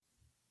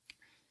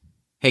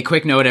Hey,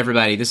 quick note,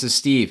 everybody. This is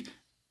Steve.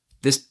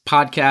 This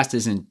podcast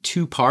is in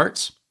two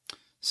parts.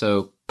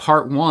 So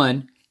part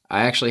one,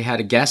 I actually had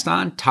a guest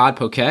on, Todd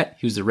Poquette,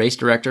 who's the race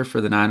director for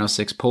the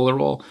 906 Polar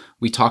Roll.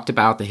 We talked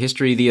about the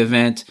history of the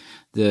event,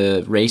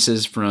 the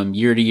races from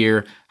year to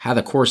year, how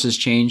the course has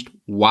changed,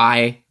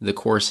 why the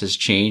course has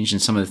changed,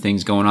 and some of the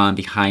things going on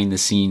behind the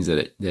scenes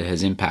that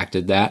has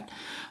impacted that.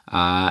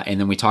 And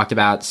then we talked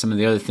about some of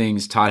the other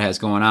things Todd has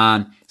going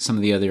on, some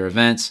of the other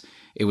events.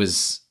 It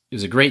was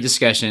a great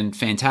discussion,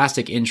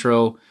 fantastic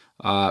intro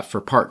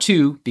for part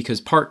two, because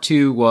part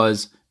two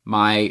was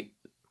my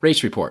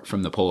race report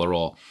from the Polar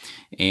Roll.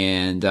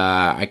 And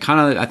I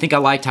think I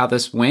liked how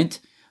this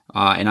went,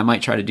 and I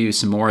might try to do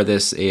some more of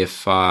this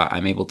if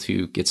I'm able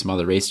to get some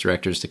other race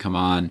directors to come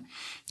on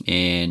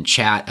and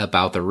chat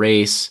about the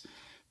race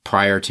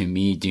prior to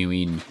me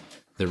doing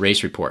the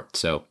race report.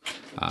 So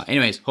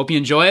anyways, hope you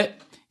enjoy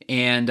it.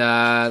 And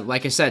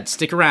like I said,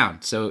 stick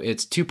around. So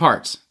it's two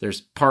parts. There's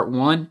part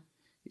one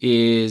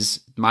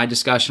is my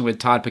discussion with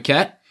Todd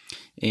Poquette,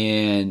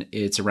 and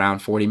it's around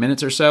 40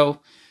 minutes or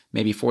so,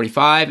 maybe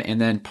 45.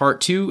 And then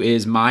part two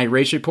is my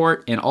race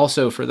report. And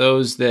also for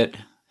those that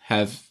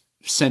have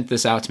sent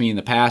this out to me in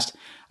the past,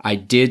 I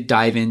did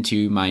dive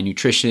into my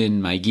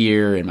nutrition, my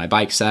gear, and my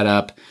bike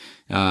setup,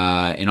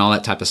 and all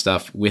that type of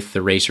stuff with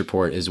the race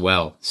report as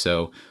well.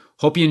 So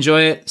hope you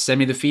enjoy it. Send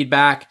me the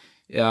feedback.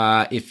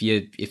 If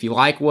you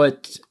like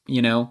what,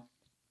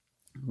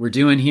 we're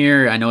doing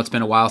here, I know it's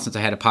been a while since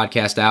I had a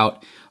podcast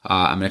out.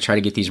 I'm going to try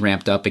to get these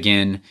ramped up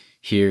again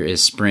here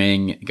as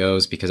spring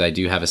goes, because I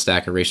do have a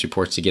stack of race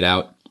reports to get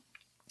out.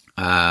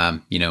 Go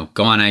on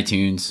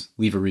iTunes,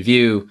 leave a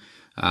review.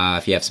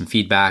 If you have some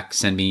feedback,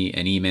 send me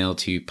an email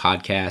to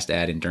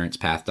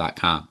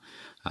podcast@endurancepath.com.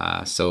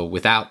 So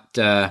without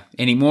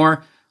any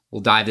more, we'll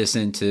dive this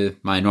into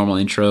my normal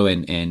intro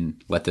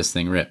and let this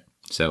thing rip.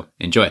 So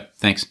enjoy.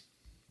 Thanks.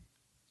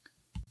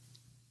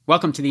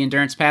 Welcome to the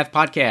Endurance Path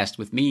podcast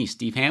with me,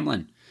 Steve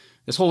Hamlin.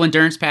 This whole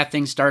Endurance Path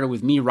thing started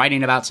with me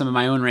writing about some of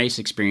my own race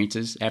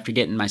experiences after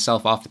getting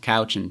myself off the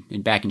couch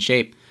and back in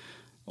shape.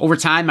 Over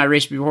time, my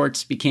race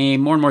reports became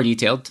more and more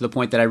detailed to the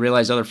point that I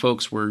realized other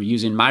folks were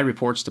using my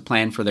reports to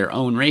plan for their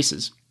own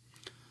races.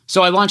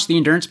 So I launched the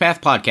Endurance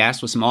Path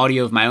podcast with some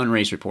audio of my own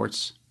race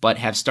reports, but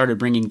have started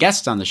bringing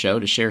guests on the show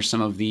to share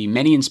some of the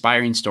many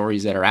inspiring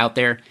stories that are out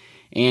there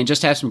and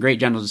just have some great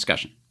general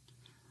discussion.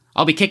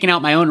 I'll be kicking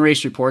out my own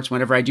race reports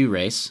whenever I do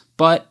race,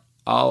 but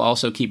I'll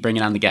also keep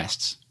bringing on the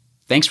guests.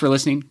 Thanks for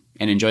listening,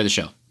 and enjoy the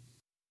show.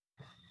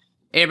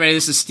 Hey everybody,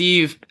 this is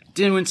Steve,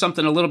 doing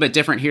something a little bit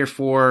different here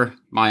for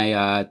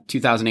my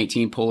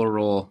 2018 Polar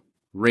Roll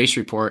race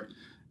report.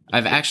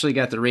 I've actually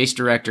got the race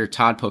director,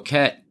 Todd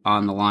Poquette,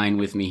 on the line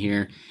with me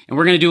here, and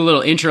we're going to do a little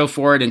intro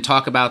for it and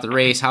talk about the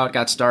race, how it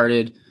got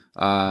started,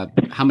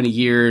 how many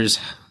years,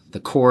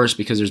 the course,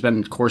 because there's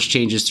been course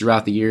changes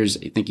throughout the years.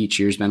 I think each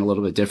year's been a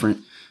little bit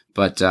different.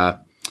 But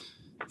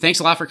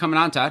thanks a lot for coming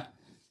on, Todd.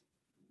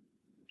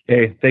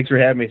 Hey, thanks for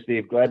having me,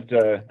 Steve. Glad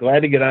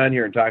to get on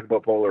here and talk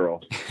about Polar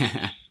Roll.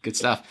 Good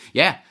stuff.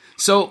 Yeah.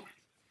 So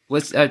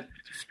let's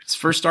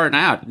first starting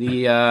out.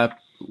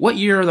 What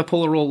year of the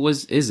Polar Roll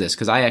is this?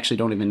 Because I actually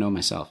don't even know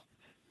myself.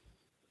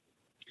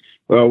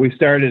 Well, we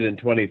started in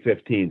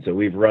 2015, so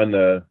we've run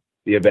the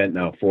event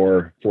now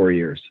for 4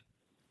 years.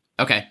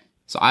 Okay,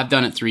 so I've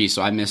done it 3,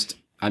 so I missed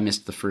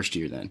the first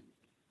year then.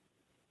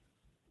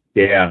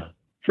 Yeah.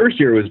 First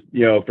year was,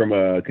 from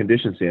a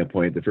condition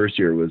standpoint, the first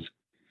year was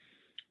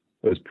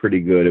pretty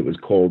good. It was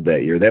cold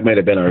that year. That might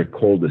have been our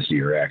coldest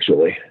year,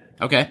 actually.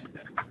 Okay.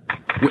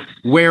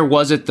 Where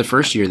was it the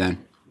first year then?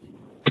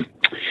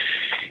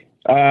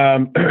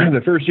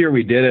 The first year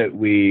we did it,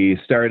 we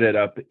started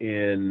up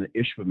in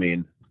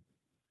Ishpeming.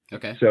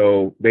 Okay.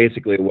 So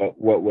basically what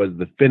was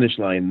the finish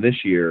line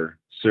this year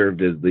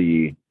served as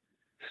the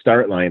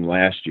start line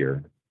last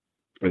year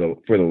for the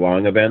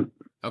long event.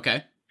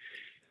 Okay.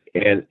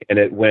 And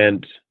it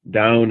went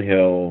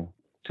downhill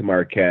to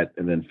Marquette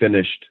and then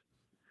finished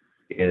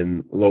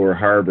in Lower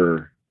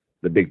Harbor,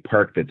 the big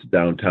park that's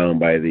downtown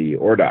by the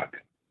ore dock.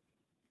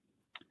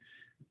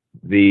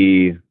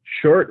 The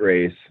short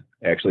race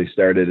actually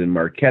started in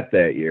Marquette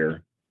that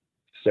year,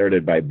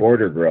 started by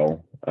Border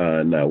Grill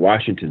on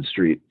Washington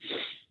Street,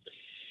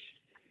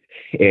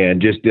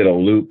 and just did a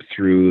loop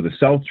through the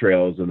South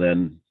Trails and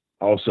then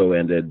also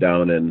ended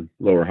down in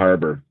Lower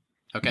Harbor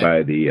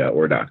by the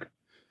ore dock.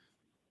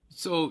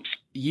 So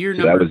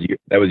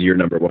that was year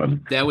number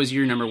one. That was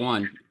year number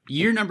one.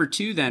 Year number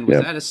two, then,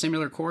 was that a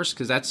similar course?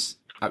 Because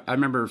I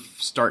remember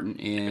starting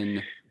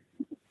in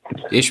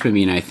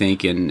Ishpeming, I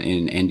think, and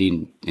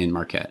ending in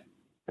Marquette.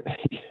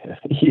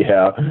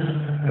 Yeah.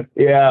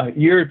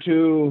 Year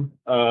two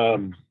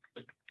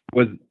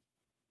was,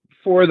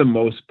 for the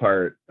most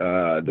part,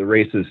 the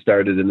races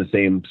started in the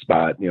same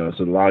spot.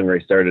 So the long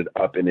race started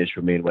up in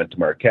Ishpeming, went to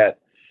Marquette.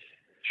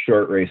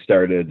 Short race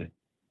started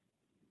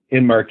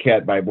in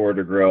Marquette by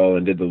Border Grill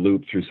and did the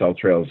loop through South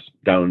Trails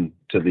down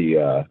to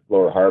the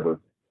Lower Harbor.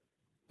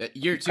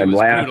 Year two I'm was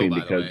laughing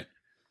brutal, because by the way.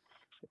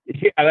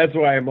 Yeah, that's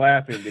why I'm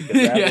laughing, because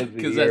that was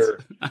the year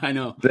I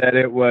know that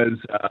it was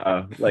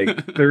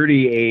like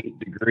 38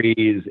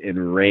 degrees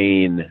and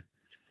rain.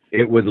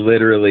 It was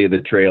literally the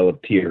Trail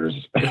of Tears.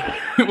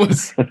 It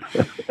was.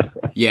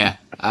 Yeah,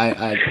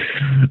 I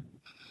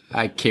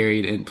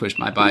carried and pushed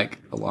my bike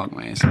a long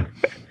ways.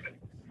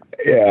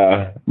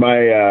 Yeah,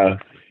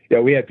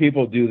 we had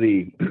people do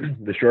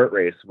the short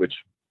race, which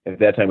at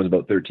that time was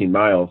about 13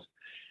 miles.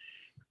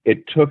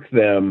 It took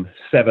them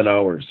 7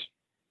 hours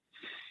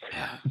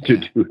to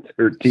do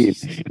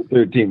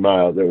 13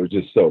 miles. It was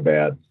just so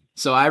bad.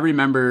 So I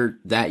remember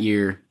that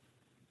year,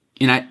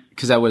 and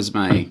because that was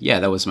my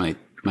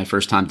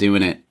first time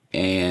doing it,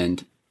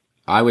 and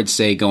I would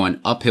say going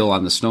uphill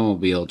on the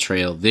snowmobile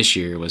trail this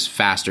year was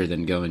faster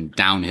than going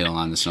downhill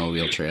on the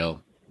snowmobile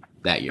trail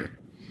that year.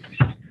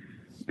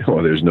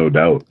 Oh, there's no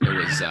doubt. It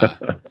was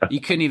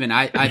you couldn't even.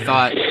 I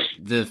thought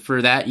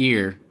for that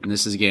year, and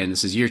this is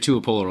year 2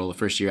 of Polar Roll, the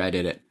first year I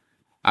did it.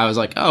 I was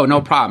like, oh,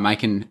 no problem. I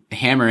can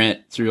hammer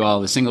it through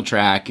all the single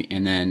track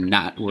and then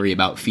not worry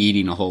about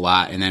feeding a whole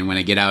lot. And then when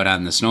I get out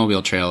on the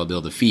snowmobile trail, I'll be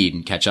able to feed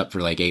and catch up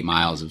for like 8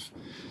 miles of,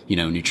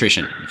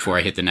 nutrition before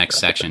I hit the next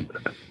section.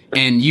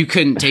 And you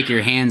couldn't take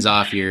your hands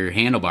off your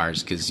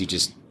handlebars because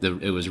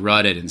it was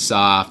rutted and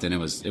soft, and it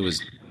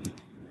was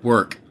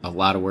work, a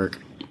lot of work.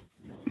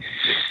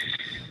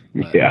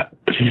 But, yeah,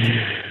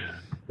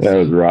 that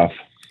was rough.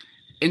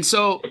 And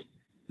so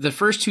the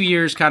first 2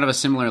 years, kind of a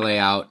similar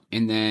layout,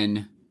 and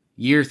then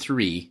year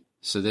 3,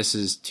 so this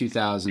is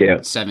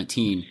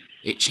 2017,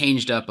 It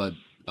changed up a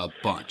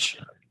bunch.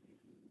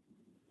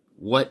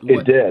 What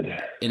it did,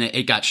 and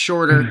it got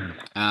shorter,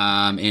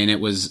 and it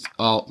was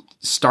all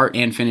start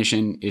and finish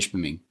in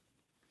Ishpeming.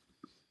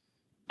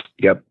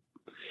 Yep.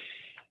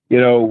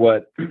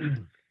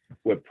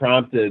 What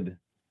prompted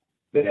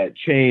that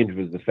change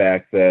was the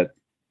fact that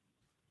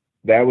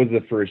was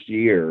the first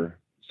year.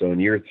 So in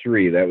year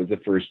 3, that was the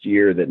first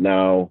year that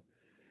now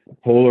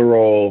Polar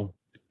Roll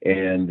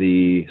and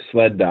the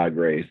sled dog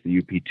race, the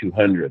UP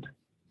 200,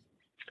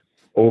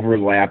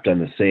 overlapped on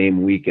the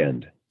same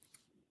weekend.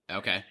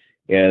 Okay.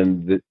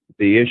 And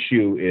the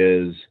issue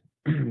is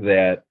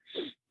that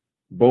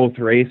both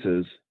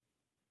races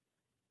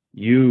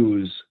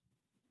use,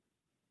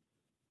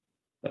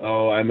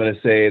 I'm going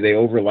to say they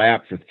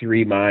overlap for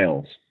 3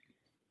 miles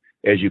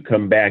as you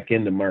come back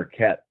into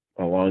Marquette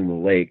along the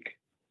lake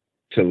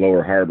to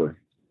Lower Harbor.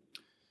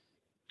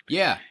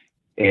 Yeah.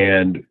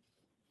 And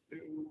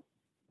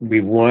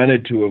we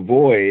wanted to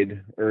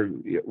avoid, or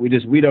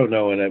we don't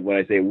know. And when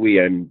I say we,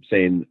 I'm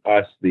saying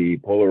us, the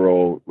Polar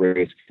Roll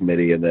Race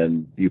Committee, and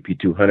then UP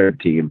 200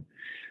 team.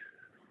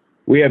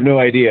 We have no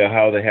idea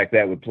how the heck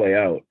that would play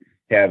out,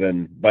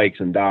 having bikes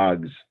and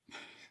dogs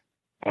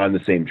on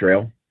the same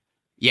trail.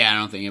 Yeah, I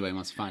don't think anybody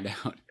wants to find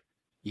out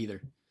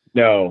either.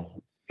 No,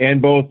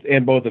 and both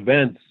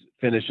events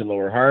finish in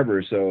Lower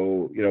Harbor,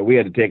 so we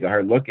had to take a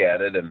hard look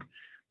at it, and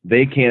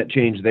they can't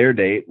change their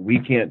date. We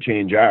can't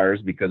change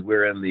ours because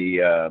we're in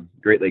the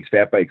Great Lakes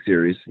Fat Bike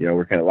Series.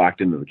 We're kind of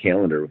locked into the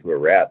calendar with where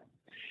we're at.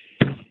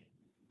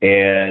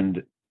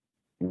 And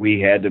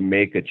we had to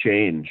make a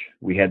change.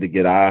 We had to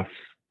get off,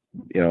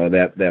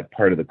 that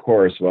part of the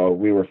course. Well,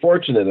 we were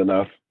fortunate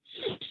enough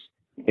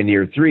in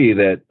year 3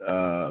 that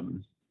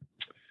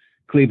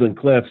Cleveland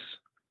Cliffs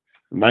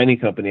mining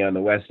company on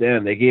the West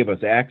End, they gave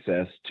us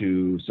access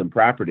to some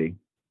property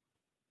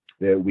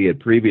that we had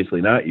previously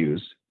not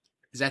used.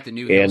 Is that the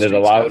new Hill Street? And it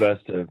allowed us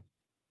to,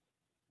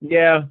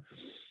 yeah.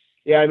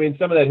 I mean,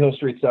 some of that Hill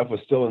Street stuff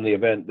was still in the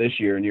event this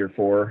year in year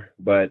 4,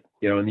 but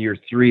in year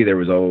 3 there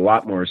was a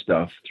lot more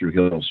stuff through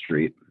Hill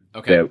Street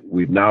that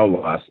we've now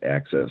lost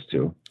access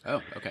to.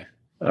 Oh, okay.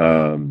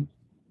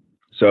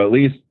 So at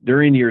least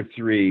during year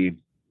 3,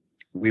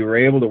 we were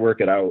able to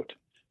work it out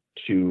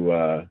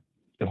to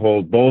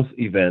hold both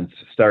events,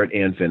 start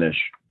and finish,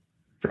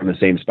 from the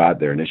same spot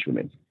there in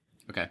Ishpeming.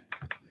 Okay.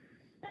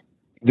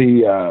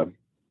 The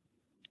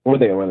one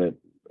thing I want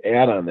to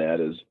add on that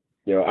is,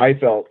 I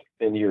felt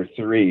in year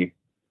 3,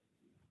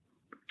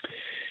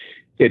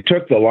 it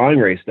took the long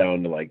race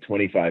down to like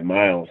 25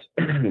 miles.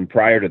 And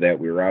prior to that,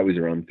 we were always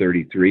around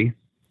 33.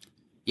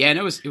 Yeah. And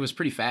it was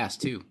pretty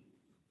fast too.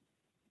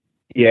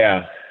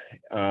 Yeah.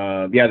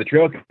 The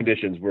trail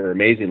conditions were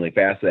amazingly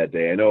fast that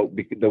day. I know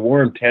the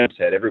warm temps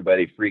had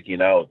everybody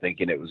freaking out,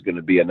 thinking it was going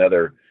to be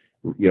another,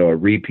 a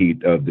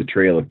repeat of the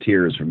Trail of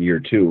Tears from year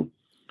 2.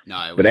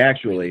 No, but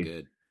actually, really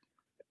good.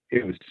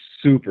 It was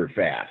super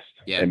fast.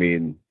 Yeah. I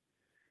mean,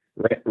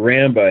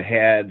 Ramba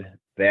had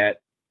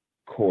that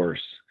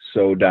course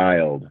so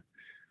dialed,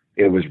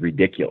 it was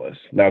ridiculous.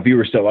 Now, if you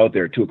were still out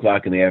there at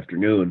 2:00 in the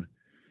afternoon,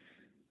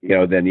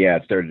 then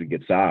it started to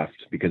get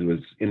soft because it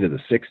was into the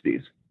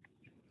 60s.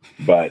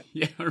 But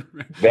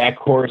that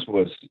course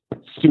was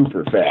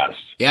super fast.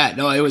 Yeah,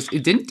 no,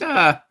 it didn't,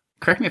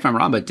 correct me if I'm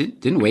wrong, but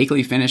didn't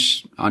Wakely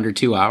finish under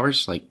 2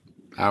 hours, like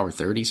hour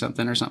 30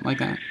 something or something like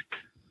that?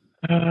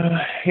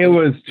 It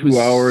was 2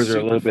 hours or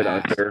a little bit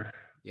under.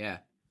 Yeah.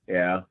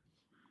 Yeah.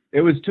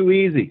 It was too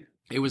easy.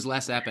 It was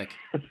less epic.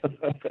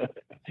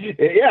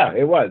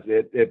 It was.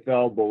 It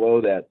fell below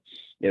that,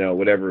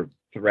 whatever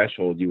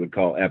threshold you would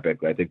call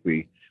epic. I think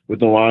with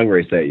the long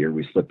race that year,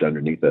 we slipped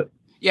underneath it.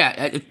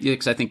 Yeah,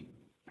 because I think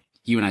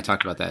you and I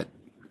talked about that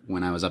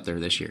when I was up there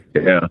this year.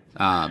 Yeah.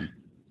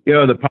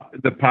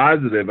 The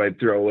positive I'd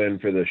throw in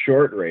for the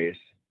short race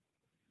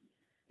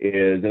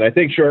is, and I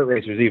think short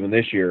racers even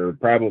this year are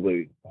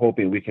probably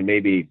hoping we can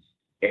maybe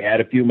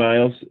add a few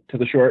miles to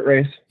the short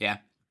race. Yeah.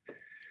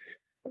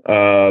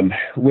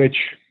 Which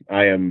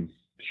I am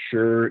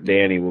sure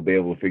Danny will be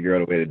able to figure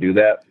out a way to do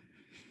that.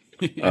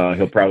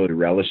 He'll probably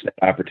relish the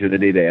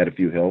opportunity to add a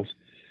few hills.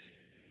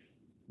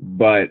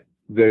 But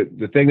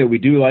the thing that we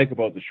do like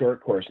about the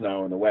short course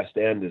now in the West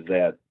End is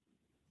that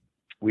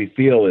we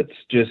feel it's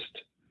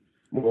just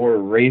more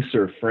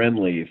racer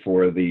friendly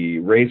for the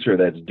racer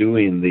that's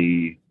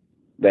doing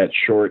that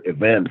short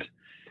event.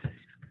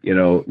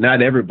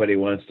 Not everybody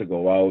wants to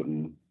go out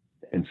and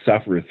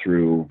suffer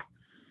through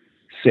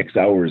 6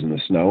 hours in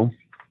the snow.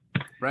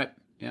 Right.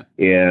 Yeah.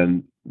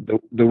 And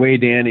the way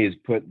Danny's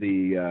put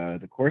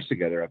the course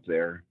together up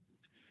there,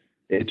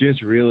 it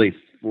just really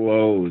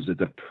flows.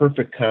 It's a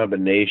perfect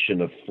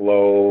combination of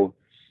flow,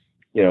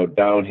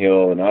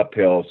 downhill and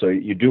uphill. So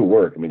you do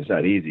work. I mean, it's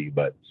not easy,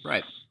 but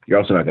right. You're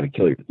also not going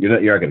to you're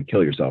not going to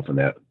kill yourself on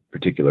that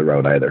particular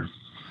route either.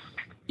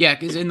 Yeah,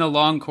 because in the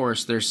long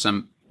course, there's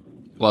some,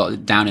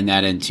 down in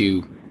that end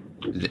too,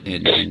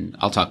 and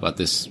I'll talk about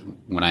this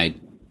when I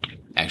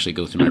actually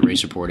go through my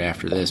race report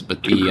after this,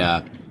 but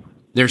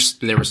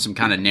there was some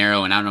kind of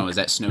narrow, and I don't know, is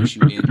that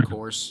snowshoe in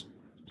course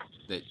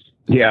that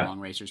the long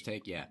racers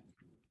take? Yeah.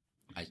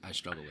 I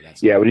struggle with that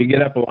stuff. Yeah, when you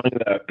get up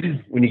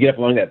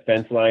along that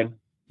fence line.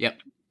 Yep.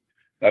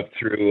 Up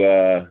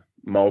through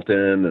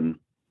Malton, and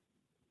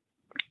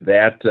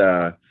that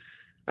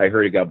I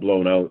heard it got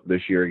blown out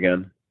this year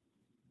again.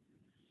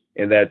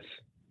 And that's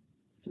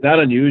not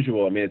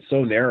unusual. I mean, it's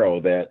so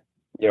narrow that,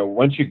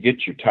 once you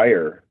get your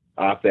tire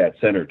off that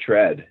center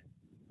tread,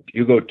 if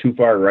you go too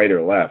far right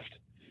or left,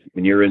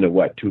 when you're into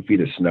 2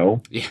 feet of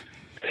snow. Yeah.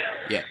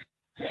 Yeah.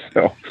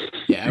 So,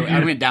 yeah,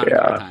 I went down a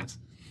couple times.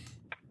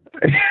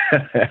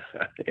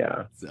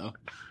 Yeah. So,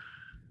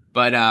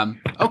 but,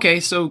 okay.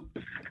 So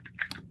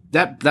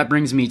that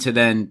brings me to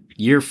then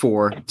year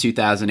 4,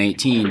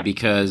 2018,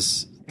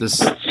 because the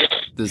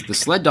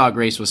sled dog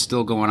race was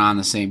still going on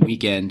the same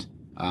weekend.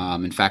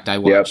 In fact, I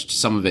watched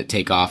some of it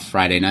take off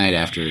Friday night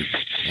after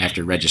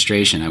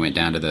registration. I went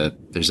down to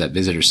there's that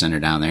visitor center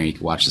down there. You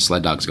can watch the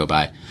sled dogs go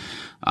by.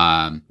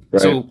 Right.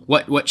 So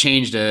what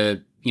changed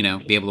to,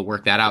 be able to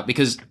work that out?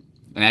 Because,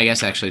 and I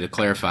guess actually to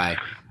clarify,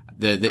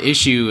 the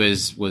issue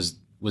was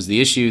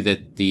the issue that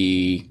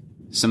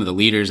some of the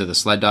leaders of the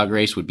sled dog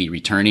race would be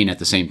returning at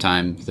the same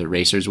time the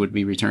racers would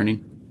be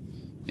returning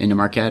into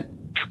Marquette?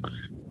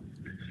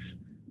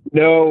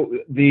 No,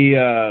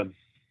 the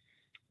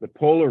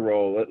polar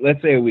roll,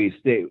 let's say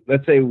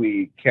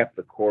we kept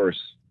the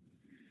course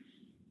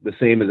the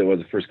same as it was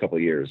the first couple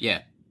of years.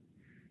 Yeah.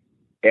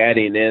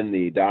 Adding in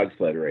the dog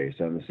sled race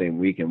on the same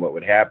weekend, what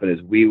would happen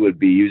is we would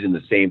be using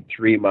the same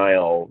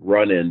 3-mile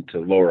run into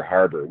Lower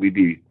Harbor. We'd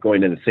be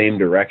going in the same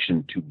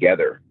direction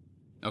together.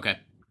 Okay.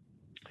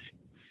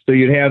 So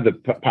you'd have the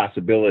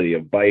possibility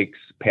of bikes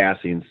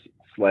passing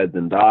sleds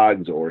and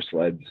dogs, or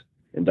sleds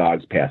and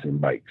dogs passing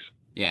bikes.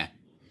 Yeah.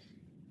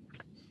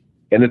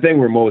 And the thing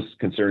we're most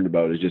concerned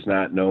about is just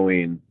not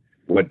knowing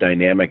what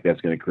dynamic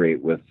that's going to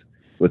create with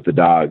the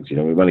dogs.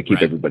 We want to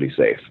keep everybody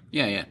safe.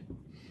 Yeah, yeah.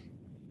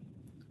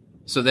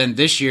 So then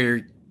this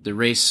year the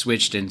race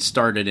switched and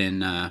started in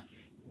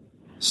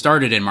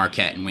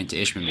Marquette and went to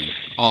Ishmael,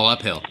 all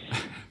uphill.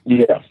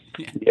 Yeah.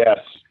 Yes.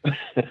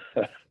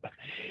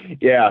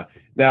 Yeah.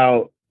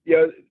 Now,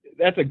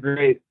 that's a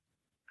great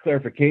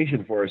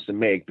clarification for us to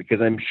make, because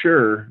I'm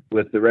sure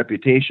with the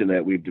reputation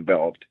that we've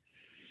developed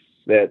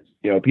that,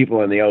 people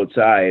on the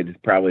outside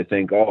probably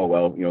think, oh,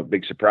 well,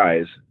 big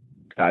surprise.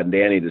 Todd and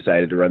Danny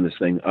decided to run this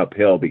thing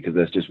uphill because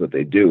that's just what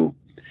they do.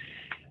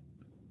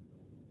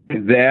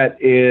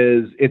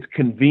 It's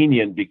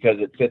convenient because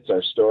it fits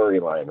our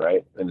storyline,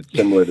 right? And it's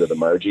similar to the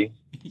Margie.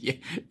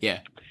 Yeah.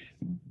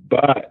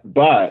 But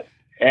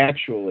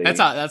actually, that's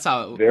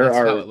how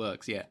it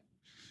looks. Yeah.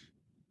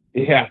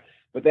 Yeah.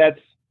 But that's,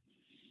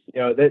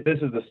 this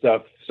is the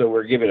stuff. So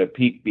we're giving a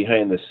peek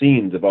behind the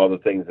scenes of all the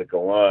things that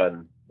go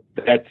on.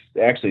 That's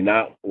actually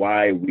not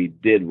why we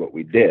did what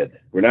we did.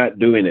 We're not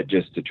doing it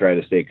just to try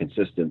to stay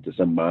consistent to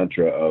some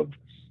mantra of,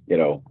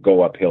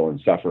 go uphill and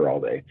suffer all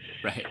day.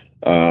 Right.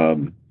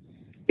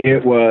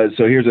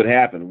 So here's what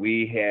happened.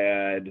 We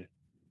had,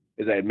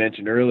 as I had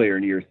mentioned earlier,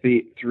 in year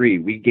 3,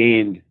 we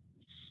gained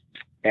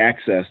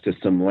access to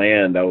some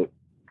land out,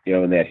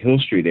 in that Hill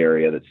Street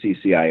area that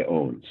CCI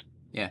owns.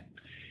 Yeah.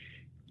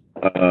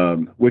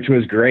 Which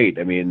was great.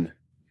 I mean,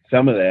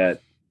 some of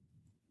that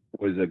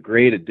was a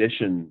great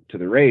addition to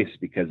the race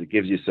because it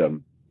gives you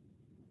some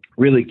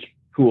really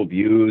cool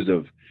views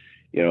of,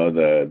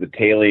 the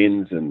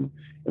tailings and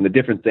the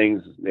different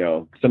things,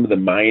 some of the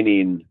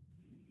mining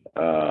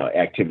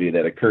activity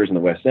that occurs in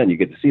the West End. You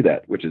get to see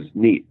that, which is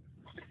neat.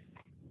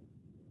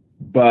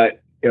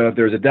 But if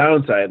there's a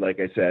downside, like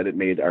I said, it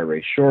made our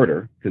race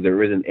shorter because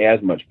there isn't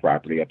as much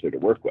property up there to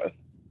work with.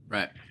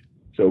 Right.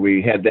 So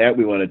we had that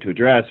we wanted to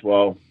address.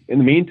 Well, in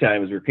the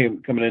meantime, as we were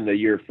coming into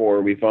year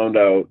 4, we found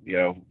out,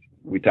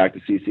 we talked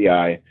to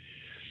CCI,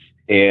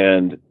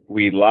 and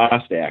we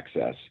lost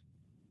access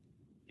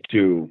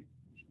to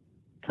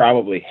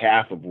probably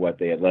half of what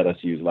they had let us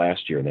use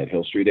last year in that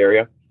Hill Street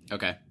area.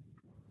 Okay.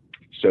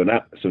 So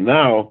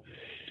now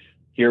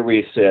here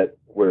we sit.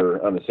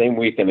 We're on the same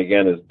weekend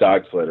again as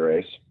dog sled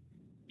race.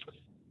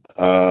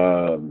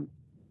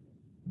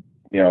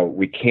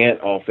 We can't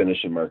all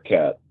finish in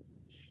Marquette.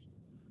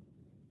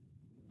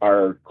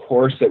 Our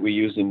course that we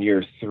used in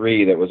year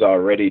 3 that was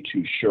already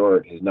too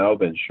short has now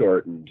been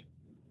shortened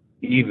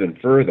even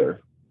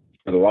further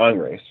for the long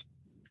race.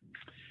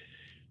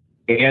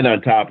 And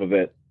on top of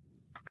it,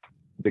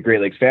 the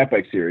Great Lakes Fat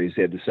Bike Series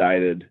had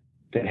decided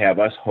to have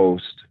us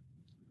host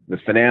the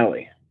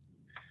finale.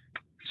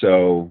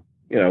 So,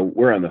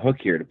 we're on the hook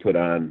here to put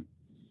on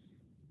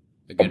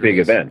a big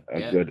event,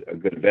 a good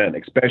event,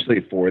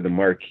 especially for the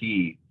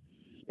marquee,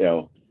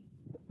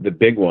 the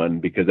big one,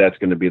 because that's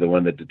going to be the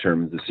one that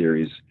determines the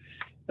series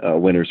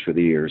winners for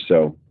the year.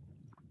 So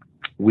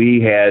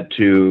we had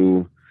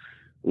to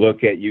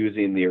look at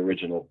using the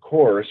original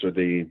course, or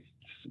the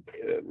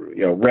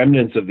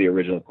remnants of the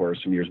original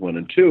course from years 1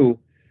 and 2,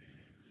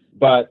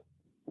 but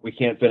we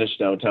can't finish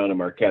downtown in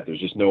Marquette. There's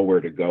just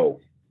nowhere to go.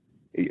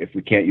 If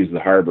we can't use the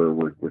harbor,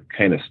 we're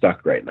kind of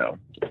stuck right now.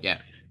 Yeah,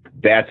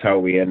 that's how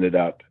we ended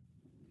up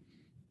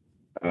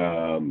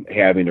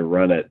having to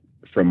run it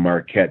from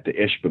Marquette to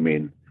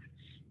Ishpeming.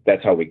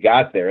 That's how we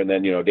got there. And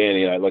then,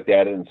 Danny and I looked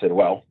at it and said,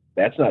 well,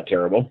 that's not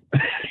terrible.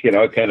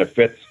 It kind of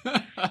fits,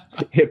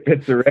 it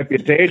fits the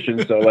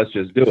reputation. So let's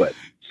just do it.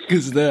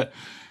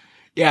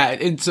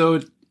 And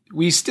so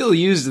we still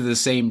used the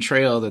same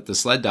trail that the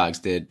sled dogs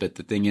did. But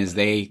the thing is,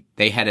 they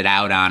headed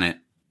out on it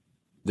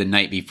the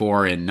night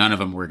before, and none of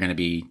them were going to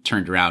be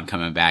turned around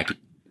coming back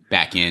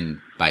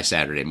in by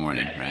Saturday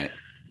morning. Right.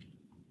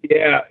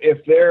 Yeah.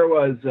 If there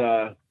was,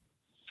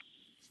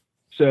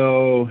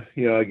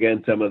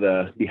 again, some of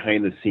the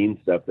behind the scenes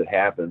stuff that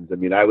happens. I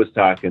mean, I was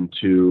talking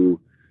to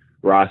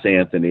Ross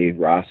Anthony.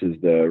 Ross is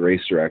the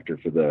race director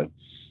for the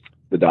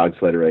dog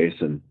sled race.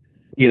 And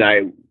he and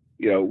I,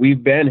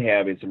 we've been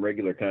having some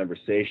regular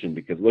conversation,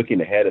 because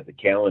looking ahead at the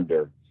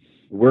calendar,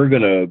 we're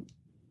going to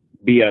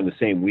be on the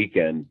same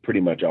weekend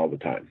pretty much all the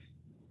time.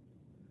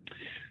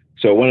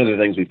 So one of the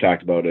things we've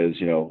talked about is,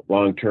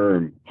 long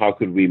term, how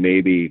could we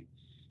maybe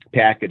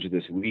package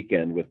this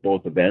weekend with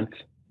both events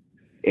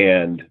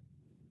and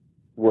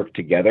work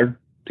together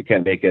to kind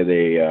of make it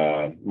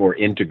a more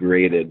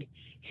integrated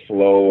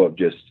flow of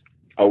just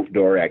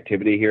outdoor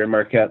activity here in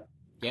Marquette.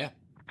 Yeah.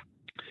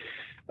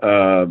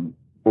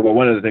 Well,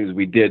 one of the things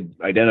we did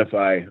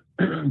identify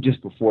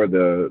just before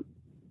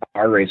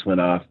our race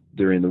went off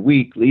during the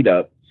week lead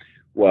up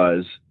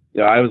was,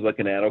 I was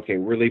looking at, okay,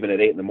 we're leaving at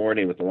 8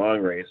 a.m. with the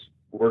long race.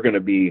 We're going to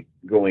be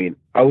going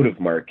out of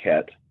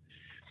Marquette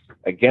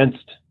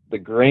against the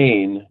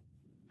grain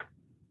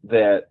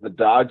that the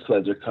dog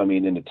sleds are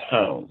coming into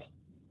town.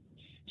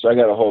 So I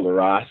got a hold of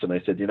Ross and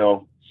I said, I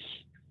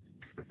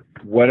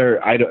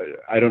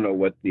don't know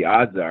what the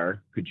odds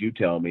are. Could you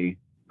tell me,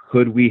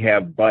 could we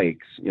have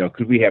bikes,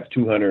 could we have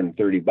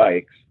 230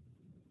 bikes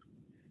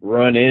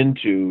run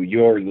into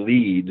your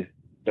lead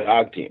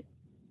dog team?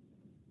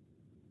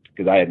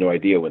 Because I had no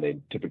idea when they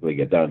typically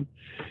get done.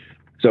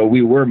 So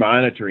we were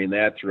monitoring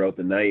that throughout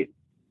the night.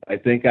 I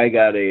think I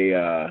got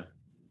a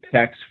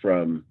text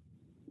from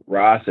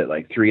Ross at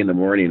like 3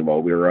 a.m.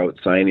 while we were out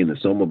signing the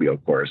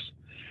snowmobile course.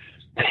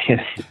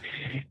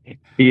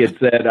 He had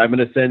said, I'm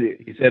going to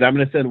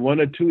send 1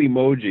 or 2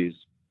 emojis.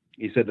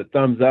 He said the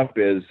thumbs up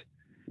is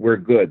we're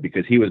good,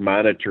 because he was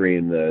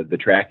monitoring the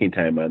tracking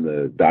time on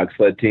the dog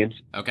sled teams.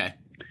 Okay.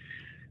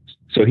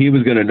 So he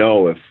was going to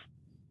know if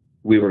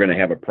we were going to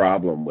have a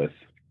problem with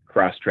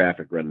cross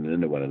traffic running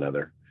into one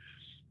another.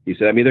 He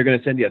said, I'm either going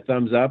to send you a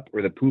thumbs up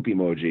or the poop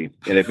emoji.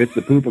 And if it's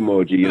the poop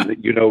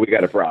emoji, we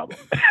got a problem.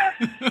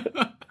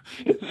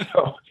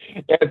 So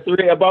at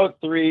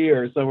about 3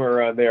 or somewhere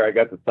around there, I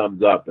got the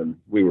thumbs up, and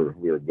we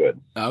were good.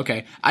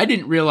 Okay. I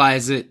didn't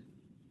realize that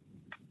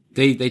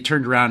they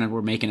turned around and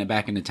were making it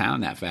back into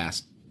town that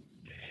fast.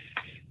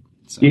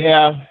 So,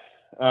 yeah.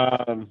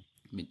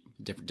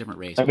 Different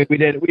race. I mean, we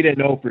didn't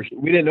know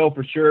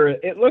for sure.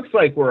 It looks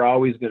like we're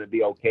always going to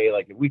be okay.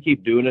 Like if we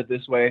keep doing it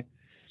this way,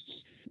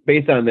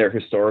 based on their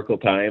historical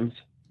times,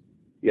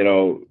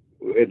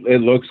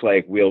 it looks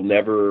like we'll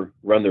never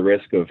run the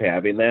risk of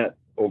having that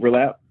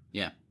overlap.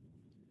 Yeah.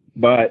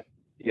 But,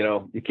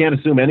 you can't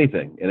assume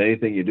anything in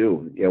anything you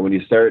do. When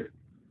you start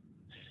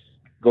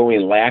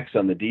going lax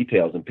on the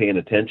details and paying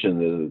attention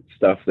to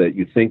stuff that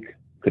you think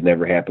could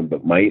never happen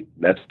but might,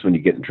 that's when you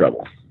get in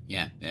trouble.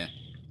 Yeah, yeah.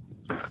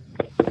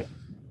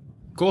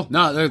 Cool.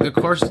 No, the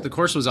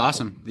course was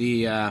awesome.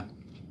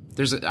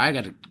 There's a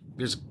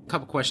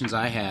couple questions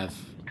I have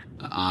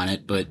on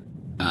it, but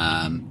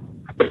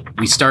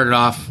we started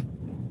off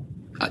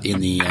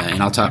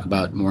and I'll talk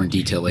about more in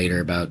detail later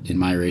about in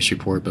my race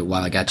report. But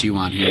while I got you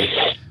on here,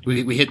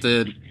 we hit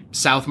the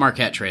South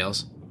Marquette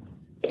trails,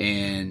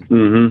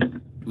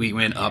 and we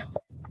went up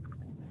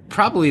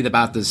probably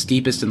about the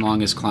steepest and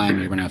longest climb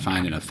you're going to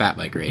find in a fat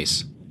bike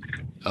race.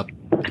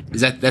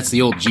 That's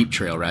the old Jeep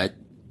Trail, right?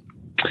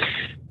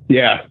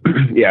 Yeah.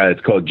 Yeah.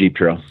 It's called Jeep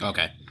Trail.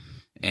 Okay.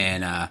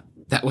 And,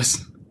 that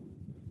was,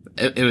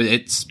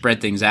 it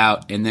spread things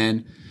out. And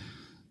then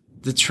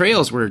the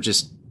trails were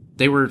just,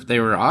 they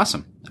were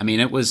awesome. I mean,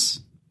 it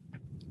was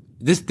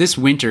this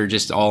winter,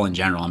 just all in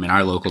general. I mean,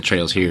 our local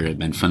trails here have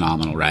been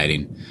phenomenal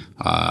riding,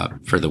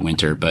 for the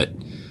winter, but,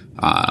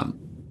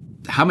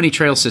 how many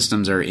trail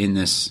systems are in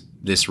this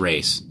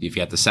race? You've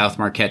got the South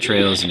Marquette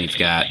trails and you've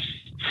got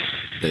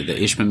the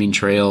Ishpeming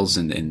trails,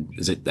 and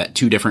is it that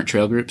two different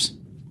trail groups?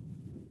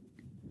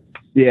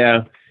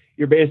 Yeah,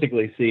 you're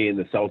basically seeing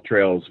the South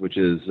Trails, which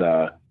is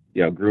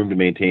groomed and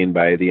maintained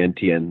by the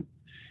NTN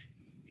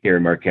here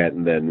in Marquette,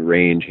 and then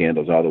Range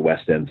handles all the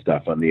West End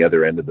stuff on the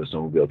other end of the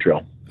snowmobile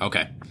trail.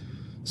 Okay,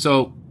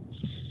 so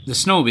the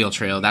snowmobile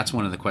trail, that's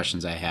one of the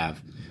questions I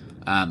have.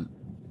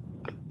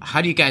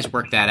 How do you guys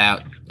work that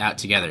out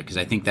together? Because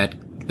I think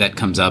that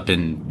comes up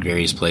in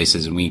various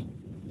places, and we've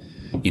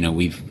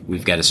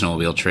got a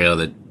snowmobile trail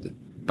that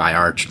by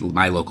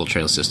my local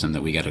trail system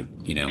that we got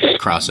to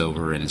cross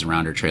over, and it's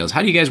around our trails.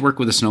 How do you guys work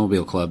with a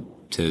snowmobile club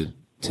to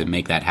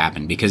make that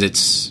happen?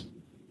 Because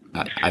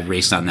I've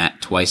raced on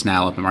that twice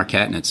now up in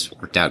Marquette, and it's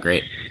worked out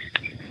great.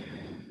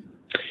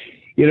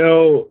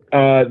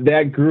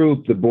 That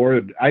group, the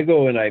board, I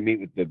go and I meet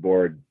with the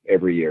board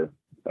every year,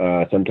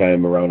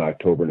 sometime around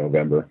October,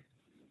 November.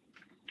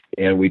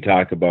 And we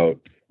talk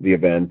about the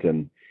event.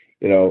 And,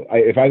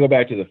 if I go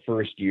back to the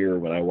first year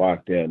when I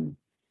walked in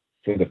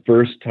for the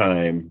first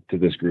time to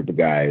this group of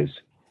guys,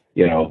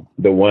 the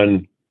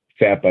one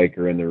fat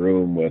biker in the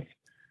room with,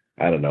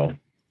 I don't know,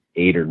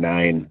 8 or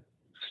 9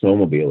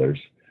 snowmobilers,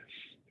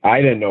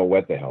 I didn't know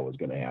what the hell was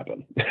going to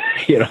happen.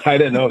 I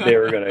didn't know if they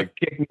were going to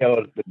kick me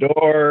out the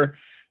door.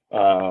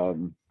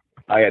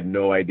 I had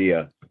no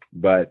idea.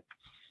 But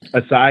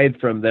aside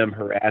from them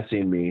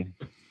harassing me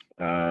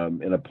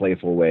in a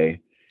playful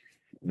way,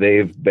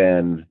 they've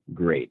been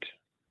great.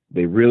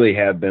 They really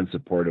have been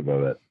supportive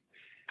of it.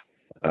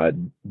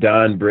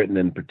 Don Britton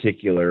in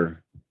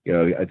particular,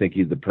 I think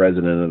he's the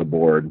president of the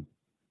board.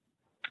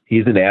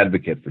 He's an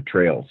advocate for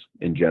trails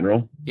in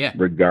general,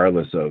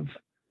 regardless of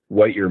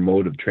what your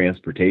mode of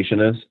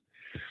transportation is.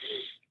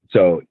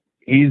 So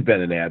he's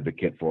been an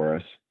advocate for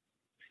us.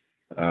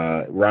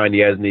 Ron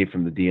Yesney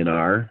from the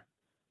DNR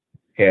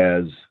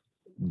has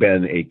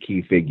been a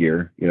key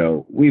figure.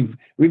 We've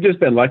just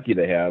been lucky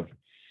to have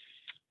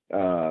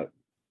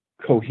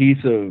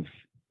cohesive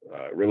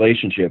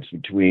relationships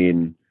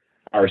between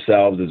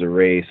ourselves as a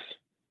race,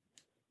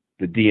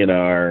 the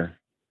DNR,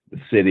 the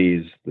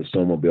cities, the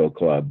snowmobile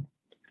club,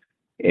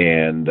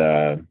 and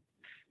that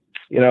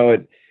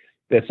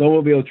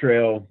snowmobile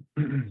trail.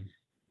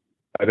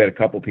 I've had a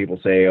couple people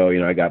say,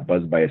 I got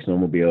buzzed by a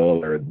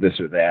snowmobile or this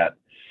or that.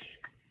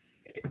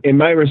 And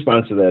my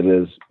response to that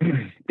is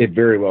it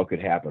very well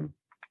could happen.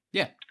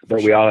 Yeah.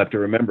 But we all have to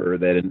remember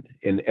that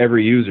in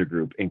every user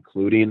group,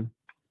 including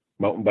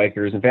mountain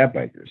bikers and fat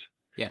bikers,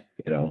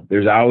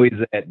 there's always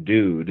that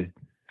dude,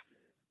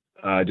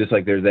 just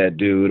like there's that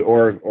dude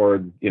or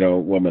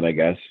woman, I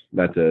guess,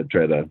 not to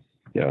try to,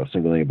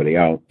 single anybody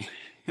out.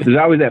 But there's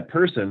always that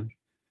person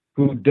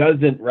who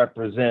doesn't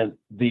represent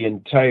the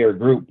entire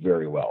group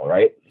very well,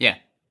 right? Yeah.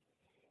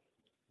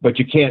 But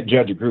you can't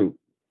judge a group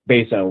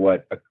based on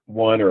what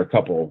one or a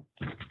couple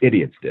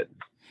idiots did.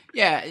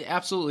 Yeah,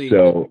 absolutely.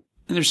 So,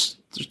 and there's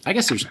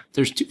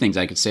two things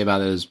I could say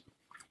about it. Is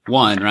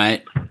one,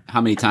 right?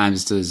 How many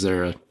times is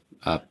there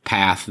a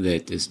path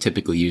that is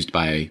typically used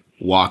by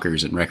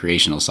walkers and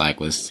recreational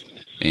cyclists,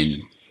 and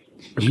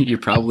you're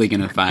probably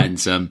going to find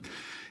some,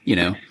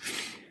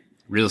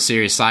 real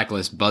serious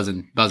cyclists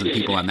buzzing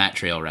people on that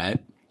trail, right?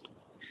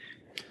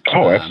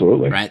 Oh,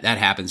 absolutely. Right. That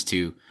happens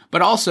too.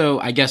 But also,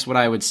 I guess what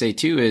I would say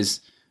too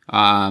is,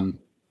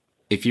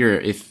 if you're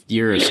a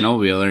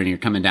snowmobiler and you're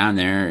coming down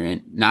there,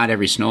 and not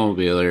every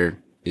snowmobiler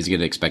is going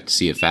to expect to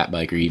see a fat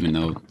biker, even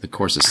though the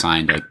course is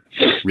signed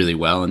really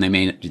well, and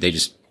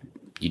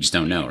you just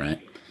don't know, right?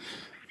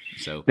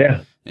 So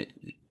yeah.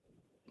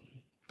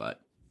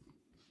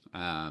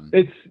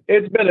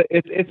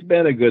 It's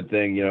been a good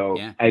thing,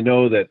 Yeah. I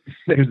know that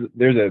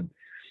there's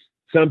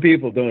some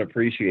people don't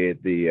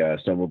appreciate the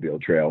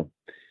snowmobile trail,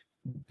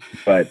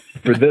 but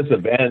for this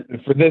event,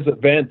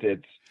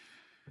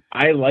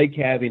 I like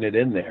having it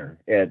in there.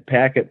 At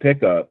Poquette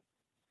Pickup,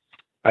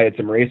 I had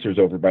some racers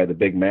over by the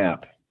big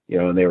map,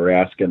 and they were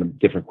asking them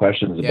different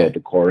questions about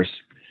the course,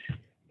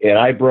 and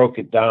I broke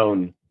it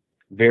down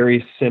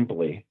very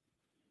simply.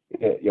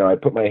 I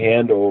put my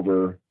hand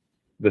over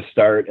the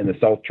start in the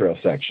South Trail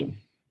section,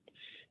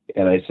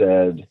 and I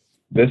said,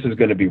 "This is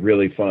going to be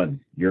really fun.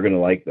 You're going to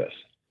like this."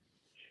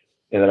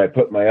 And then I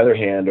put my other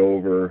hand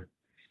over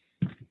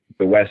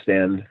the West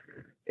End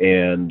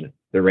and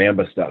the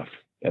Ramba stuff.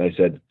 And I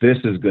said, "This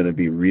is going to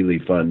be really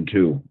fun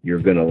too. You're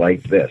going to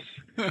like this."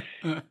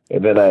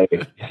 And then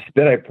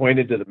I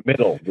pointed to the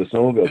middle, the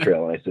snowmobile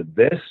trail, and I said,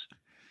 "This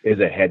is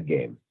a head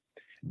game.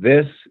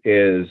 This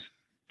is,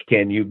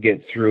 can you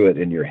get through it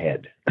in your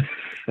head?"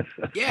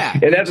 Yeah.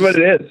 And that's what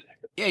it is.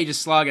 Yeah. You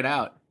just slog it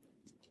out,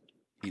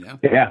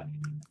 Yeah.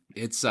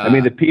 It's, I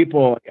mean, the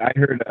people, I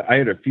heard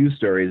a few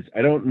stories.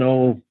 I don't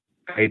know.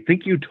 I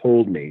think you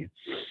told me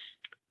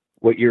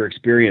what your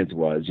experience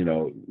was.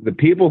 The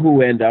people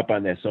who end up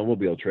on that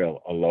snowmobile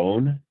trail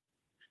alone,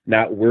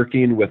 not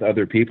working with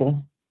other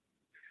people,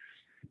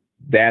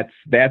 that's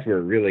where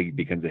it really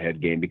becomes a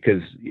head game,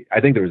 because I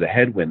think there was a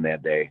headwind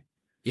that day.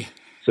 Yeah.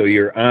 So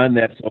you're on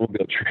that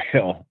snowmobile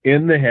trail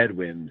in the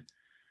headwind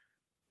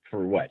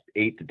for what,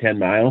 8 to 10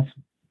 miles?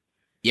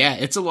 Yeah,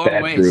 it's a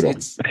long ways. Brutal.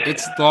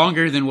 It's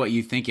longer than what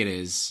you think it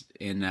is.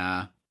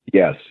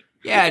 Yes.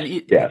 Yeah.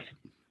 Yes.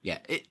 Yeah.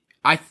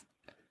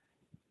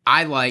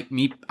 I like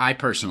me. I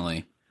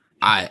personally,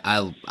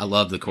 I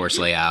love the course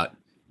layout.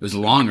 It was a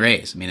long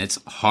race. I mean, it's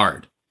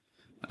hard.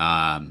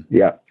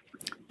 Yeah.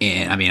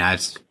 And I mean, I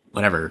was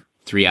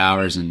 3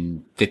 hours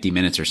and 50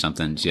 minutes or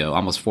something.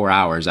 Almost 4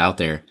 hours out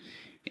there,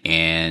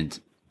 and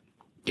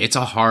it's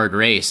a hard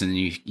race. And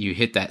you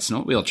hit that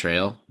snowmobile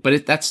trail,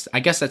 but I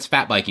guess that's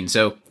fat biking.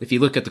 So if you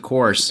look at the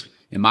course,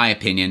 in my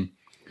opinion,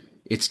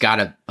 it's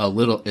got a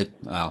little.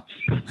 Well,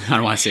 I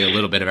don't want to say a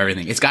little bit of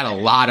everything. It's got a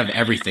lot of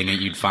everything that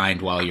you'd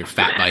find while you're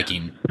fat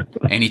biking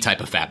any type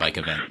of fat bike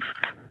event.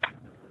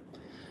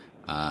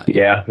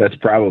 Yeah, that's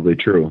probably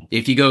true.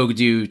 If you go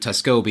do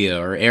Tuscobia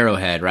or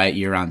Arrowhead, right,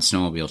 you're on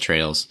snowmobile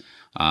trails.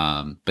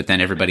 But then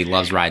everybody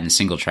loves riding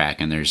single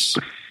track, and there's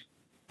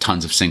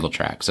tons of single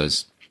track. So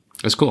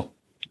it's cool.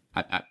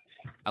 I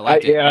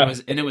liked it. Yeah.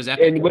 It was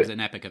epic. It was an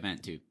epic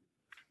event too.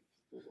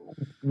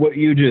 What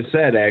you just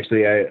said,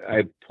 actually,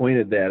 I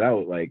pointed that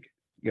out. Like,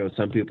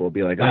 some people will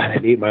be like,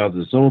 that 8 miles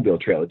of snowmobile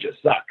trail, it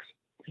just sucks.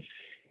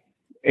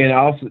 And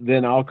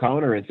I'll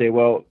counter and say,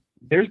 well,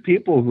 there's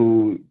people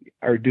who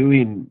are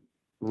doing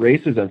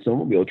races on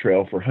snowmobile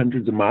trail for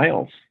hundreds of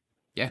miles.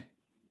 Yeah.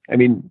 I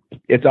mean,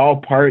 it's all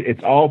part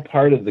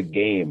of the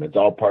game. It's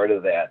all part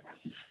of that,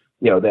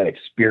 that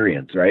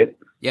experience, right?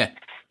 Yeah.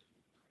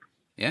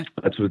 Yeah.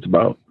 That's what it's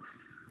about.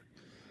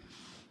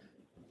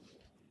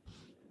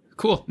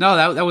 Cool.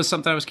 No, that was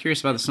something I was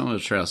curious about, the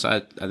snowmobile trail. So I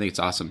think it's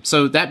awesome.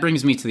 So that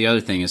brings me to the other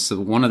thing. So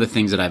one of the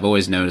things that I've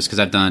always noticed, because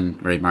I've done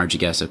Margie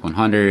Gessick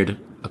 100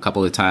 a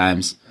couple of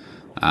times.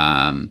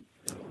 And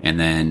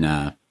then,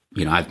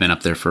 I've been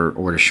up there for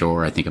Ore to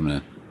Shore. I think I'm going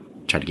to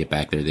try to get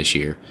back there this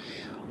year.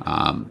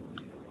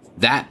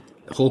 That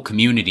whole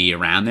community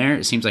around there,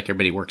 it seems like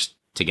everybody works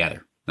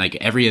together. Like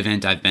every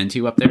event I've been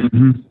to up there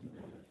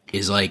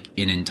is like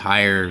an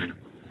entire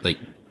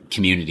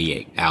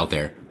community out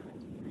there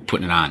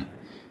putting it on.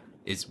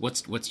 Is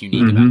what's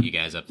unique about you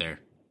guys up there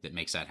that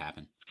makes that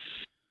happen?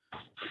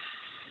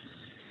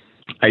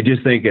 I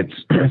just think it's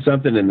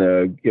something in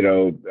the,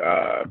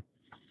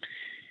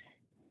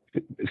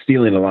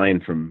 stealing a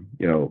line from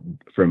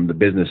the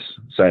business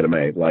side of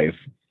my life.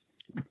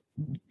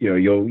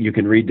 You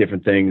can read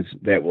different things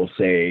that will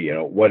say,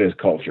 what is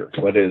culture?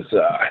 What is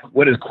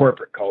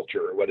corporate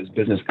culture? What is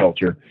business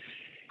culture?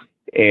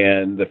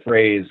 And the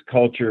phrase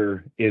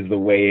culture is the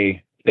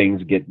way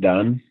things get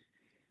done.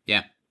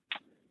 Yeah.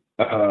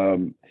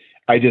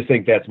 I just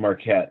think that's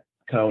Marquette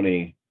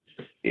County,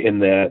 in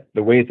that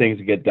the way things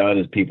get done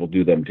is people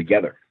do them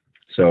together.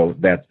 So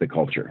that's the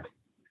culture.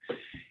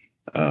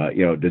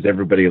 Does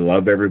everybody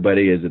love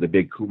everybody? Is it a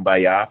big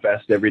kumbaya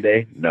fest every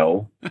day?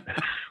 No.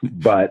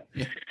 But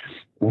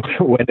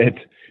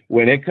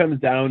when it comes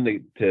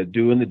down to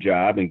doing the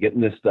job and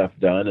getting this stuff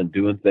done and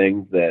doing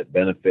things that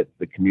benefit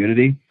the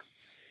community,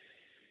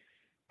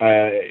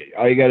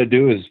 all you got to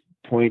do is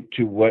point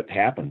to what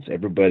happens.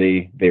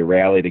 Everybody, they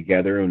rally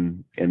together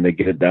and they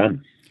get it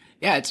done.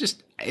 Yeah,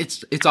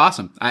 it's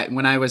awesome.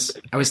 When I was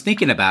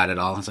thinking about it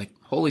all, I was like,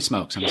 holy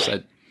smokes. I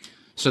said,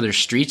 so there's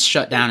streets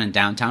shut down in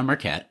downtown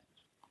Marquette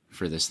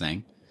for this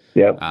thing.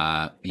 Yep.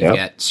 You've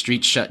got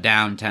streets shut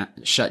down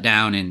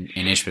in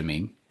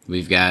Ishpeming.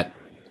 We've got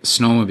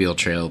snowmobile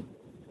trail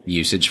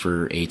usage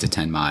for 8 to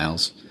 10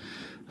 miles.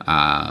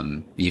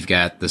 You've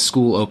got the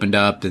school opened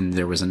up, and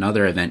there was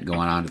another event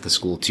going on at the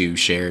school too,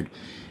 shared.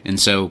 And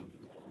so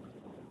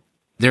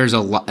there's a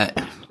lot.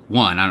 I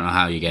don't know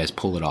how you guys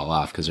pull it all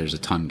off, because there's a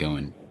ton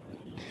going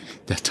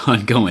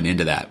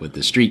into that with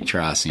the street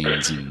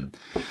crossings and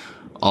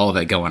all of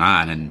it going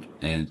on, and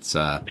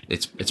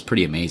it's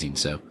pretty amazing.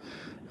 So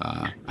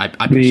I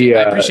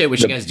appreciate what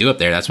you guys do up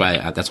there. That's why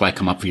I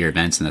come up for your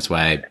events, and that's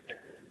why I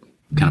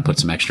kind of put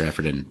some extra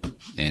effort in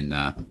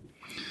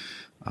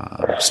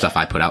stuff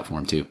I put out for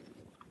them too.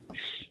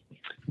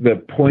 The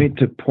point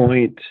to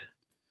point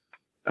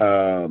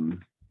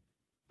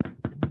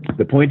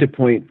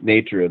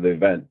nature of the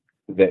event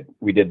that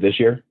we did this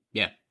year,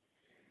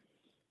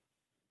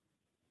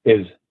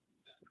 is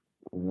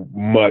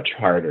much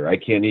harder. I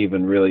can't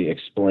even really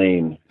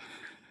explain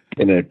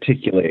and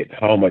articulate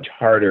how much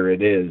harder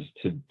it is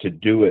to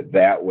do it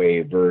that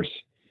way versus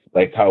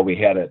like how we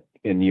had it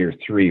in year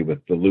 3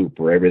 with the loop,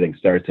 where everything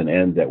starts and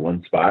ends at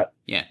one spot.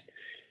 Yeah.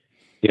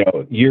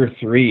 Year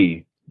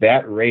 3,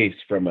 that race,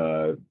 from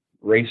a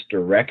race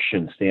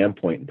direction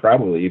standpoint, and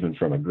probably even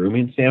from a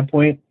grooming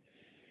standpoint,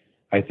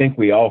 I think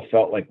we all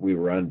felt like we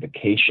were on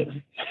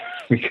vacation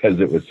because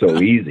it was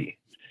so easy.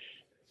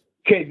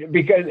 Okay,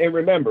 because, and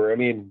remember, I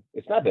mean,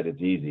 it's not that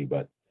it's easy,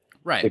 but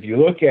right. If you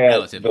look at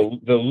Relatively.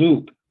 the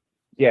loop,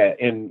 yeah,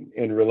 in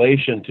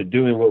relation to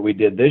doing what we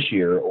did this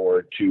year,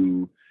 or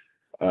to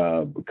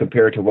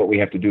compare to what we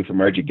have to do for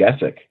Margie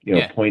Gessick,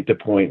 point to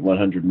point,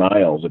 100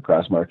 miles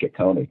across Marquette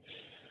County.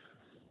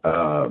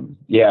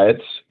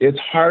 It's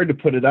hard to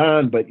put it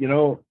on, but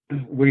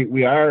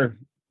we are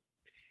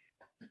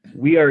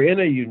in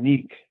a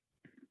unique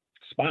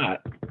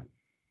spot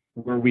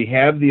where we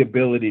have the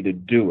ability to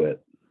do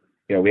it.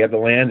 We have the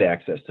land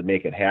access to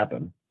make it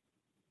happen.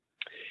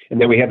 And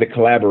then we have the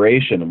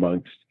collaboration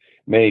amongst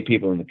many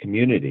people in the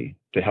community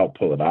to help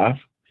pull it off.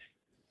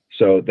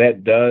 So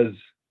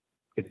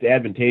it's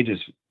advantageous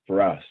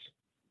for us.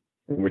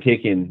 And we're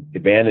taking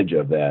advantage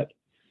of that.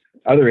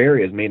 Other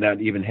areas may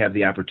not even have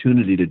the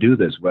opportunity to do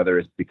this, whether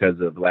it's because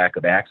of lack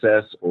of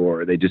access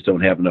or they just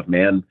don't have enough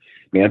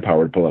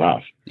manpower to pull it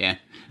off. Yeah,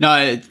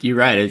 no, you're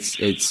right. It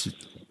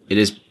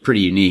is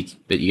pretty unique,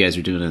 but you guys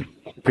are doing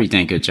a pretty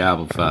dang good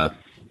job of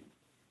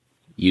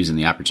using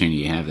the opportunity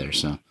you have there.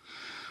 So,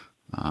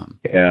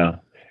 yeah,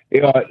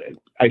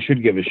 I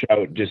should give a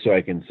shout just so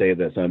I can say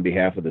this on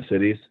behalf of the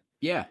cities.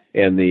 Yeah,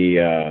 and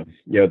the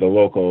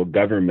local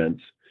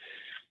governments.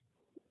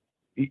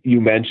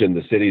 You mentioned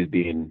the cities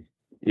being,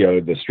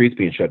 the streets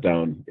being shut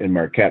down in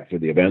Marquette for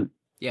the event.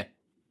 Yeah.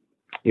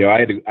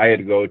 I had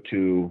to go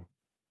to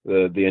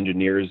the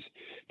engineers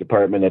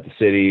department at the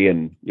city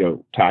and,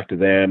 talk to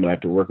them, and I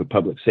have to work with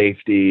public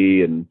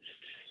safety and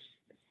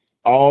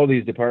all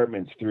these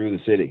departments through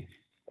the city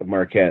of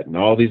Marquette and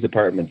all these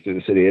departments through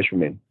the city of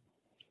Ishpeming.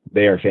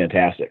 They are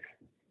fantastic.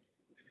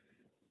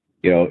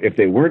 If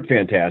they weren't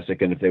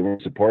fantastic and if they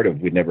weren't supportive,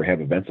 we'd never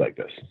have events like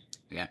this.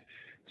 Yeah.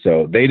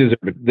 So they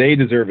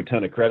deserve a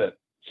ton of credit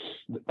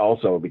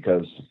also,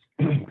 because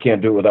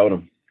can't do it without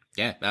them.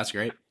 Yeah, that's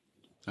great.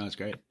 That's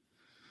great.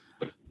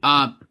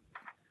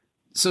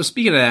 So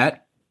speaking of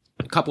that,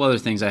 a couple other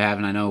things I have,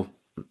 and I know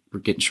we're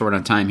getting short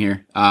on time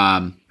here.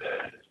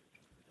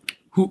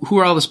 Who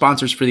are all the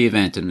sponsors for the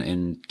event,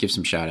 and give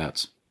some shout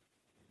outs?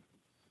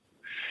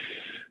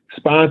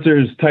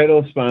 Sponsors,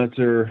 title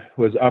sponsor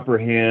was Upper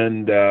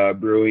Hand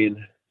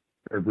Brewing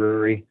or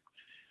Brewery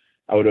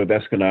out of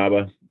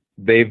Escanaba.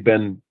 They've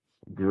been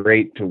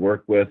great to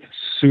work with,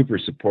 super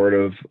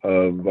supportive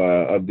of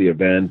the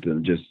event,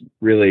 and just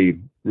really,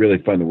 really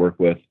fun to work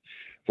with.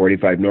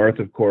 45 North,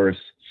 of course.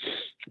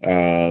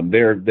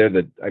 They're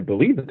I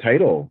believe the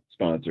title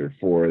sponsor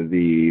for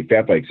the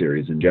Fat Bike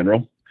Series in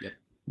general. Yep.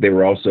 They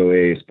were also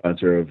a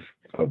sponsor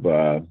of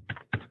the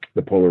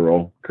Polar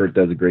Roll. Kurt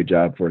does a great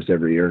job for us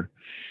every year.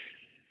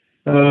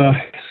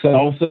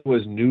 Salsa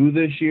was new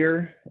this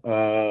year.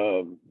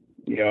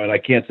 And I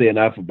can't say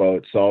enough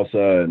about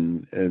Salsa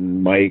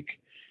and Mike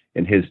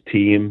and his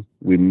team.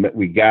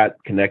 We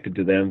got connected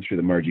to them through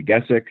the Margie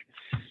Gessick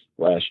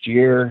last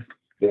year.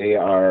 They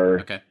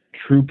are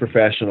true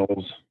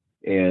professionals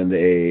and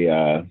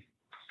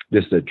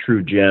just a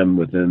true gem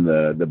within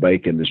the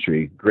bike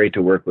industry. Great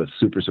to work with,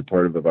 super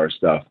supportive of our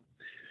stuff.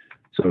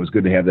 So it was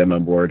good to have them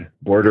on board.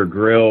 Border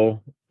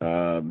Grill.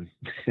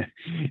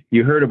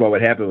 You heard about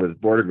what happened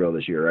with Border Grill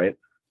this year, right?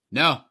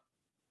 No.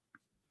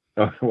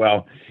 Oh,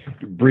 well,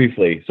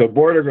 briefly. So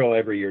Border Grill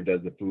every year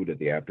does the food at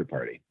the after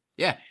party.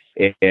 Yeah.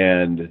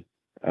 And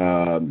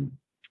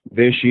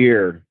this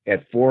year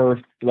at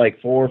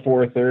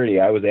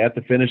 4:30, I was at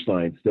the finish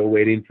line, still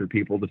waiting for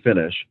people to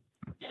finish.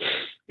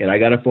 And I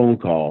got a phone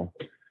call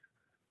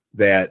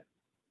that,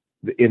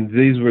 and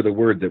these were the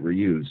words that were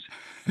used.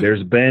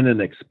 There's been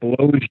an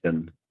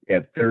explosion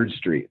at 3rd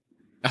Street.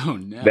 Oh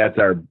no. That's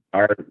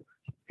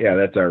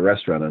that's our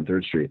restaurant on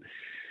 3rd Street.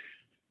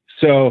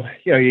 So,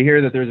 you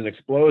hear that there's an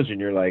explosion,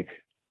 you're like,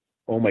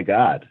 oh my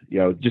God,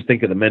 just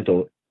think of the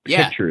mental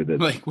picture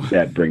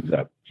that brings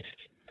up.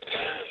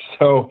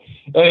 So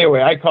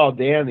anyway, I called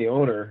Dan, the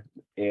owner,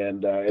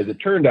 and as it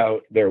turned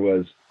out, there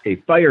was a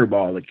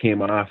fireball that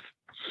came off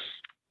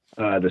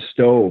the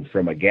stove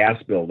from a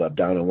gas buildup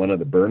down in one of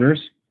the burners.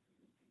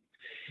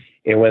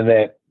 And when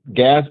that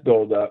gas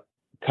buildup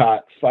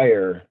caught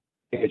fire,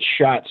 it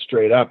shot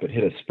straight up. It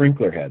hit a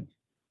sprinkler head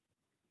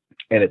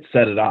and it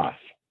set it off.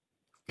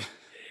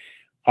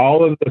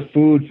 All of the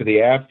food for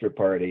the after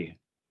party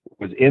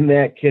was in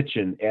that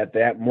kitchen at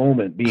that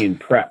moment being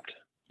prepped.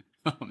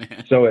 Oh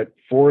man. So at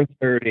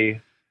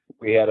 4:30,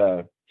 we had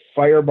a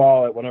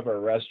fireball at one of our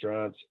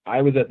restaurants.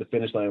 I was at the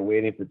finish line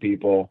waiting for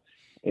people,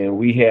 and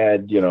we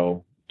had,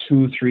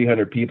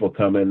 200-300 people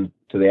coming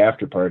to the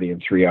after party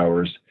in 3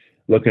 hours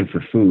looking for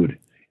food,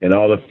 and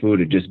all the food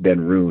had just been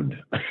ruined.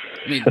 I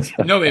mean,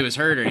 nobody was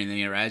hurt or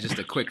anything, right? Just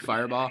a quick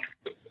fireball.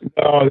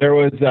 Oh, there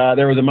was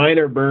a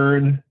minor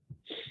burn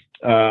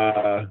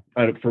for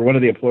one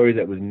of the employees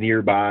that was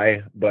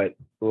nearby, but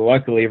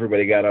luckily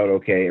everybody got out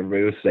okay.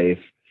 Everybody was safe.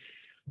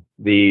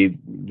 The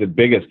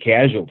biggest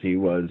casualty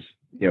was,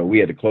 we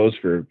had to close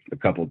for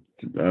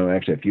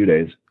a few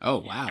days. Oh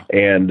wow!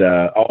 And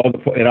all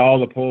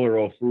the Polar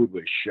Roll food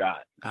was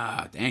shot.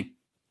 Ah, dang!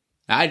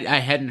 I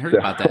hadn't heard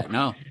about that.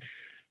 No.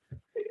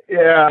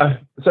 Yeah.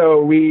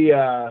 So we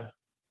had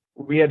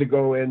to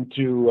go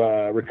into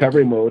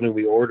recovery mode, and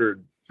we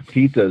ordered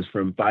pizzas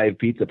from 5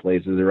 pizza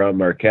places around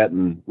Marquette,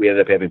 and we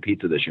ended up having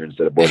pizza this year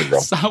instead of Border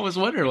Grill. So I was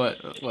wondering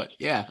what.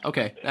 Yeah.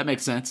 Okay. That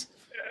makes sense.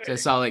 So I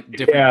saw like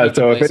different. Yeah. Pizza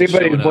So if places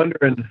anybody's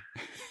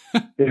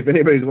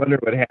wondering,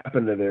 what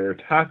happened to their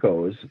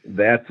tacos,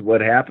 that's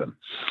what happened.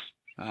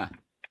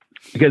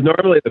 Because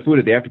normally the food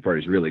at the after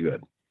party is really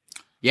good.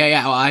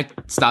 Yeah. Well, I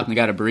stopped and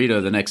got a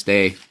burrito the next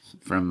day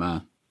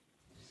from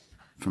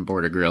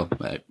Border Grill,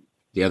 but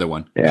the other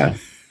one. Yeah.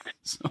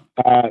 So.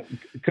 A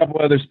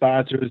couple other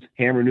sponsors,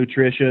 Hammer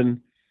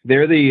Nutrition.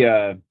 They're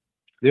the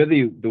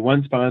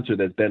one sponsor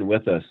that's been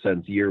with us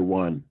since year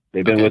one.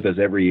 They've been with us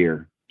every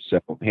year. So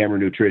Hammer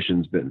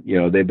Nutrition's been,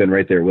 they've been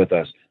right there with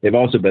us. They've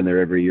also been there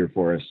every year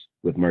for us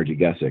with Margie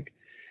Gessick.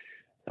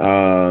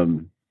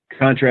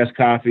 Contrast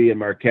Coffee and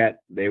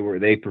Marquette,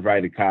 they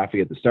provided coffee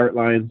at the start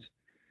lines.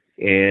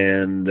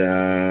 And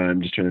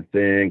I'm just trying to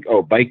think.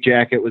 Oh, Bike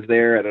Jacket was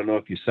there. I don't know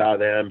if you saw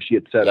them. She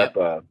had set up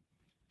a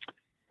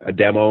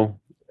demo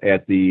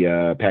at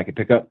the packet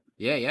pickup.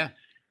 Yeah.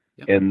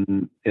 Yep.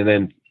 And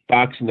then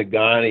Fox and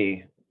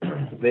Nagani,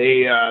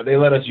 they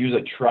let us use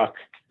a truck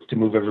to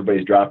move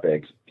everybody's drop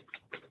bags.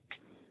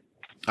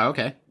 Oh,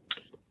 okay.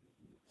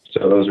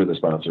 So those are the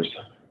sponsors.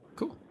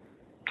 Cool.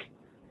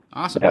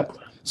 Awesome. Yep.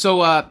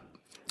 So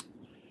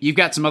you've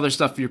got some other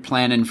stuff you're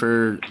planning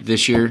for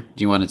this year.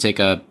 Do you want to take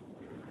a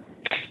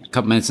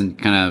couple minutes and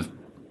kind of,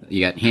 you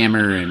got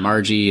Hammer and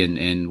Margie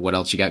and what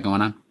else you got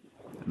going on?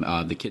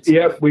 The kids.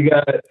 Yep, we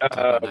got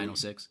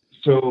 906.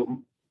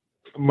 So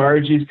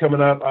Margie's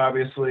coming up,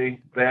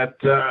 obviously. That's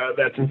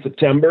in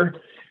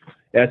September.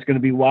 That's going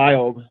to be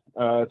wild.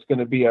 It's going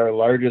to be our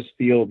largest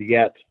field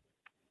yet.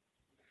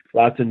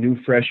 Lots of new,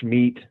 fresh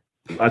meat.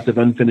 Lots of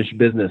unfinished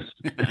business.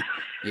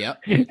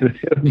 Yep.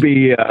 It'll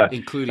be.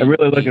 Including. I'm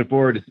really looking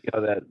forward to see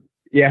how that.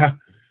 Yeah,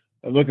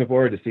 I'm looking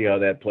forward to see how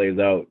that plays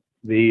out.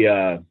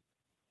 The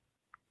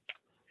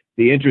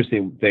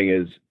interesting thing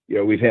is,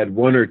 we've had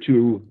 1 or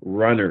 2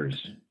 runners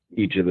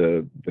each of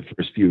the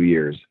first few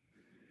years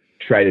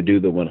try to do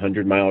the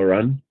 100-mile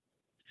run.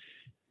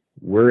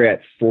 We're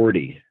at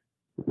 40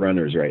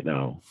 runners right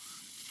now.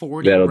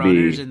 40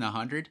 runners in the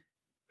 100?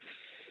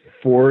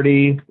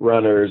 40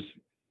 runners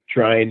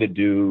trying to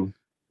do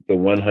the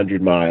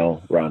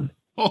 100-mile run.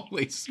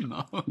 Holy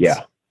smokes.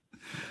 Yeah.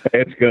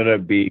 It's going to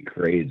be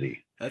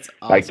crazy. That's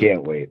awesome. I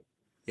can't wait.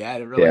 Yeah, I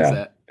didn't realize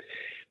that.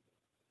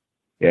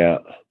 Yeah.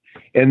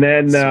 And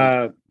then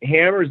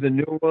Hammer's the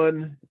new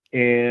one,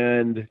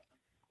 and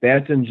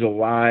that's in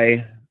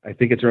July. I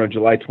think it's around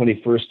July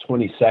 21st,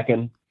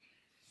 22nd.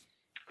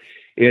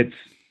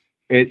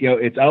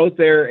 It's out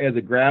there as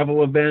a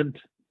gravel event.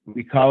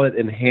 We call it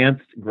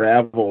enhanced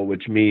gravel,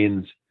 which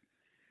means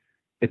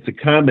it's a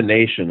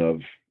combination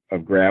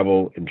of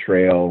gravel and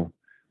trail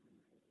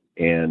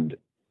and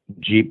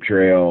Jeep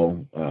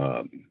trail.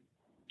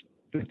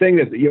 The thing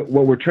that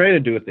what we're trying to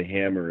do with the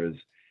Hammer is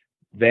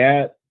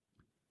that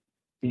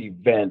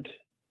event.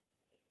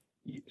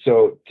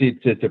 So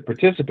to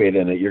participate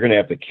in it, you're going to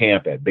have to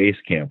camp at base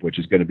camp, which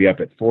is going to be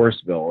up at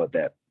Forestville at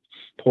that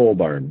pole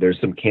barn. There's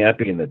some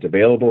camping that's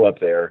available up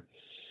there.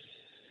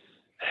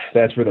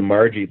 That's where the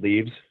Margie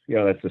leaves.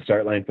 That's the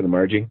start line for the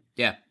Margie.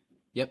 Yeah.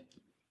 Yep.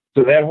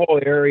 So that whole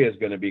area is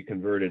going to be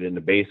converted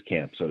into base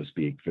camp, so to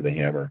speak, for the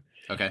Hammer.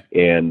 Okay.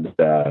 And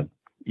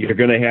you're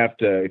going to have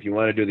to, if you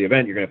want to do the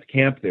event, you're going to have to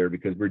camp there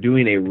because we're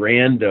doing a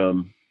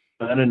random,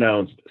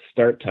 unannounced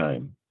start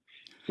time.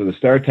 So the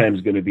start time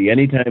is going to be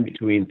anytime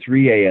between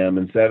 3 a.m.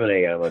 and 7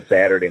 a.m. on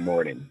Saturday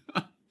morning.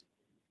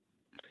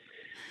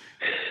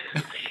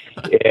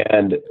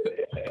 And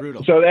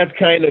brutal. So that's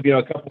kind of,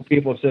 a couple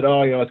people have said,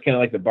 oh, it's kind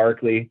of like the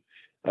Barkley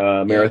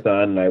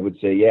marathon. And I would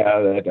say,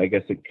 yeah, I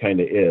guess it kind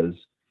of is.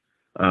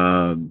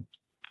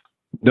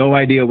 No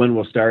idea when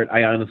we'll start.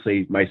 I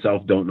honestly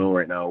myself don't know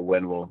right now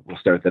when we'll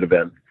start that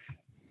event,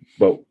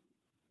 but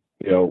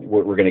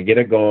we're going to get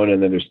it going.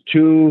 And then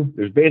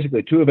there's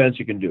basically 2 events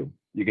you can do.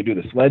 You can do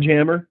the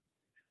Sledgehammer,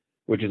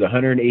 which is a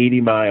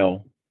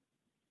 180-mile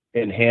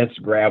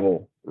enhanced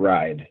gravel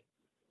ride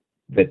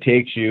that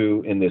takes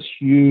you in this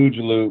huge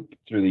loop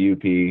through the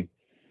UP.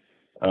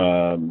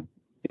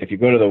 If you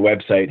go to the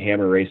website,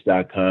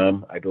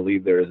 hammerrace.com, I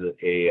believe there's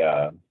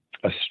a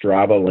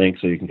Strava link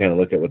so you can kind of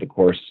look at what the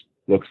course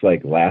looks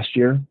like last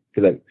year.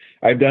 Because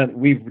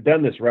we've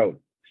done this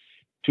route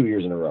 2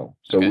 years in a row.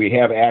 So we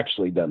have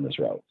actually done this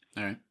route.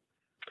 All right.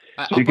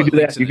 So you can do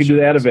that. You can do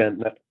that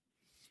event.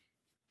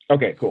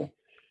 Okay, cool.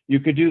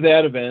 You could do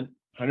that event,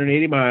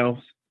 180 miles.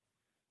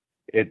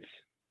 It's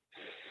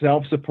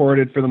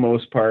self-supported for the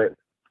most part.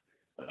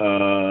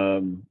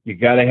 You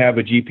got to have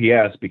a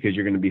GPS because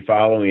you're going to be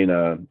following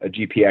a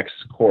GPX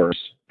course,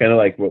 kind of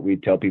like what we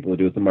tell people to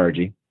do with the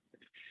Margie.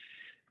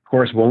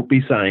 Course won't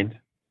be signed.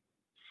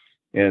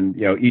 And,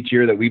 each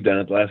year that we've done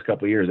it, the last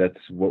couple of years,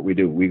 that's what we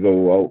do. We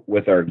go out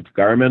with our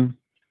Garmin.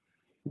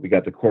 We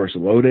got the course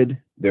loaded.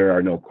 There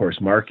are no course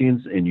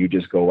markings, and you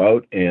just go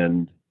out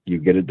and you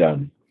get it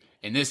done.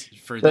 And this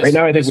right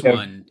now, I think this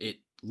one, it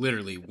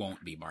literally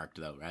won't be marked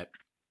though, right?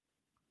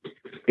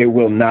 It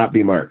will not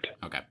be marked.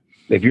 Okay.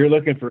 If you're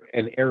looking for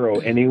an arrow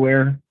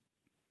anywhere,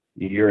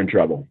 you're in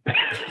trouble.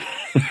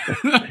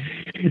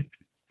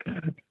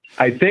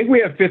 I think we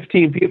have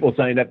 15 people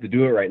signed up to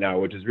do it right now,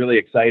 which is really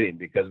exciting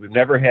because we've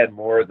never had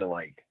more than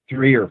like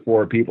 3 or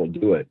 4 people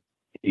do it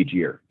each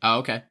year. Oh,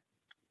 okay.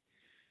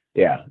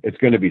 Yeah, it's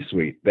going to be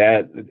sweet.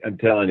 That, I'm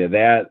telling you,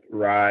 that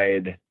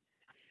ride,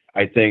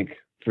 I think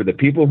for the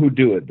people who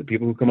do it, the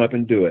people who come up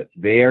and do it,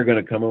 they are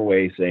going to come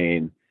away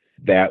saying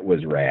that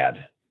was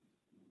rad.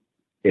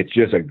 It's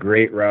just a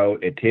great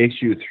route. It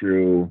takes you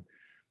through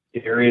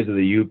areas of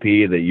the UP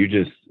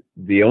that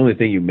the only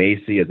thing you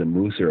may see is a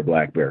moose or a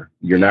black bear.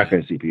 You're not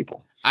going to see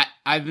people.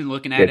 I've been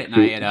looking at it,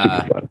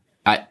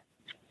 and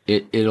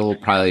it'll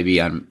probably be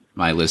on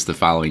my list the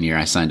following year.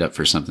 I signed up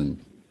for something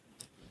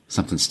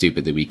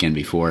stupid the weekend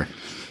before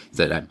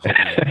that I'm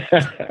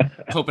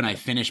hoping I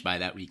finish by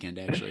that weekend,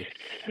 actually.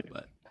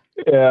 But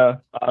yeah,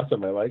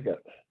 awesome. I like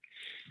it.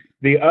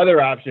 The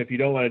other option, if you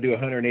don't want to do a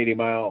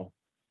 180-mile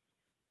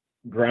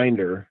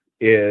grinder,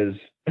 is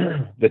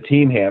the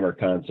team hammer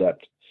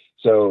concept.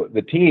 So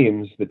the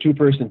teams, the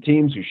 2-person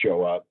teams who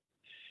show up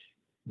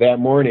that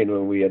morning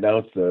when we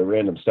announce the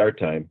random start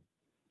time,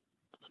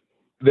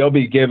 they'll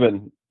be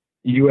given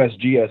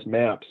USGS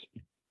maps,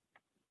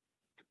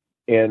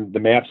 and the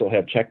maps will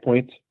have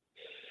checkpoints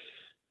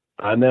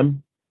on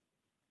them.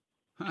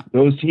 Huh.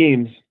 Those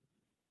teams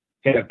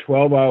have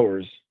 12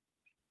 hours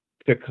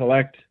to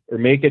collect or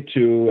make it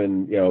to,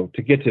 and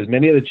to get to as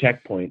many of the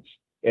checkpoints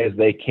as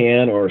they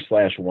can or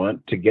 /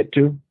 want to get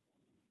to.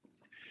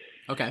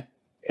 Okay.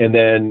 And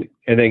then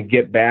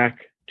get back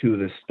to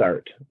the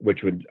start,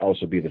 which would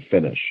also be the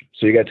finish.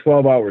 So you got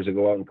 12 hours to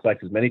go out and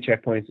collect as many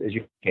checkpoints as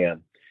you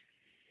can.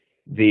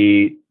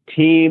 The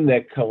team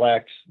that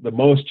collects the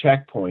most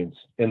checkpoints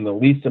in the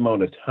least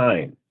amount of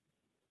time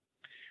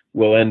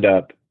will end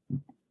up,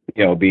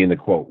 being the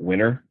quote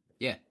winner.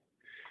 Yeah.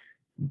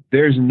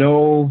 There's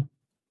no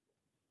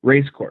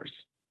race course.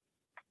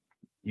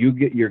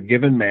 You're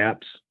given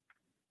maps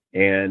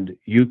and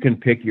you can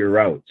pick your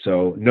route.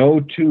 So no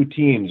 2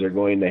 teams are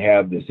going to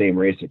have the same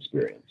race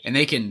experience. And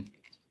they can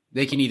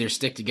either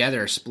stick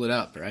together or split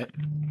up, right?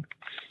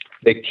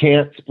 They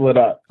can't split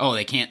up. Oh,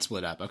 they can't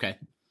split up. Okay.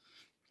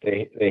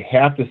 They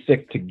have to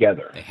stick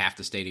together. They have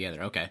to stay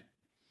together. Okay.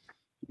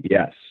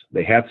 Yes,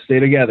 they have to stay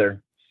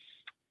together.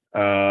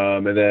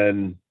 And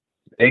then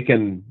they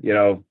can,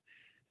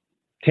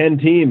 10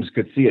 teams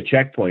could see a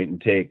checkpoint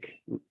and take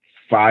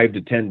 5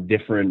 to 10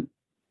 different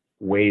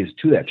ways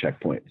to that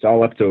checkpoint. It's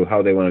all up to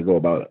how they want to go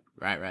about it.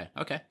 Right.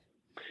 Okay.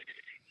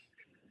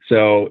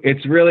 So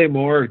it's really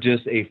more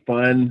just a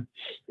fun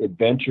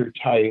adventure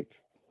type,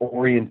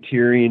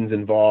 orienteering's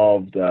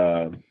involved.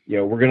 We're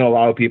going to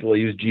allow people to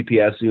use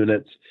GPS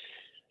units.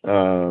 We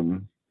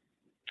don't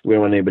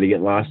want anybody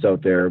getting lost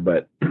out there,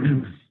 but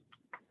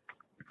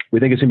we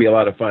think it's going to be a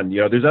lot of fun.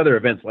 There's other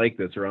events like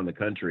this around the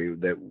country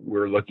that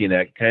we're looking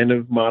at kind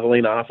of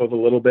modeling off of a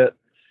little bit.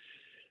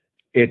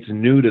 It's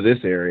new to this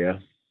area.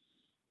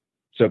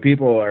 So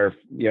people are,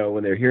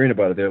 when they're hearing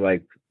about it, they're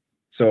like,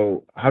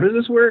 so how does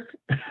this work?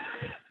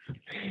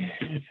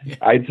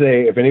 I'd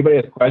say if anybody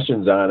has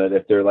questions on it,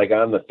 if they're like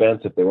on the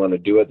fence, if they want to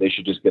do it, they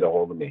should just get a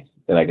hold of me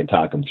and I can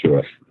talk them through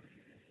it.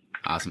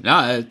 Awesome.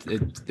 No,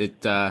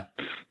 it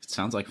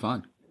sounds like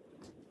fun.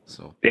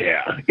 So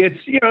yeah,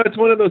 it's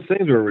one of those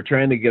things where we're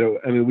trying to get,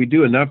 we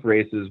do enough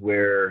races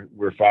where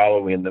we're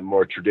following the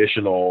more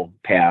traditional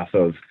path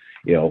of,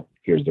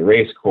 here's the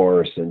race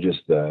course and just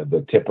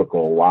the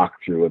typical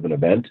walkthrough of an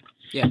event.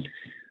 Yeah.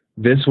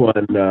 This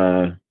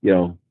one,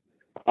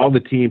 all the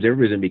teams,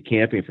 everybody's going to be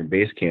camping from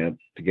base camp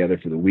together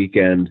for the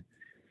weekend.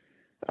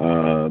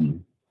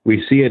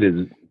 We see it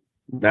as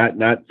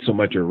not so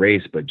much a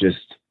race, but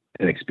just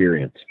an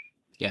experience.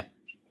 Yeah.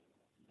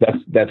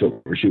 That's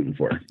what we're shooting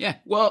for. Yeah.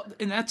 Well,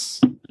 and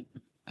that's,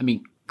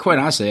 quite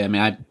honestly,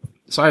 I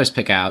always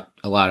pick out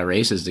a lot of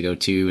races to go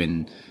to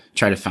and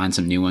try to find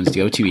some new ones to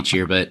go to each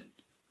year. But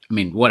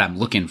what I'm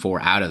looking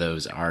for out of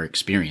those are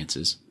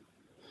experiences.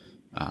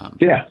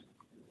 Yeah.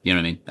 You know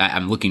what I mean?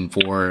 I'm looking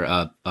for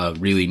a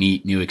really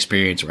neat new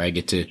experience where I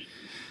get to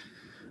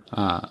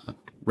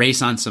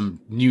race on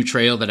some new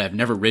trail that I've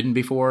never ridden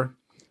before,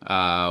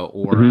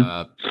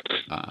 or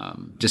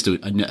just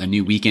a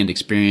new weekend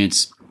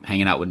experience,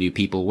 hanging out with new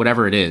people,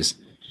 whatever it is.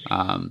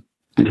 I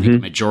think the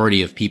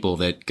majority of people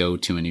that go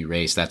to a new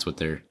race, that's what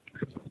the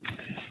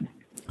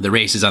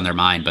race is on their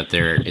mind, but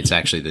it's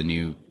actually the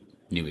new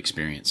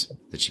experience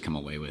that you come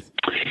away with.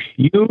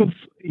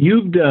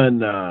 You've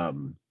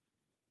done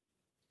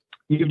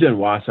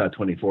Wausau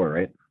 24,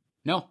 right?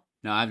 No,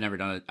 I've never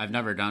done it. I've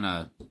never done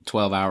a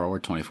 12-hour or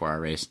 24-hour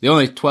race. The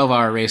only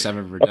 12-hour race I've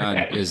ever done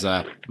is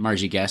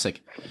Margie Gassick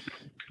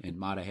in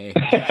Mata Hay.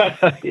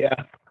 Yeah.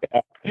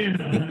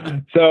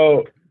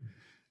 So,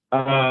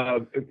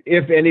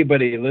 if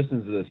anybody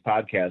listens to this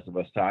podcast of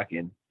us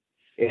talking,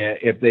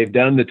 if they've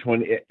done the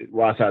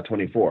Wausau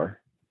 24,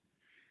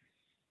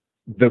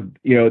 the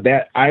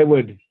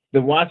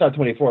Wausau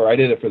 24, I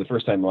did it for the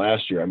first time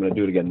last year. I'm going to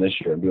do it again this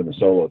year. I'm doing the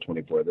solo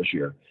 24 this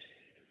year.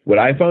 What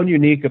I found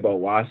unique about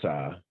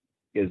Wausau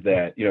is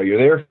that, you're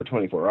there for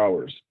 24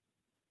 hours.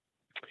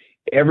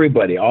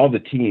 Everybody, all the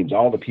teams,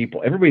 all the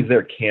people, everybody's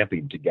there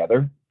camping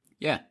together.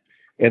 Yeah.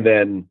 And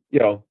then,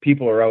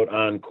 people are out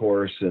on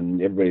course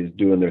and everybody's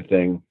doing their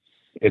thing.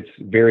 It's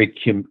very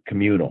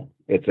communal.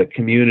 It's a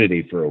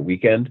community for a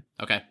weekend.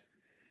 Okay.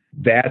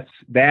 That's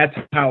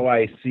how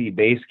I see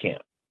base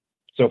camp.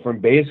 So from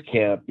base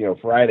camp,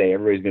 Friday,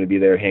 everybody's going to be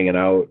there hanging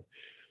out,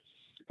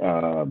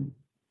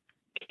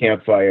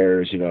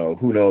 campfires,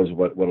 who knows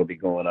what'll be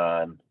going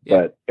on,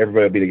 but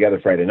everybody will be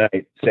together Friday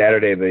night.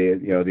 Saturday,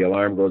 the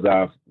alarm goes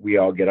off. We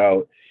all get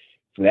out.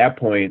 From that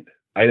point,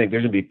 I think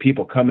there's going to be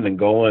people coming and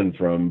going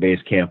from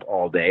base camp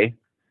all day,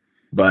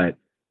 but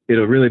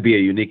it'll really be a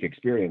unique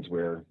experience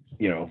where,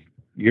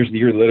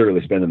 you're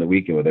literally spending the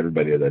weekend with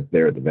everybody that's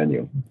there at the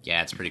venue.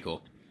 Yeah, it's pretty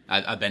cool.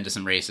 I've been to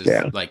some races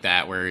like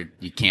that where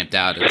you camped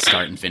out at the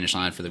start and finish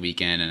line for the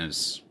weekend, and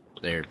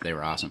they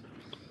were awesome.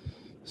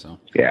 So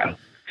yeah,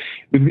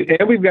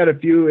 we've got a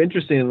few.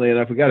 Interestingly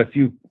enough, we got a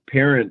few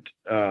parent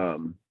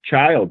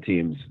child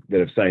teams that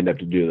have signed up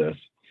to do this.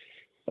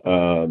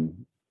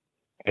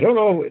 I don't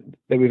know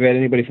that we've had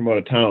anybody from out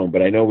of town,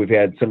 but I know we've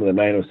had some of the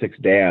 906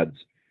 dads,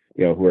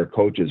 who are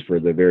coaches for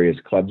the various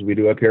clubs we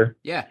do up here.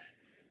 Yeah,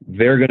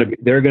 they're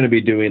gonna be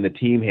doing the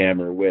team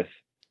hammer with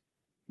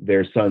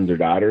their sons or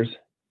daughters.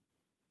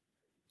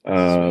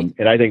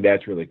 And I think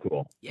that's really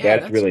cool. Yeah,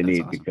 that's really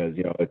neat awesome. Because,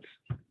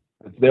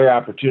 it's their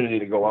opportunity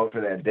to go out for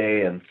that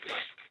day and,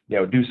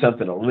 do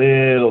something a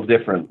little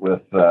different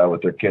with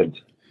their kids.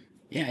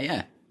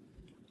 Yeah.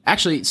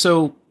 Actually,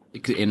 so,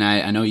 and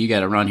I know you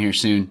got to run here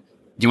soon. Do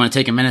you want to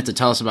take a minute to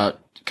tell us about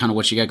kind of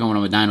what you got going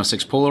on with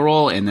 906 Polar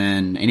Roll, and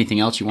then anything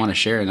else you want to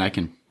share, and I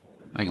can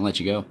let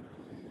you go.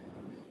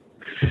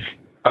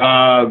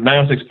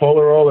 906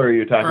 Polar Roll, or are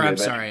you talking?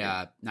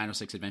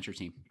 906 Adventure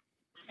Team.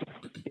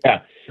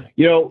 Yeah,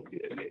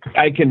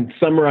 I can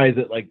summarize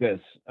it like this.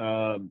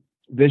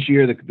 This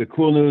year, the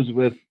cool news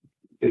with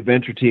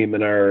Adventure Team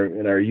in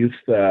our youth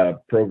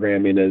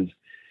programming is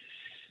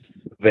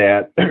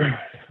that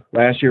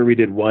last year we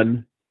did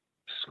one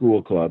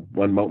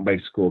mountain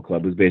bike school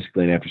club. It was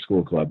basically an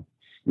after-school club.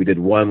 We did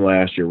one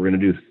last year. We're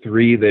going to do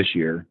 3 this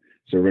year.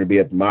 So we're going to be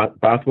at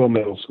Bothwell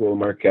Middle School,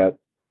 Marquette.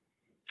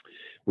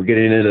 We're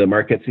getting into the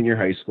Marquette Senior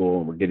High School,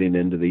 and we're getting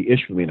into the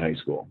Ishpeming High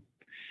School.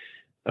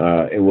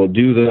 And we'll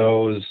do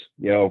those,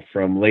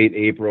 from late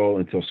April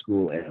until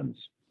school ends.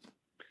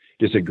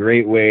 Just a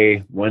great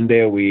way, one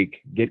day a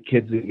week, get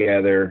kids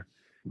together,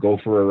 go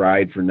for a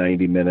ride for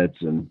 90 minutes,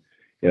 and,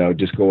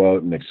 just go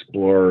out and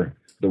explore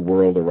the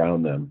world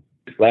around them.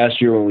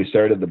 Last year when we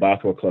started the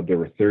Bothwell Club, there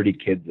were 30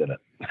 kids in it.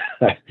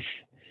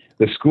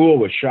 The school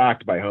was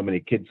shocked by how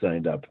many kids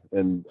signed up,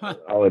 and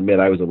I'll admit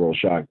I was a little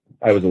shocked.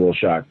 I was a little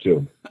shocked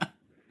too.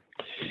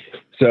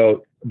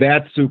 So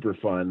that's super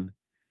fun.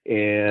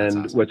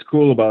 And awesome. What's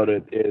cool about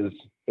it is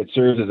it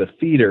serves as a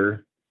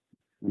feeder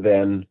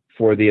then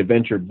for the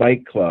Adventure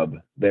Bike Club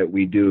that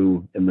we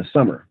do in the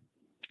summer.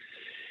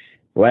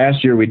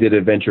 Last year we did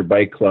Adventure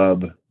Bike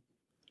Club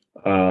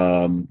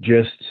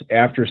just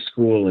after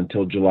school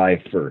until July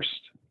 1st.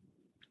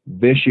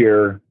 This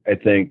year, I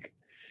think,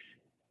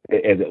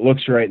 as it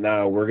looks right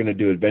now, we're going to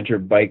do Adventure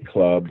Bike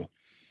Club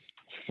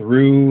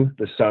through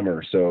the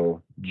summer.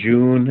 So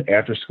June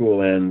after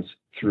school ends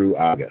through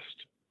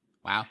August.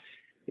 Wow.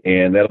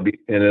 And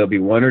it'll be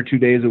 1 or 2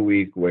 days a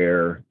week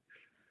where,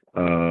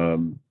 a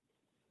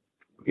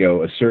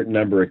certain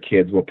number of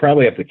kids, we'll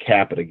probably have to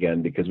cap it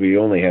again because we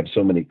only have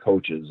so many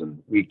coaches,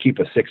 and we keep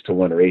a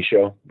 6-to-1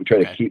 ratio. We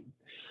try to keep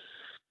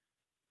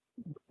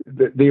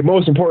the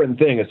most important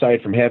thing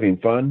aside from having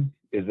fun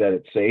is that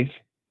it's safe.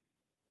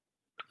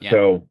 Yeah.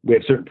 So we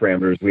have certain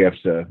parameters we have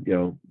to,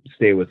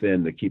 stay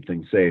within to keep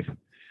things safe.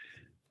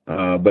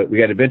 But we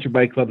got Adventure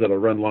Bike Club that'll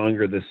run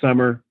longer this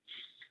summer.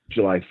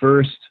 July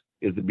 1st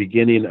is the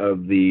beginning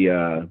of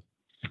the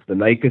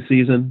NICA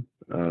season,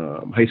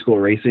 high school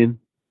racing.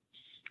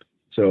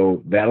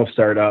 So that'll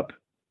start up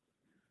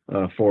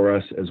for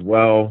us as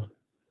well.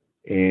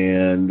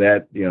 And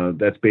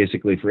that's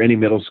basically for any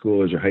middle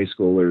schoolers or high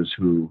schoolers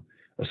who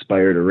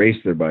aspire to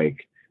race their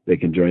bike, they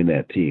can join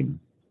that team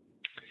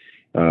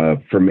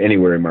from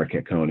anywhere in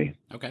Marquette County.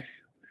 Okay.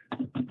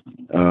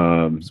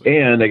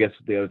 And I guess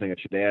the other thing I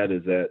should add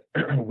is that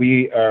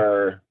we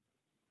are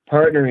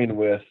partnering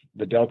with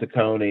the Delta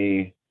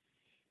County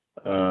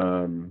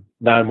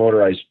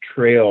non-motorized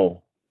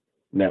trail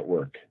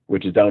network,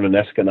 which is down in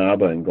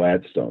Escanaba and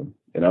Gladstone,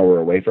 an hour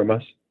away from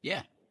us.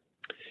 Yeah.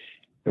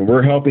 And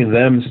we're helping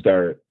them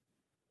start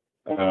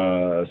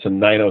some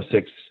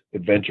 906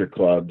 adventure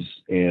clubs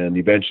and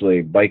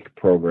eventually bike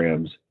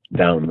programs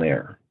down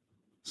there.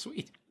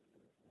 Sweet.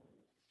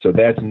 So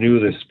that's new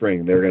this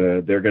spring.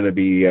 They're gonna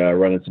be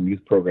running some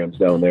youth programs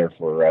down there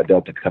for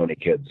Delta County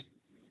kids.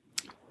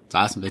 It's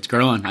awesome. It's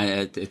growing.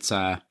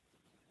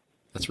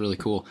 That's really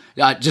cool.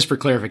 Just for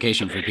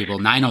clarification for people,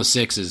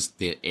 906 is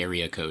the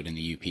area code in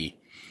the UP.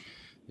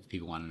 If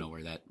people want to know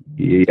where that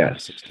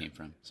 906 came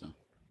from. So.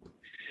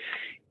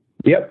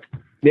 Yep.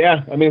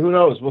 Yeah. I mean, who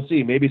knows? We'll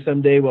see. Maybe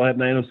someday we'll have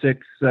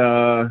 906,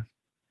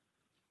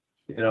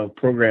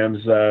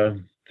 programs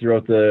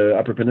throughout the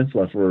Upper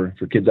Peninsula for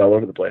kids all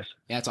over the place.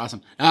 Yeah, it's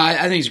awesome.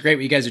 I think it's great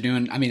what you guys are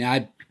doing. I mean,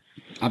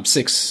 I'm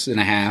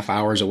 6.5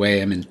 hours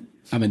away. I'm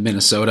in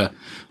Minnesota,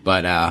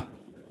 but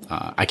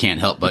I can't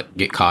help but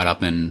get caught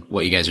up in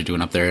what you guys are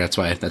doing up there. That's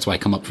why I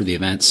come up for the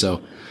event.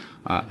 So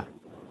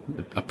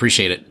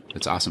appreciate it.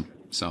 It's awesome.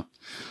 So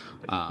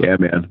yeah,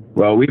 man.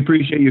 Well, we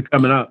appreciate you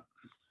coming up.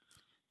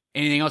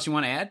 Anything else you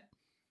want to add?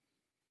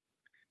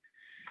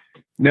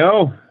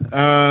 No,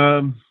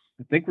 I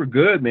think we're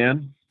good,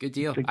 man. Good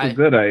deal. I think we're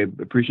good. I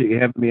appreciate you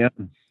having me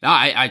on. No,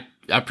 I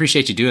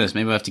appreciate you doing this.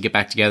 Maybe we'll have to get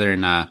back together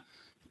and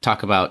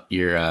talk about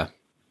your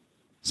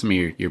some of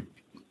your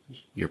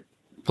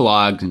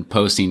blogs and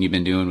posting you've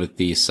been doing with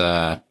these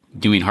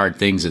doing hard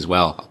things as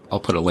well. I'll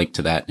put a link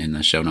to that in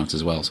the show notes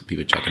as well, so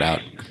people check it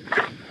out.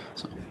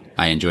 So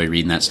I enjoy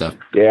reading that stuff.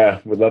 Yeah,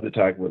 we'd love to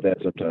talk about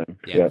that sometime.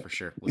 Yeah, for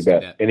sure. Let's do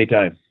that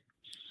anytime.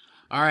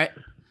 All right,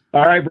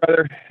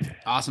 brother.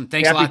 Awesome.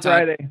 Thanks a lot, Todd.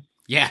 Happy Friday.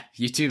 Yeah,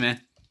 you too,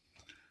 man.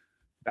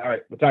 All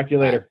right, we'll talk to you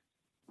later.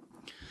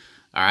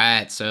 All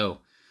right, so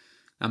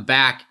I'm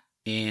back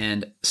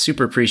and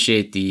super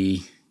appreciate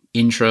the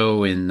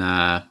intro and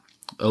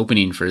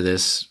opening for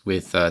this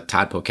with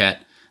Todd Poquette.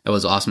 That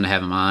was awesome to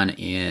have him on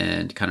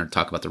and kind of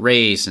talk about the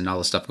race and all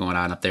the stuff going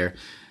on up there.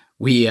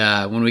 We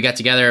when we got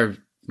together,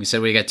 we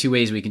said we got two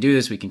ways we can do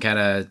this. We can kind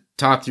of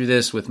talk through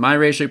this with my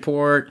race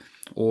report,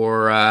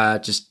 or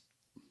just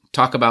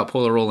talk about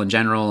Polar Roll in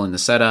general and the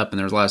setup. And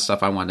there was a lot of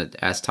stuff I wanted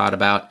to ask Todd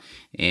about.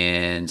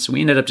 And so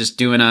we ended up just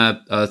doing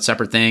a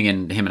separate thing,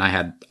 and him and I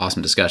had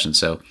awesome discussions.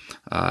 So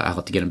I'll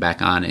have to get him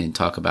back on and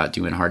talk about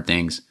doing hard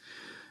things.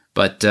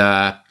 But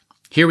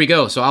here we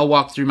go. So I'll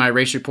walk through my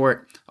race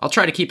report. I'll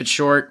try to keep it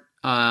short.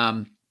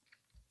 I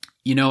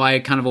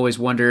kind of always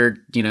wondered,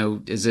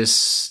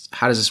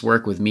 how does this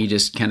work with me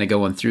just kind of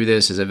going through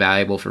this? Is it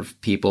valuable for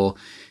people?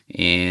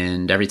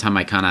 And every time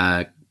I kind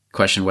of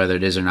question whether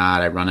it is or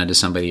not, I run into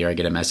somebody or I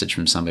get a message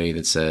from somebody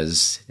that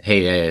says,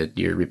 hey,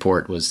 your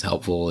report was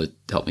helpful. It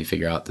helped me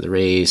figure out the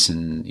race,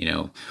 and,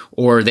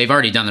 or they've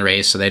already done the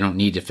race, so they don't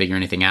need to figure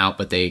anything out,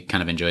 but they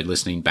kind of enjoyed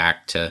listening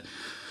back to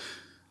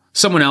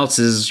someone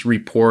else's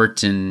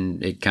report,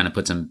 and it kind of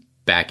puts them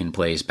back in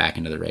place, back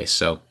into the race.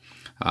 So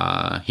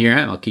here I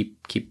am. I'll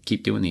keep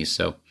doing these.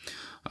 So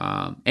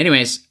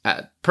anyways,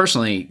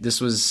 personally, this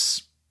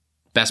was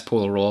best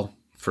Polar Roll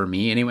for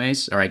me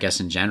anyways, or I guess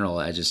in general.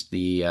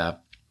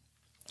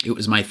 It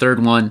was my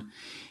third one,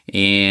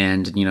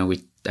 and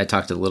I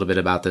talked a little bit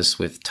about this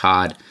with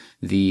Todd.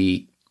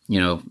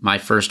 My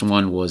first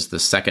one was the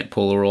second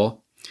Polar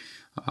Roll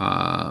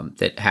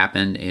that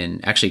happened,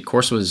 and actually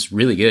course was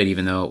really good,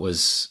 even though it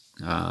was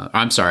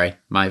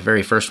my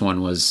very first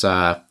one was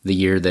the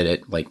year that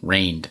it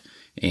rained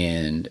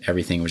and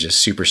everything was just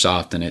super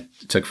soft, and it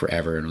took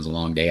forever, and it was a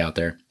long day out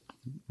there.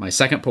 My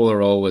second Polar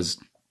Roll was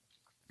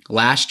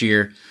last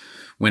year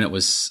when it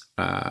was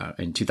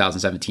in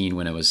 2017,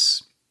 when it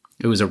was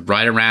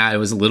right around, it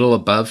was a little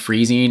above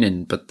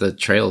freezing, but the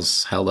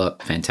trails held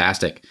up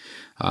fantastic.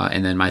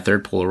 And then my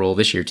third Polar Roll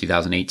this year,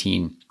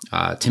 2018,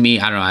 to me,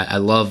 I don't know, I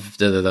love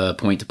the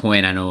point to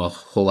point. I know a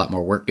whole lot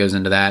more work goes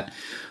into that.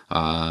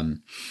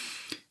 And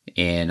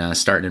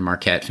starting in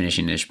Marquette,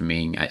 finishing in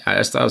Ishpeming, I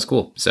just thought it was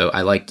cool. So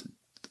I liked,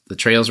 the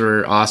trails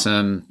were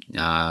awesome. The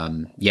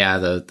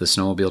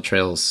snowmobile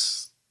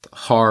trails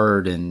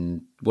hard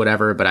and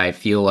whatever, but I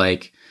feel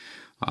like,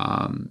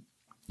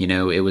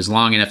 it was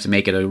long enough to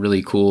make it a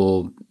really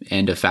cool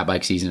end of fat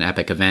bike season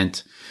epic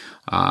event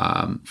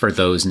for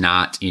those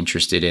not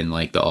interested in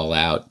the all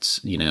out,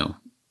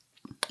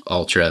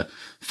 ultra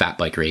fat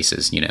bike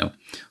races,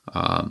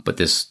 but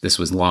this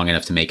was long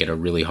enough to make it a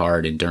really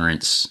hard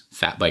endurance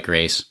fat bike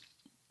race,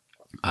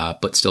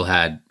 but still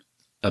had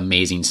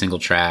amazing single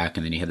track.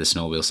 And then you had the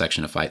snowmobile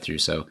section to fight through.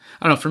 So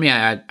I don't know, for me,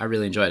 I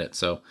really enjoyed it.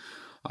 So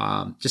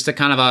just to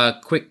kind of a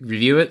quick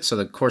review it. So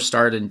the course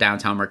started in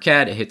downtown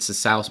Marquette. It hits the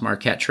South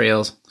Marquette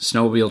trails,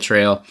 snowmobile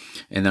trail,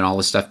 and then all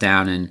the stuff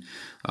down in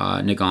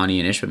Negaunee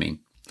and Ishpeming.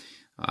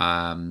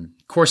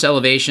 Course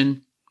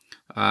elevation,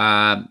 and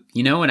I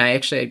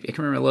can't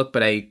remember the look,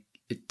 but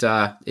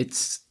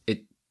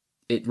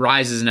it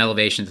rises in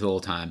elevation the whole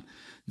time.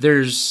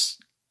 There's,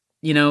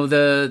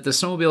 the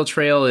snowmobile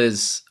trail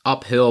is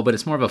uphill, but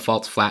it's more of a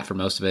false flat for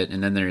most of it.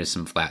 And then there is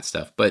some flat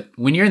stuff, but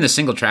when you're in the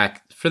single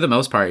track, for the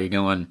most part, you're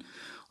going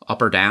up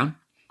or down.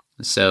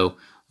 So,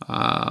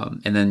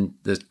 and then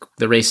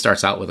the race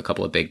starts out with a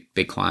couple of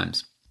big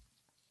climbs.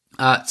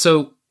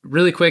 So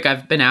really quick,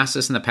 I've been asked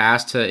this in the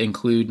past to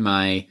include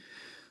my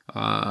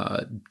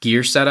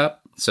gear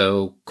setup.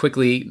 So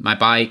quickly, my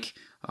bike,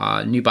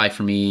 new bike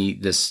for me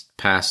this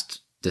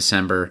past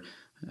December.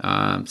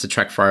 It's a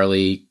Trek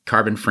Farley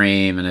carbon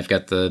frame, and I've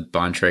got the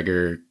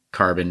Bontrager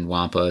carbon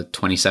Wampa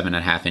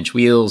 27.5 inch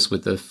wheels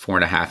with the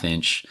 4.5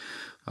 inch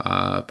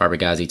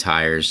Barbagazzi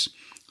tires.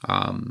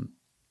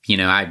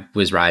 I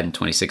was riding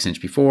 26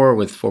 inch before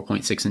with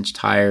 4.6 inch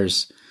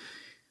tires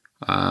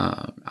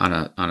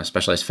on a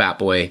Specialized Fat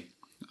Boy.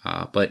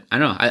 But I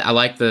don't know, I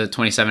like the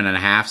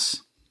 27.5s,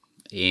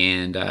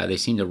 and they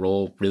seem to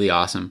roll really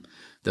awesome.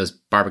 Those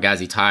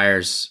Barbagazzi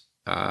tires,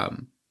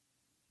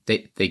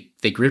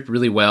 they grip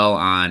really well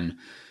on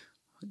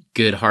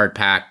good hard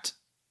packed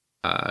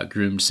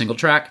groomed single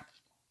track.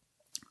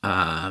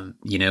 When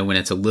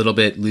it's a little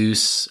bit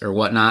loose or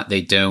whatnot,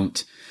 they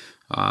don't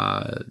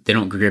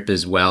grip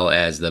as well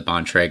as the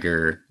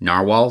Bontrager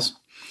narwhals.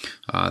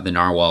 The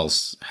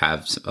narwhals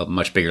have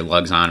much bigger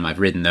lugs on them. I've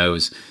ridden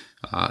those.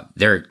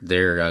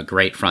 They're a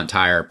great front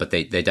tire, but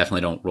they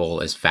definitely don't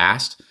roll as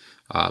fast.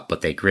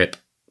 But they grip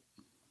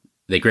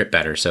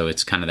better. So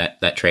it's kind of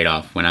that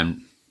trade-off when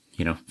I'm,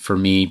 for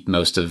me,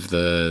 most of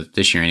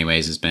this year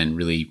anyways has been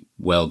really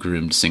well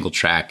groomed single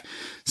track.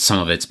 Some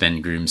of it's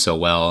been groomed so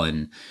well,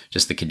 and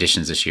just the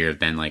conditions this year have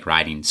been like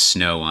riding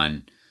snow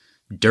on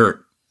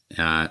dirt.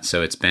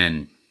 So it's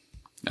been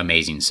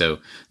amazing. So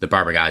the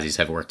Barbergazis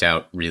have worked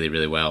out really,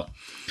 really well.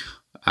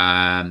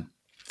 I'm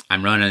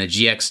running a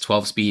GX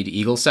 12-speed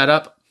Eagle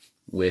setup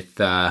with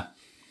the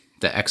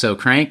XO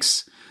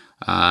cranks.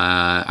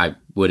 I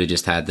would have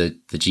just had the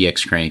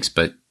GX cranks,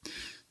 but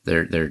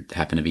there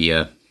happened to be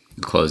a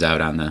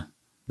closeout on the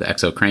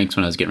XO cranks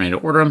when I was getting ready to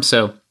order them.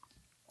 So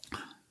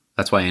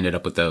that's why I ended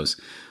up with those.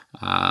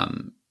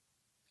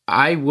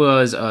 I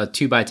was a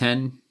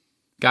 2x10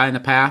 guy in the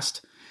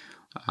past.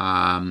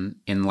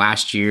 And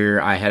last year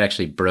I had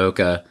actually broke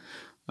the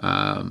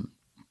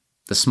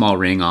small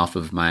ring off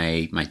of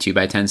my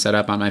 2x10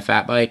 setup on my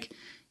fat bike.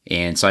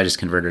 And so I just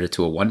converted it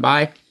to a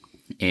 1x.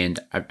 And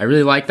I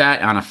really like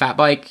that on a fat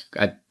bike.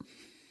 A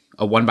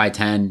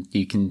 1x10,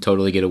 you can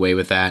totally get away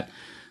with that.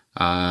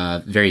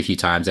 Very few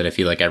times that I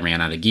feel like I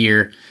ran out of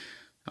gear.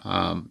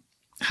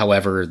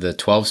 However, the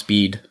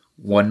 12-speed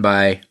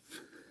 1x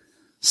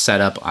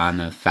setup on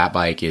a fat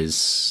bike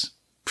is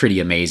pretty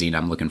amazing.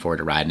 I'm looking forward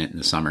to riding it in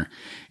the summer.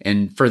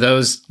 And for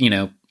those,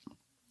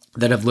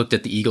 that have looked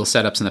at the Eagle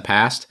setups in the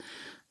past,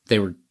 they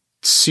were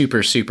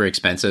super, super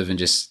expensive and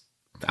just,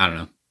 I don't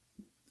know.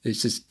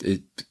 It's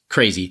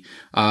crazy.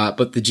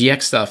 But the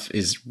GX stuff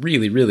is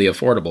really, really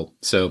affordable.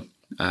 So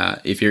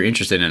if you're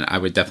interested in it, I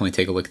would definitely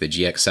take a look at the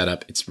GX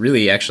setup. It's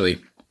really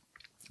actually,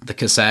 the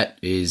cassette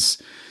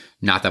is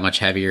not that much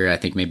heavier. I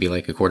think maybe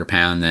like a quarter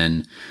pound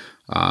than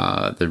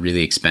the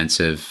really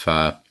expensive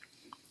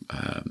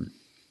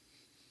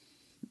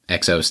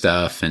XO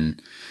stuff.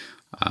 And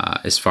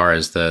as far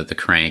as the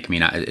crank, I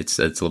mean, it's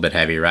a little bit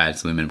heavier, right?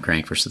 It's aluminum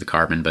crank versus the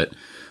carbon, but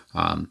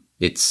I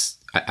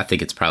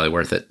think it's probably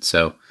worth it.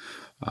 So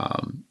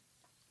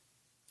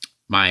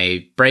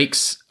my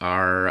brakes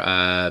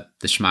are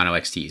the Shimano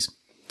XTs.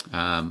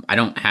 I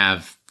don't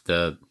have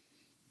the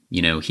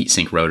heat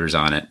sink rotors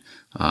on it.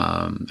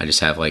 I just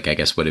have I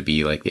guess would it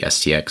be like the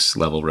STX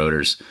level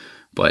rotors,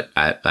 but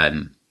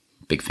I'm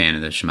a big fan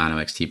of the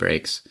Shimano XT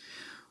brakes.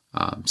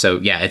 So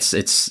yeah,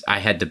 it's I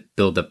had to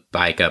build the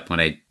bike up when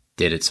I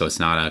did it, so it's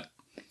not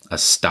a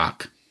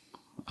stock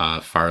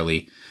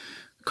Farley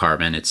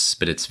carbon.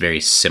 It's very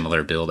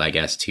similar build, I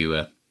guess, to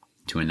a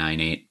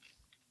 9.8.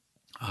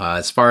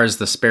 As far as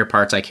the spare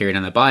parts I carried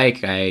on the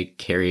bike, I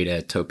carried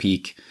a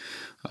Topeak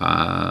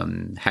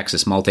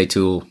Hexus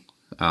multi-tool,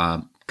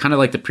 kind of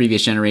like the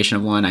previous generation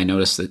of one. I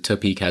noticed that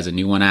Topeak has a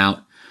new one out,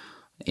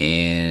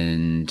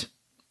 and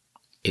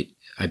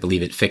I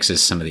believe it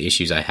fixes some of the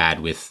issues I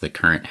had with the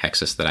current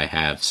Hexus that I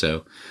have.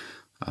 So,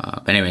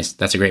 but anyways,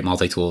 that's a great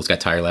multi-tool. It's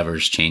got tire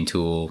levers, chain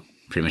tool,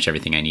 pretty much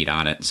everything I need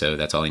on it. So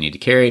that's all I need to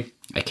carry.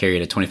 I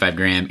carried a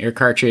 25-gram air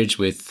cartridge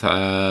with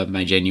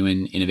my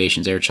Genuine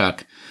Innovations air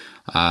chuck.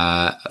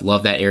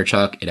 Love that air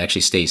chuck. It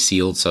actually stays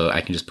sealed, so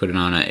I can just put it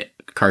on a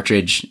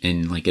cartridge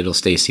and it'll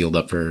stay sealed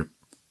up for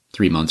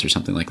 3 months or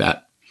something like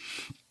that.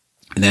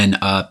 And then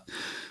a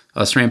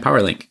SRAM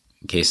PowerLink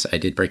in case I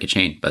did break a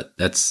chain, but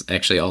that's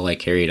actually all I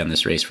carried on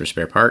this race for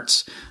spare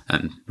parts.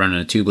 I'm running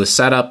a tubeless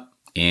setup,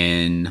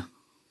 and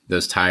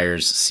those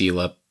tires seal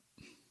up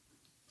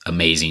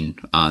amazing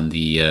on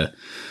the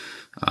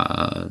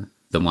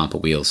Wampa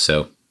wheels.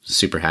 So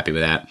super happy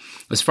with that.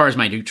 As far as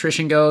my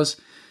nutrition goes,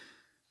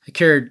 I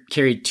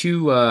carried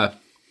two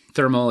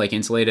thermal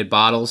insulated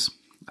bottles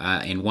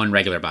and one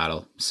regular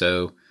bottle.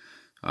 So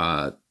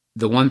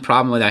the one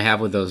problem that I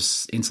have with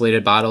those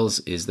insulated bottles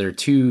is they're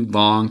too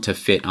long to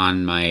fit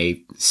on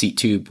my seat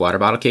tube water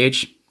bottle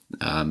cage.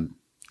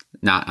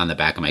 Not on the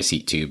back of my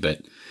seat tube,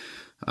 but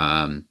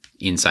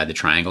inside the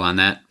triangle on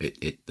that,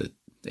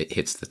 it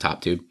hits the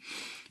top tube.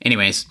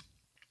 Anyways,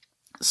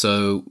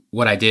 so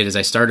what I did is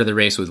I started the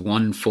race with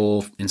one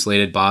full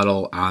insulated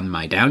bottle on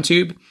my down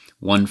tube,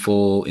 one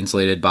full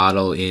insulated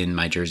bottle in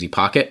my Jersey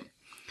Poquette.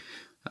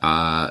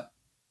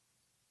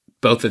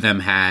 Both of them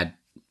had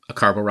a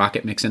Carbo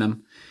Rocket mix in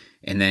them.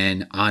 And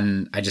then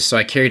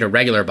I carried a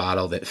regular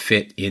bottle that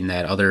fit in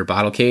that other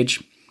bottle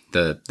cage,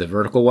 the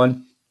vertical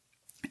one.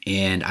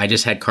 And I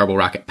just had Carbo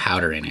Rocket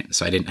powder in it.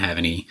 So I didn't have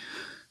any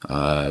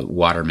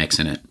water mix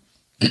in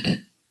it.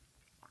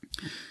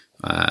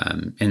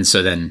 And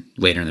so then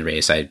later in the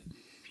race, I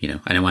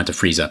didn't want it to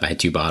freeze up. I had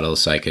two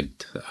bottles so I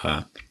could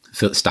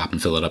stop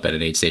and fill it up at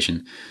an aid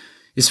station.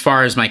 As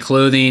far as my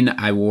clothing,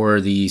 I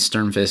wore the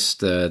Sturmfist,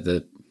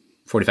 the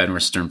 45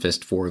 North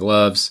Sturmfist 4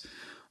 gloves.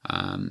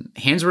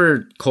 Hands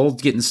were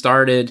cold getting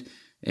started,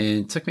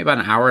 and it took me about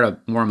an hour to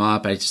warm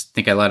up. I just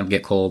think I let them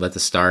get cold at the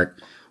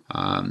start.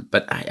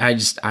 But I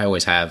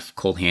always have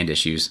cold hand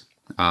issues.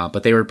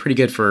 But they were pretty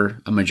good for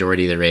a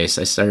majority of the race.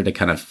 I started to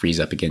kind of freeze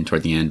up again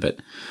toward the end, but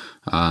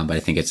I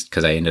think it's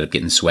because I ended up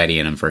getting sweaty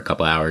in them for a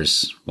couple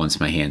hours once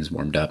my hands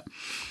warmed up.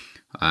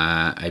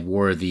 I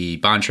wore the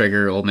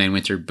Bontrager Old Man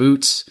Winter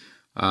boots.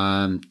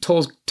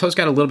 Toes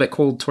got a little bit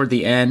cold toward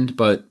the end,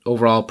 but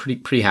overall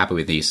pretty happy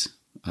with these.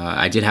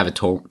 I did have a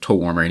toe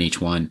warmer in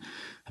each one.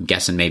 I'm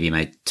guessing maybe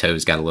my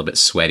toes got a little bit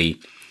sweaty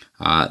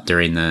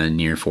during the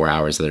near 4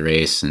 hours of the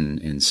race,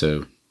 and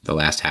so the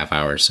last half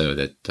hour or so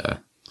that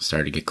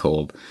started to get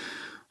cold.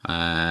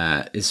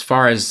 As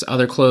far as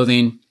other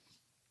clothing,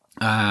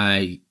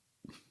 Bontrager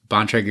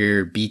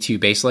B2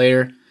 base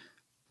layer.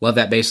 Love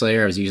that base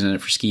layer. I was using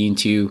it for skiing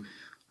too.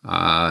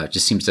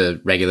 Just seems to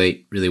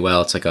regulate really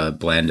well. It's like a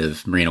blend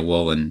of merino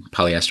wool and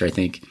polyester, I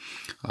think.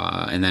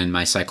 And then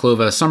my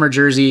Cyclova summer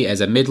jersey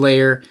as a mid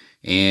layer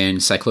and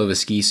Cyclova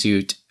ski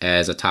suit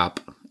as a top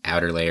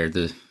outer layer.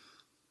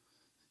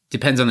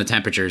 Depends on the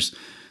temperatures.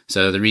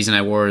 So the reason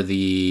I wore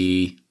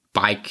the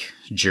bike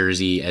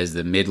jersey as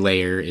the mid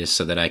layer is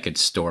so that I could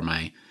store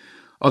my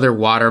other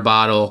water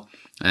bottle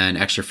and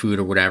extra food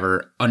or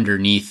whatever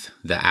underneath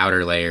the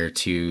outer layer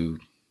to,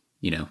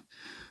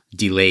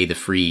 delay the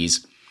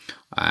freeze.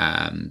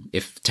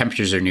 If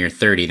temperatures are near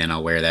 30, then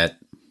I'll wear that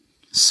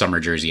summer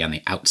jersey on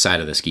the outside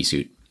of the ski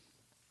suit.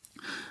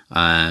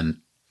 As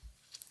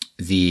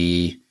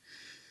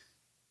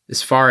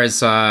far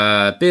as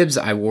bibs,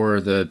 I wore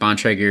the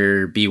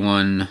Bontrager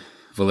B1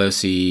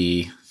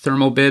 Veloci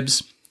thermal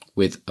bibs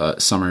with a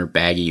summer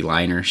baggy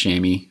liner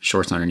chamois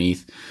shorts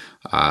underneath.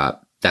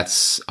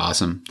 That's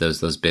awesome.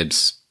 Those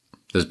bibs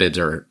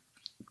are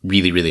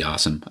really, really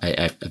awesome.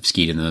 I've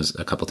skied in those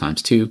a couple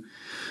times too.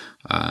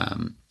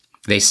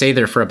 They say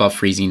they're for above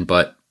freezing,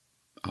 but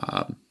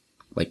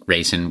like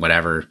racing,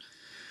 whatever,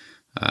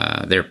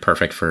 they're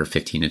perfect for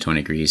 15 to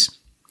 20 degrees.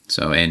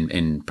 So,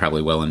 and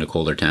probably well into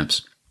colder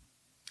temps.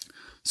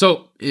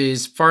 So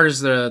as far as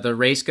the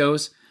race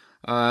goes,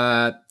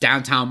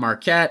 downtown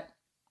Marquette,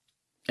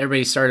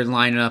 everybody started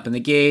lining up in the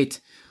gate.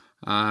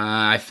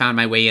 I found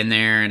my way in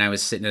there and I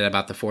was sitting at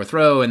about the fourth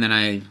row, and then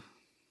I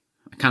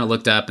kind of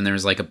looked up and there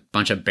was like a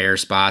bunch of bare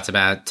spots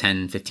about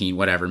 10, 15,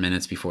 whatever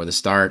minutes before the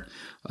start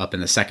up in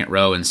the second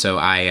row. And so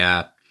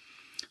I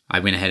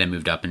went ahead and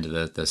moved up into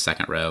the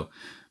second row,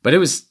 but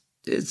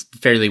it's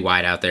fairly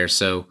wide out there.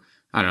 So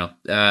I don't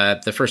know,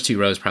 the first two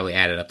rows probably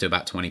added up to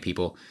about 20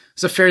 people.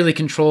 It's a fairly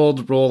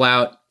controlled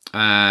rollout.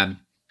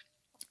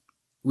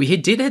 We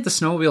did hit the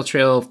snowmobile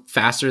trail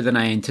faster than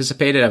I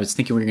anticipated. I was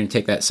thinking we were going to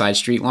take that side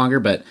street longer,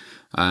 but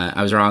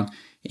I was wrong.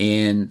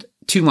 And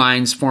two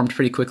lines formed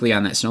pretty quickly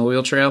on that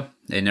snowmobile trail.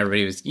 And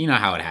everybody was,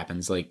 how it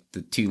happens, like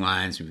the two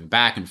lines moving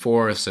back and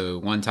forth. So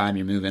one time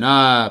you're moving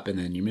up and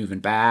then you're moving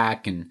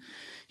back, and,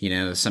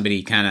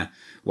 somebody kind of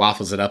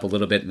waffles it up a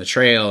little bit in the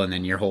trail and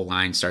then your whole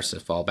line starts to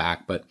fall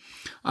back. But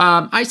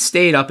I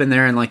stayed up in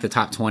there in like the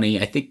top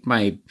 20. I think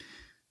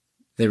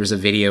there was a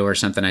video or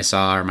something I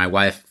saw,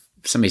 or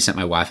somebody sent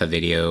my wife a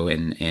video,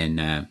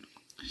 and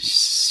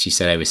she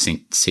said I was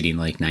sitting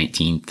like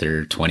 19th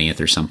or 20th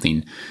or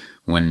something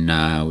when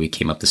we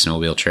came up the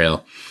snowmobile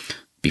trail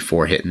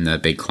before hitting the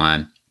big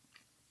climb.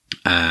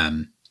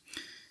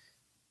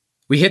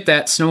 We hit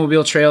that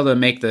snowmobile trail to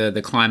make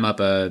the climb up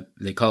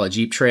they call it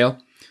Jeep trail.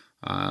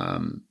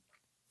 When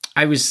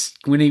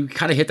we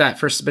kind of hit that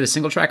first bit of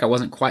single track, I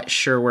wasn't quite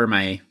sure where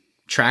my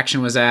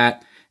traction was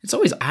at.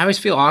 I always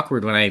feel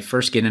awkward when I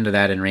first get into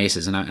that in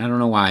races, and I don't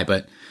know why,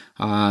 but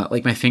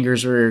like my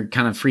fingers were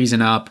kind of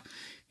freezing up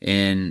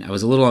and I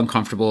was a little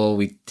uncomfortable.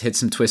 We hit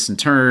some twists and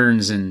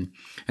turns, and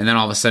then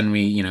all of a sudden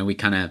we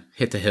kind of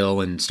hit the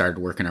hill and started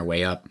working our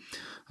way up.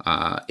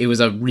 It was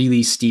a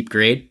really steep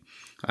grade.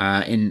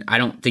 And I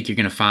don't think you're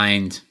going to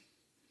find,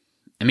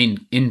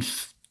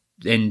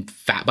 in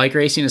fat bike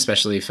racing,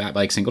 especially fat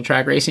bike single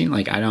track racing,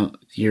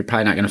 you're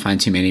probably not going to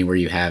find too many where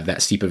you have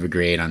that steep of a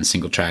grade on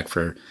single track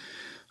for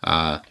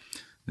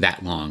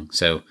that long.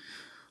 So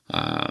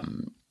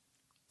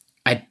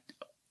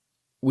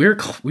we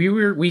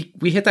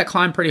hit that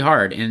climb pretty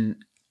hard,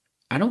 and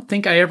I don't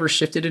think I ever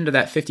shifted into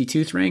that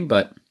 52th ring,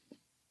 but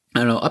I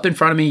don't know, up in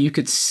front of me, you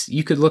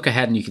could look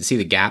ahead and you could see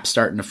the gap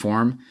starting to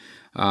form,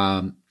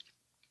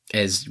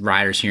 as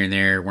riders here and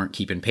there weren't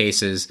keeping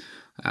paces.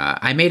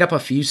 I made up a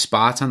few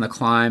spots on the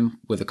climb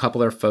with a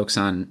couple of folks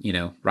on,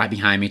 right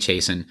behind me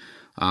chasing,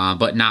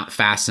 but not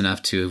fast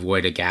enough to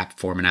avoid a gap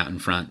forming out in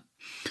front.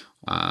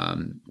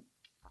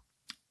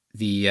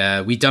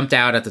 We dumped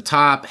out at the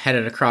top,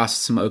 headed across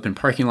some open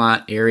parking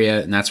lot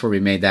area, and that's where we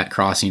made that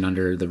crossing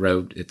under the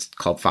road. It's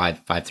called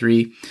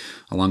 553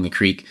 along the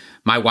creek.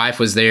 My wife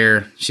was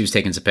there. She was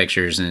taking some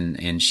pictures,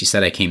 and she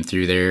said I came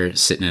through there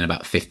sitting in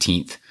about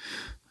 15th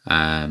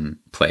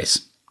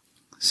place.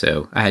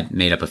 So I had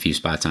made up a few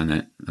spots on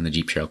the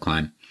Jeep Trail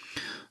climb.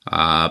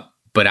 But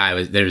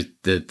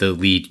the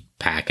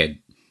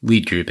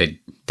lead group had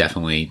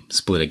definitely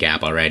split a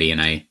gap already. And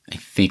I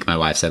think my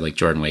wife said like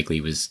Jordan Wakely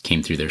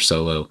came through there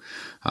solo,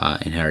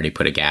 and had already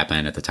put a gap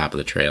in at the top of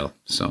the trail.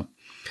 So,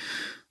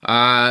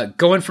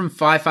 going from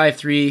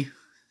 553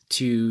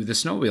 to the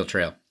snowmobile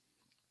trail.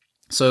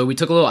 So we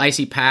took a little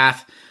icy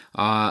path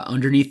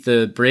underneath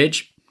the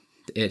bridge.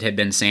 It had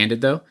been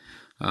sanded though.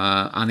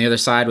 On the other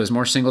side was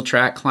more single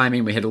track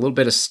climbing. We had a little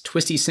bit of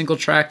twisty single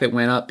track that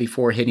went up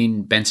before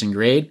hitting Benson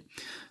Grade,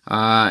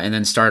 and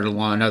then started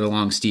another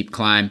long steep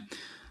climb.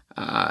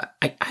 I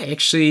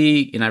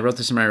actually, and I wrote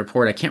this in my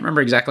report, I can't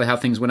remember exactly how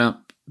things went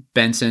up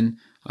Benson.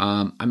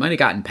 I might have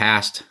gotten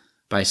passed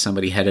by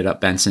somebody headed up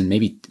Benson,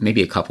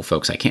 maybe a couple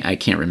folks. I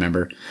can't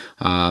remember.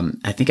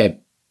 I think I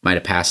might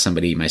have passed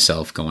somebody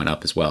myself going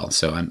up as well.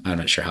 So I'm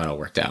not sure how it all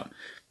worked out.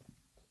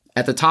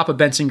 At the top of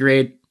Benson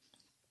Grade,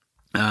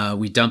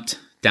 we dumped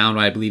down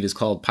what I believe is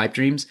called Pipe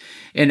Dreams.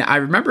 And I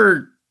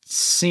remember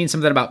seeing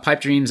something about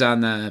Pipe Dreams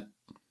on the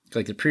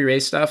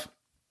pre-race stuff.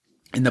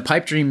 And the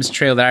Pipe Dreams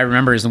trail that I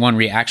remember is the one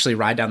where you actually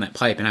ride down that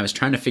pipe. And I was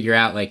trying to figure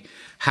out like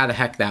how the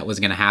heck that was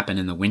going to happen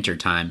in the winter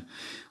time.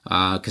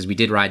 Cause we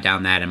did ride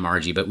down that in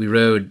Margie, but we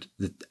rode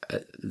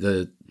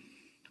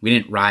we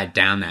didn't ride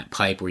down that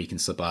pipe where you can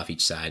slip off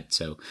each side.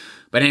 So,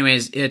 but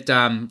anyways, it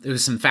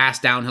was some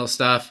fast downhill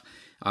stuff.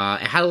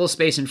 It had a little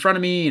space in front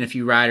of me and a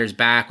few riders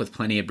back with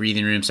plenty of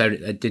breathing room. So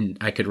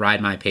I could ride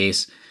my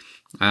pace.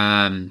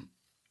 I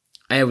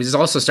was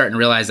also starting to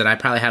realize that I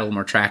probably had a little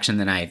more traction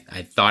than I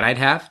thought I'd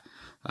have.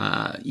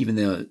 Even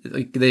though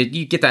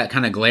you get that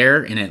kind of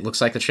glare and it looks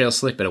like the trail's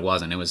slick, but it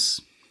wasn't. It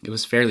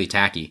was fairly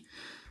tacky.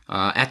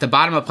 At the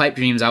bottom of Pipe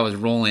Dreams, I was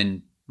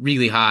rolling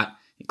really hot.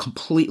 It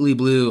completely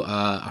blew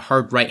a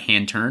hard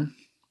right-hand turn.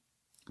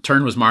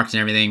 Turn was marked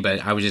and everything,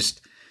 but I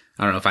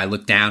don't know if I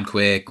looked down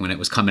quick when it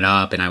was coming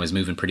up and I was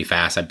moving pretty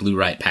fast. I blew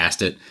right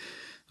past it,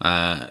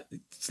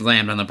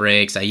 slammed on the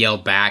brakes. I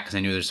yelled back because I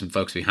knew there's some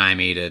folks behind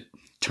me to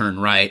turn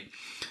right.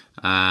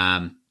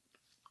 And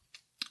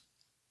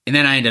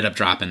then I ended up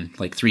dropping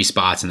like 3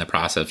 spots in the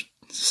process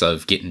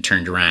of getting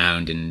turned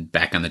around and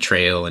back on the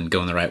trail and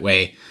going the right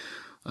way.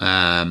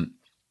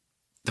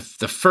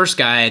 The first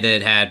guy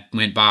that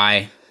went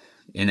by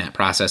in that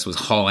process was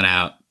hauling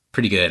out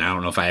pretty good. I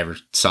don't know if I ever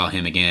saw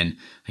him again.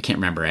 I can't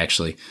remember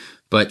actually,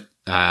 but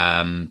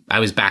I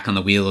was back on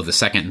the wheel of the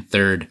second and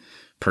third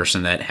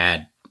person that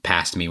had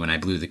passed me when I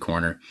blew the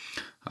corner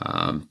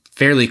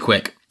fairly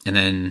quick. And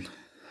then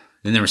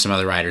there were some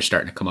other riders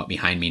starting to come up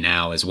behind me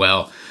now as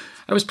well.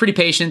 I was pretty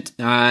patient.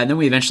 And then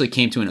we eventually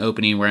came to an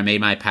opening where I made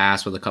my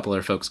pass with a couple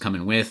other folks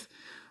coming with.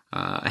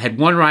 I had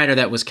one rider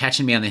that was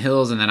catching me on the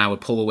hills, and then I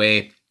would pull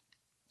away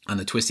on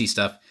the twisty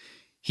stuff.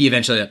 He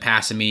eventually ended up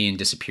passing me and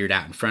disappeared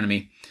out in front of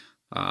me.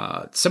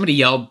 Somebody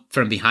yelled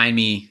from behind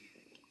me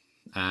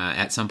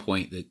at some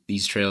point that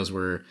these trails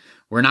were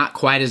not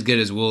quite as good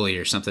as Woolly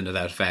or something to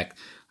that effect.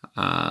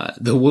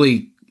 The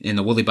Woolly and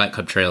the Woolly Bike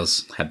Club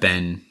trails have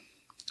been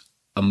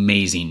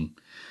amazing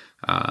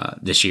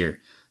this year.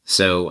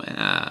 So,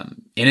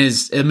 and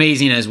as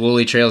amazing as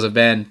Woolly trails have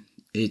been,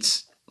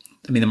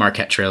 the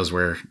Marquette trails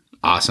were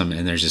awesome,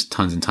 and there's just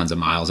tons and tons of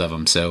miles of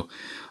them. So,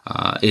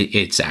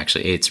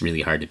 it's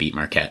really hard to beat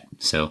Marquette.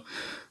 So,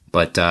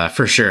 but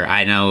for sure,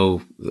 I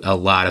know a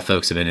lot of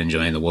folks have been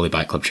enjoying the Woolly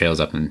Bike Club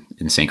trails up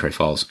in St. Croix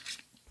Falls.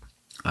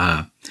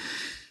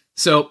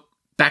 So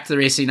back to the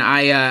racing,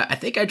 I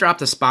think I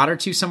dropped a spot or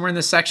two somewhere in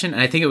this section,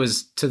 and I think it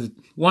was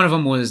one of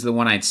them was the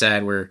one I'd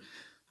said where.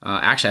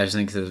 Actually, I was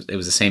thinking it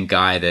was the same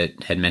guy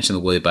that had mentioned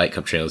the Woolly Bike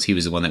Club trails. He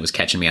was the one that was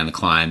catching me on the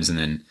climbs, and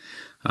then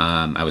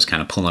I was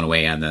kind of pulling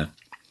away on the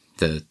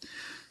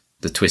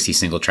twisty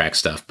single track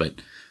stuff.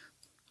 But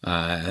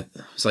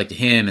it's like to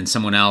him and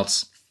someone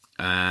else.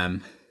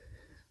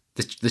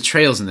 The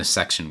trails in this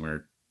section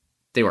were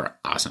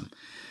awesome.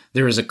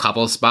 There was a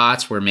couple of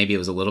spots where maybe it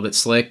was a little bit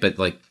slick, but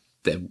like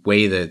the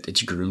way that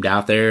it's groomed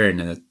out there,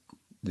 and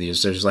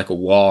there's like a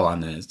wall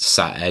on the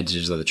side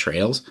edges of the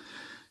trails.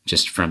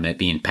 Just from it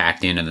being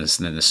packed in and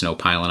then the snow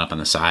piling up on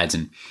the sides,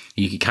 and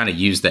you can kind of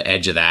use the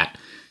edge of that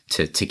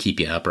to keep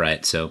you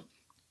upright. So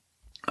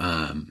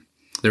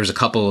there was a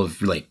couple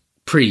of like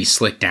pretty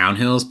slick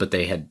downhills, but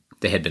they had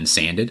been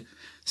sanded,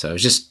 so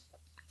it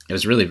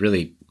was really,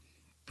 really,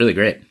 really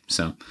great.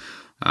 So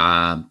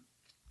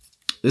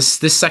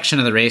this section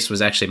of the race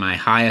was actually my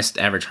highest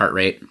average heart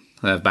rate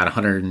of about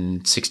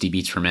 160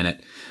 beats per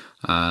minute,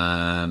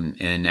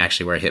 and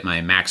actually where I hit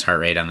my max heart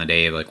rate on the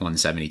day of like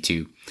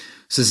 172.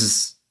 So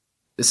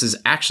this is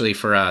actually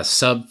for a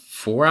sub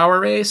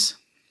 4-hour race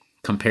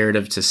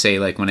comparative to say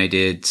like when I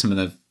did some of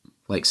the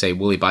like say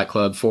Woolly Bike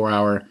Club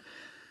 4-hour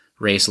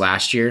race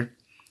last year.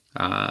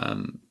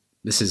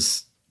 This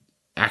is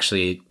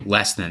actually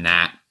less than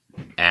that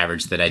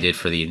average that I did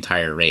for the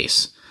entire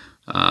race.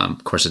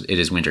 Of course it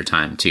is winter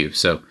time too.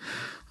 So,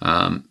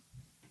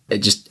 it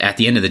just, at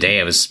the end of the day,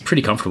 I was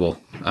pretty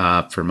comfortable,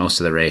 for most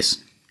of the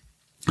race.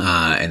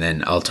 And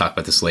then I'll talk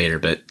about this later,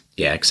 but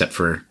yeah, except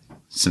for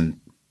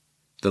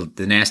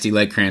the nasty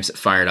leg cramps that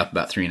fired up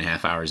about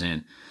 3.5 hours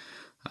in.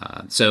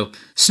 So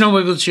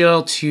snowmobile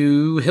trail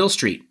to Hill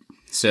Street.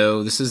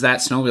 So this is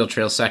that snowmobile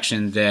trail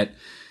section that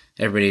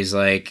everybody's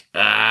like,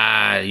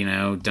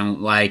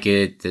 don't like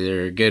it.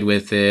 They're good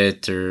with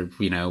it, or,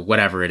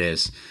 whatever it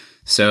is.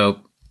 So,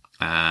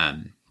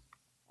 I'm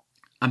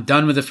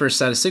done with the first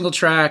set of single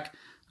track.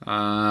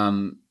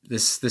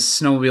 This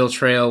snowmobile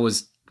trail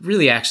was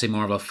really actually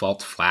more of a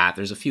fault flat.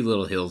 There's a few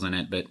little hills in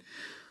it, but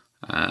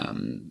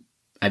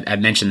I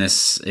mentioned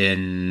this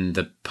in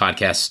the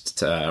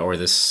podcast or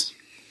this,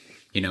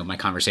 my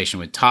conversation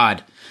with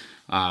Todd.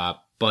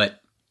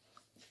 But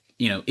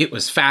it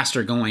was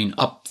faster going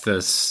up the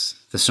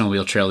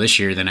snowmobile trail this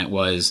year than it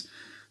was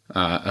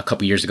a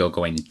couple years ago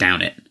going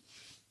down it.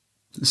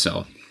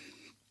 So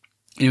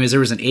anyways, there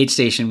was an aid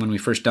station when we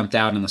first dumped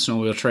out on the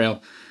snowmobile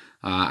trail.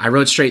 I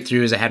rode straight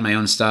through as I had my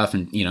own stuff,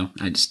 and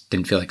I just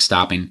didn't feel like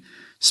stopping,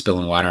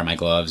 spilling water on my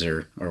gloves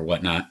or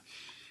whatnot.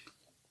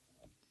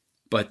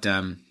 But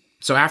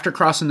so after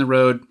crossing the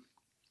road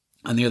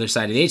on the other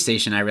side of the aid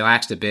station, I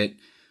relaxed a bit,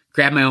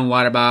 grabbed my own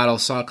water bottle,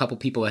 saw a couple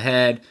people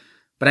ahead,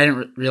 but I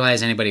didn't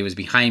realize anybody was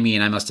behind me,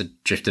 and I must have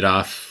drifted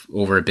off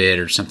over a bit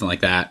or something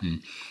like that.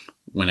 And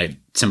when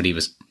somebody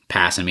was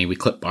passing me, we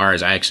clipped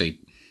bars. I actually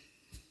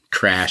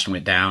crashed and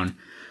went down,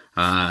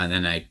 and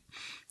then I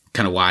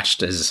kind of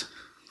watched as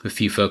a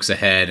few folks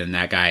ahead and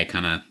that guy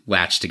kind of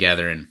latched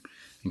together and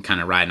kind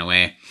of riding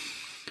away.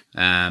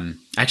 I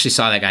actually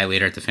saw that guy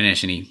later at the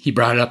finish, and he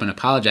brought it up and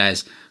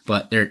apologized,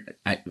 but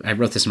I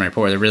wrote this in my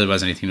report. There really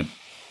wasn't anything to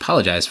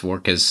apologize for,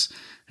 because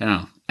I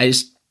don't know.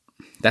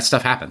 That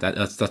stuff happened.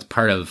 That's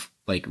part of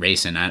like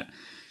racing.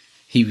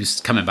 He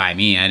was coming by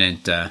me. He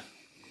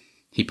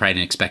probably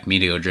didn't expect me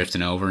to go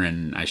drifting over,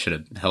 and I should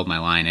have held my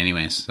line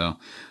anyways. So,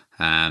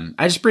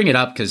 I just bring it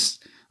up because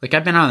like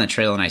I've been on the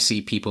trail and I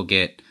see people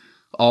get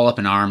all up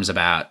in arms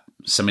about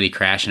somebody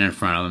crashing in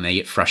front of them. They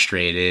get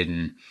frustrated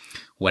and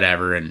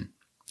whatever. And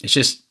it's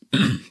just,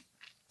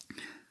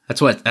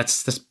 that's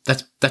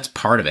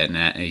part of it.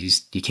 And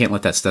you can't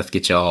let that stuff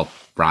get you all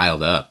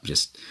riled up.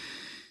 Just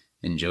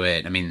enjoy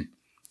it. I mean,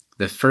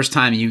 the first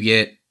time you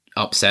get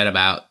upset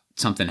about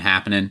something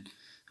happening,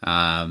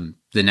 the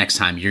next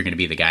time you're going to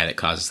be the guy that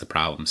causes the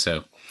problem.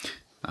 So,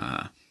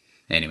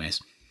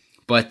 anyways,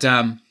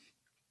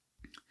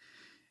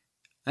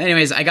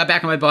 I got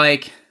back on my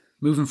bike,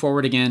 moving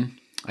forward again.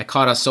 I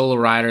caught a solo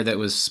rider that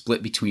was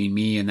split between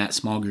me and that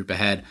small group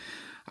ahead.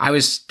 I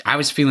was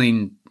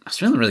feeling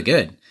really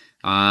good.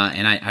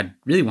 And I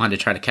really wanted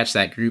to try to catch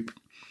that group.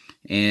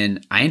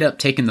 And I ended up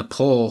taking the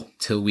pull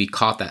till we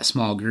caught that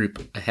small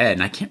group ahead.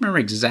 And I can't remember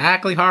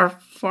exactly how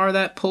far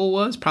that pull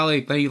was,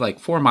 probably maybe like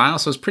 4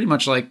 miles. So it's pretty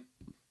much like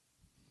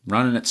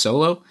running it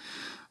solo.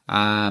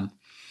 When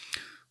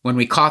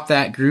we caught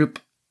that group,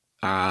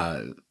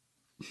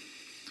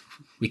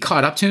 we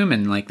caught up to them,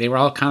 and like they were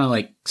all kind of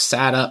like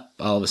sat up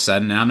all of a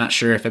sudden. And I'm not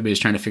sure if everybody was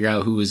trying to figure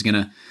out who was going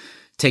to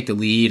take the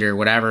lead or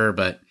whatever,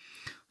 but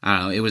I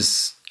don't know. It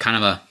was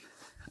kind of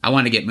I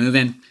wanted to get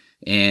moving,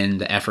 and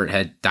the effort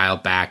had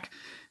dialed back.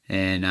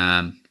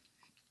 And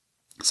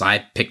so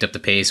I picked up the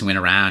pace and went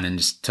around and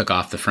just took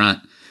off the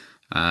front.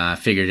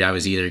 Figured I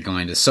was either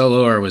going to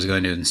solo or was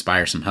going to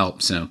inspire some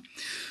help. So,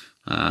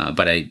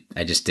 but I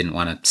just didn't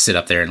want to sit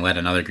up there and let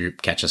another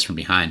group catch us from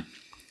behind.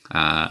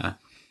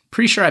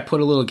 Pretty sure I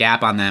put a little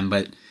gap on them,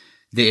 but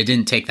it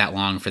didn't take that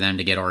long for them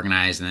to get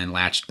organized and then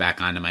latched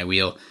back onto my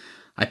wheel.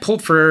 I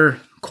pulled for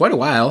quite a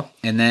while,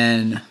 and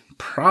then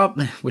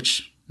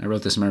which I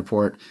wrote this in my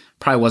report,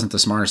 probably wasn't the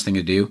smartest thing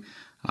to do.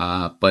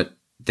 But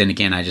then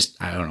again, I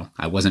don't know.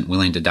 I wasn't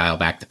willing to dial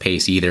back the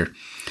pace either.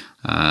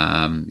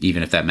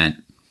 Even if that meant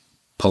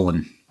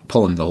pulling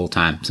the whole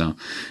time. So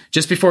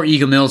just before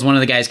Eagle Mills, one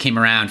of the guys came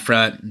around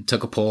front and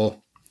took a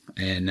pull,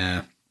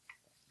 and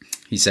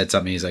he said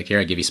something. He's like, "Here,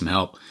 I'll give you some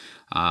help."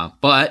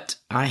 But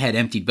I had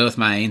emptied both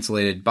my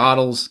insulated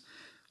bottles,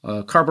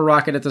 Carbo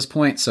Rocket at this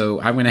point. So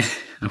I went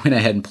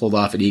ahead and pulled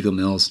off at Eagle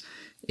Mills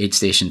aid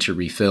station to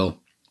refill.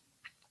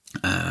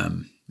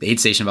 The aid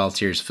station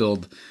volunteers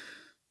filled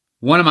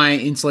one of my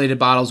insulated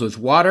bottles with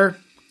water.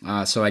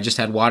 So I just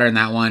had water in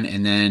that one,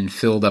 and then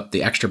filled up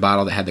the extra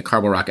bottle that had the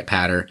Carbo Rocket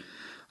powder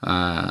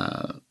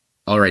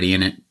already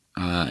in it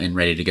and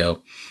ready to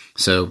go.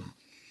 So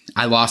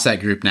I lost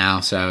that group now,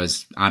 so I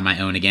was on my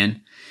own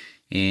again,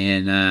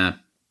 and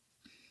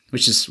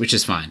which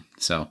is fine.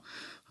 So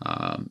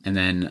and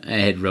then I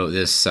had wrote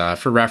this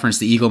for reference.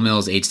 The Eagle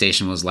Mills aid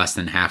station was less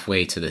than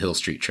halfway to the Hill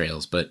Street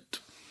trails, but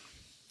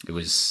it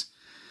was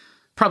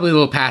probably a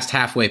little past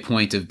halfway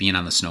point of being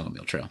on the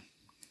snowmobile trail.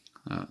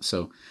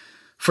 So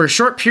for a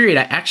short period,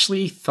 I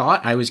actually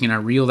thought I was going to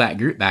reel that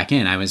group back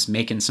in. I was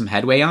making some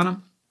headway on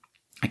them.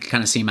 I could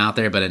kind of see them out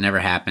there, but it never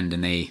happened.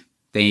 And they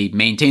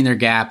maintained their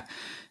gap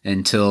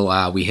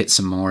until we hit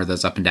some more of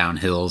those up and down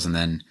hills, and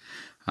then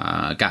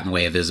got in the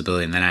way of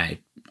visibility. And then I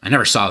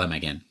never saw them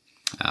again,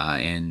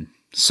 and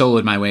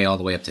soloed my way all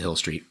the way up to Hill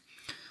Street.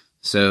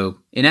 So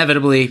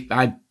inevitably,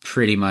 I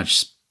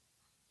was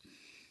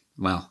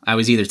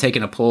either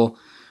taking a pull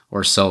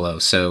or solo.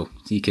 So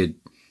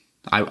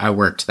I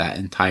worked that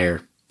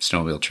entire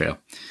snowmobile trail,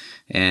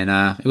 and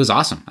it was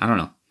awesome. I don't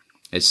know.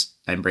 I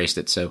embraced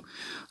it. So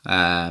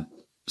on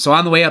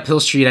the way up Hill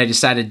Street, I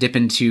decided to dip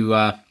into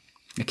I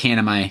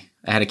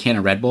had a can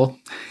of Red Bull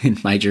in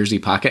my jersey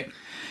pocket,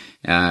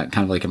 kind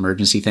of like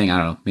emergency thing. I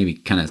don't know, maybe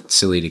kind of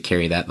silly to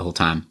carry that the whole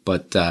time,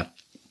 but I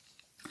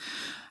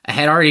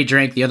had already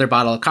drank the other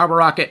bottle of Carbo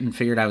Rocket and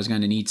figured I was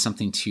going to need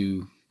something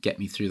to get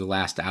me through the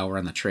last hour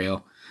on the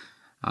trail.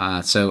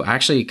 So I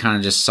actually kind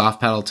of just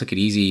soft pedal, took it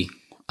easy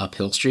up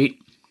Hill Street,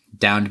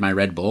 down to my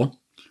Red Bull,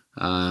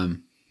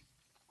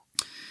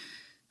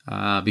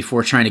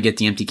 before trying to get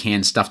the empty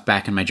can stuffed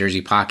back in my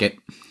jersey pocket.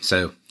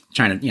 So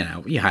trying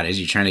to, how it is,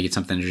 you're trying to get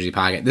something in the jersey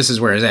pocket. This is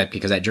where it's at,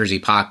 because that jersey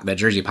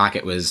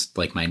pocket was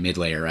like my mid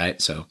layer,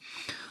 right? So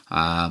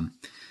I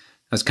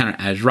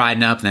was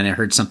riding up, and then I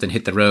heard something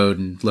hit the road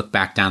and looked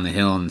back down the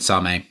hill and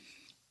saw my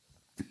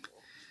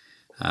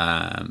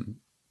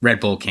Red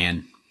Bull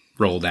can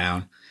roll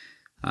down.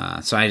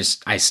 So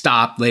I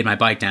stopped, laid my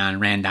bike down,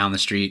 and ran down the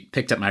street,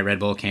 picked up my Red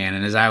Bull can.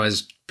 And as I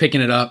was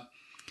picking it up,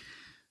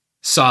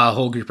 saw a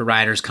whole group of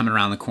riders coming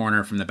around the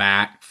corner from the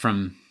back,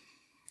 from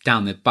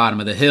down the bottom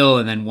of the hill,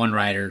 and then one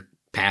rider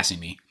passing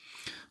me.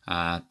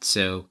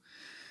 So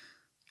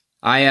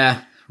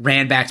I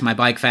ran back to my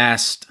bike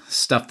fast,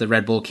 stuffed the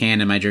Red Bull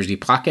can in my jersey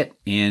pocket,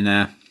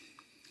 and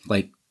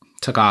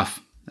took off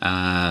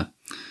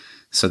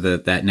so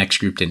that next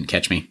group didn't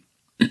catch me.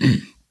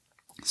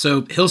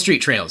 So Hill Street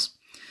trails.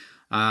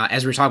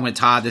 As we were talking with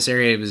Todd, this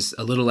area was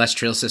a little less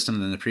trail system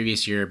than the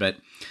previous year, but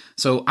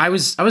so I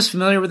was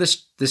familiar with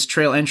this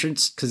trail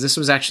entrance because this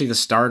was actually the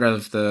start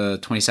of the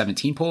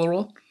 2017 Polar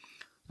Roll.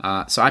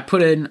 So I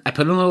put in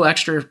a little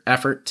extra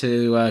effort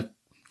to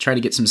try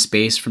to get some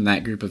space from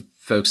that group of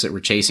folks that were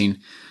chasing,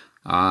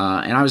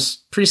 and I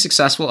was pretty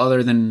successful,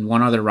 other than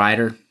one other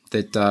rider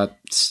that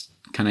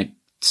kind of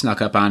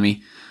snuck up on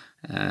me.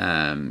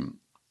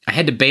 I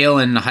had to bail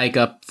and hike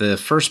up the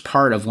first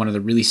part of one of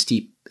the really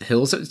steep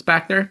hills that's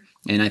back there.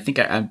 And I think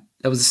that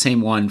was the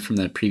same one from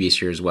the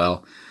previous year as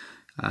well.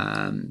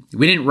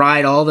 We didn't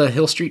ride all the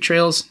Hill Street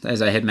trails,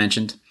 as I had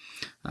mentioned.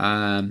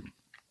 In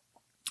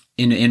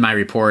my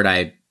report,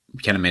 I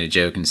kind of made a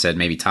joke and said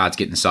maybe Todd's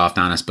getting soft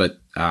on us, but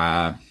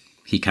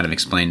he kind of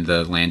explained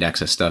the land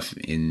access stuff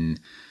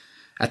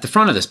at the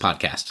front of this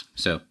podcast.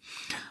 So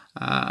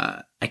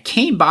I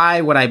came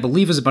by what I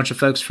believe was a bunch of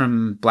folks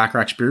from Black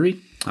Rocks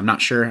Brewery. I'm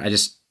not sure.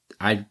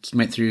 I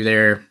went through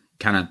there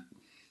kind of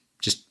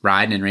just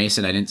riding and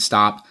racing. I didn't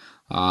stop.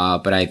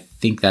 But I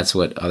think that's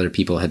what other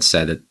people had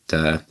said,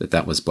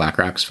 that was Black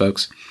Rocks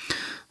folks.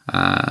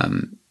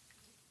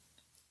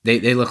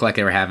 They looked like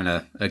they were having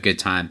a good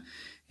time,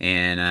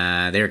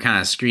 and they were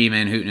kind of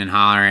screaming, hooting, and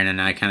hollering. And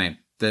I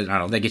don't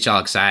know, they get y'all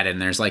excited.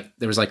 And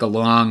there was a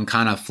long,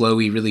 kind of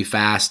flowy, really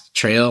fast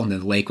trail, and the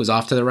lake was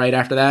off to the right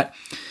after that.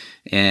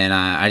 And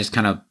I just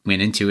kind of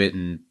went into it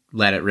and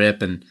let it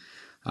rip. And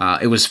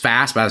it was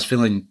fast, but I was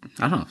feeling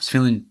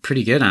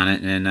pretty good on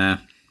it, and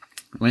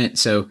went.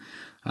 So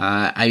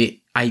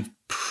I'm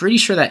pretty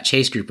sure that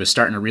chase group was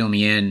starting to reel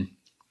me in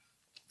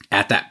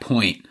at that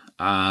point.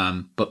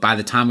 But by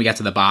the time we got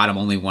to the bottom,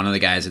 only one of the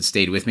guys had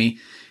stayed with me,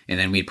 and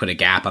then we'd put a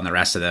gap on the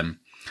rest of them.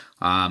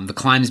 The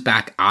climbs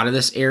back out of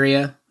this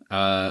area,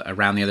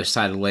 around the other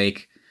side of the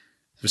lake,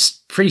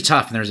 was pretty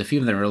tough, and there was a few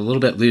of them that were a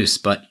little bit loose,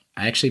 but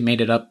I actually made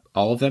it up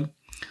all of them.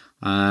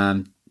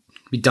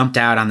 We dumped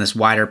out on this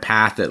wider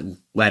path that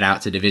led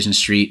out to Division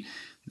Street,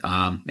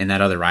 and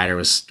that other rider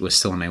was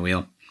still on my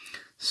wheel.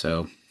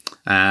 So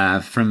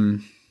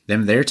from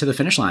them there to the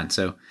finish line.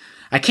 So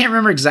I can't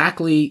remember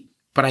exactly,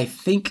 but I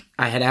think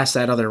I had asked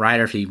that other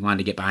rider if he wanted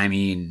to get by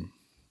me,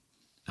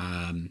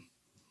 and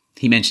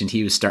he mentioned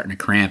he was starting to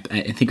cramp.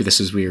 I think this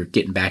was, we were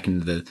getting back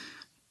into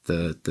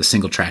the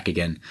single track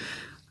again.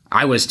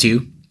 I was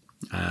too.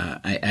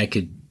 I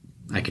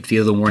could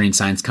feel the warning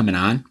signs coming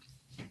on.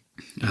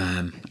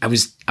 I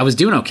was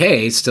doing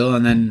okay still,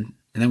 and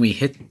then we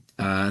hit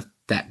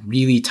that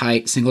really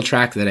tight single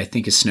track that I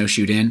think is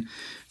snowshoed in,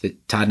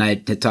 that Todd and I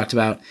had talked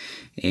about,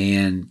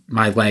 and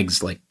my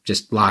legs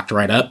just locked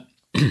right up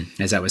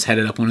as I was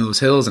headed up one of those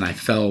hills, and I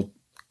fell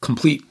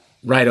complete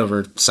right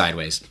over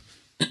sideways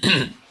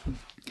into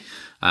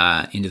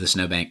the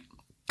snowbank,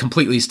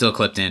 completely still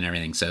clipped in and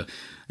everything. So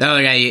the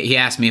other guy, he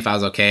asked me if I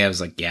was okay. I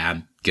was like, yeah,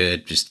 I'm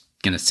good. Just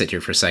gonna sit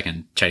here for a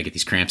second, try to get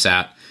these cramps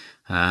out.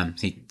 So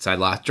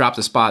I dropped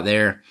the spot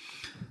there.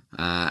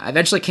 I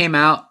eventually came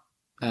out,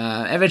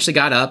 eventually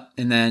got up,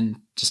 and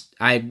then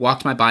I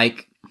walked my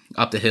bike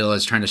up the hill. I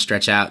was trying to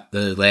stretch out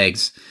the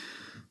legs,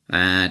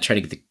 try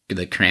to get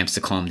the cramps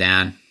to calm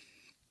down.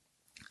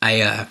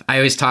 I've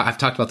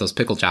talked about those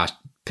pickle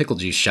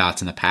juice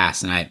shots in the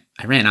past, and I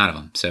ran out of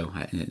them, so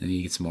I need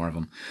to get some more of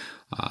them.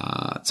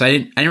 So I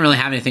didn't really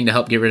have anything to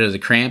help get rid of the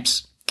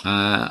cramps,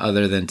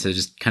 other than to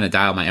just kind of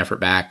dial my effort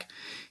back.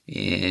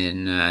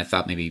 And I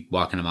thought maybe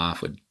walking them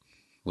off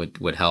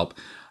would help.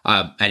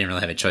 I didn't really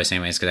have a choice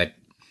anyways, because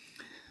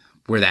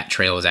where that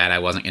trail was at, I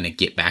wasn't going to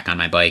get back on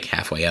my bike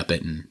halfway up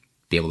it and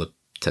be able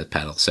to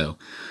pedal. So,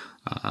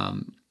 I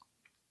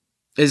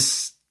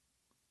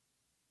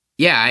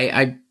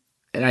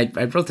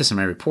wrote this in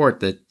my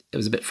report that it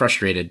was a bit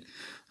frustrated,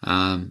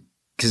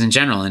 because in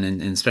general,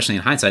 and especially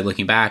in hindsight,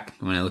 looking back,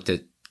 when I looked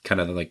at kind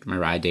of my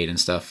ride date and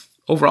stuff,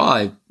 overall,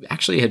 I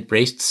actually had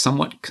raced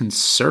somewhat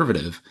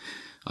conservative,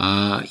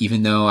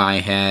 even though I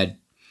had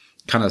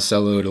kind of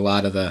soloed a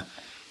lot of the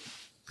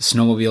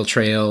snowmobile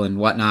trail and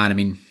whatnot. I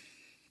mean,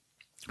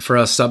 for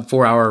a sub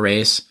 4 hour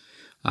race,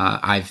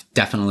 I've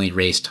definitely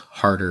raced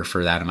harder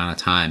for that amount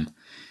of time.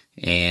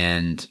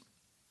 And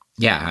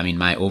yeah, I mean,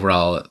 my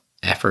overall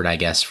effort, I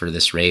guess, for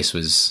this race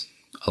was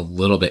a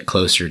little bit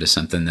closer to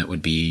something that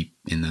would be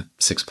in the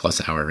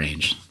 6+ hour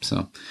range.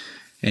 So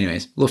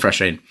anyways, a little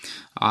frustrating.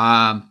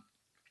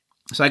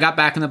 So I got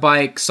back on the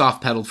bike,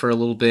 soft pedaled for a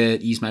little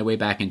bit, eased my way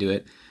back into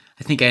it.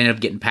 I think I ended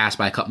up getting passed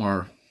by a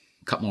couple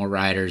more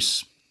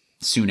riders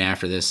soon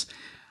after this.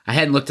 I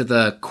hadn't looked at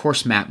the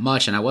course map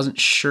much, and I wasn't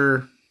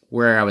sure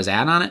where I was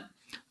at on it.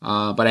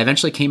 But I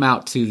eventually came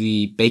out to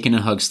the Bacon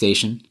and Hug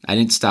station. I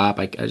didn't stop.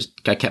 I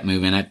kept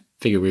moving. I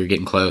figured we were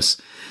getting close.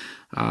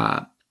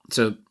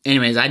 So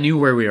anyways, I knew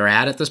where we were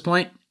at this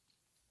point,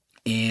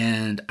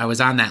 and I was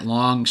on that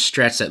long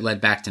stretch that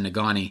led back to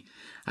Negaunee.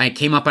 I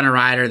came up on a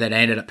rider that I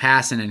ended up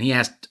passing, and he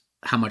asked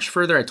how much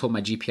further. I told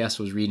my GPS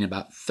was reading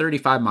about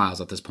 35 miles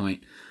at this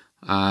point.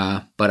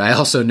 But I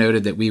also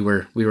noted that we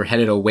were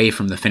headed away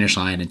from the finish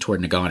line and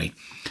toward Negaunee.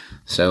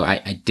 So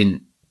I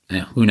didn't,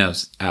 who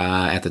knows?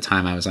 At the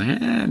time I was like,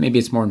 maybe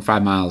it's more than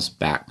 5 miles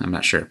back. I'm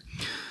not sure.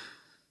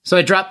 So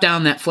I dropped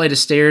down that flight of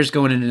stairs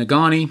going into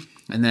Negaunee,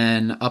 and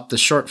then up the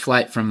short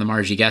flight from the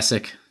Margie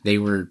Gessick. They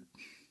were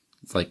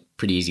like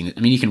pretty easy. I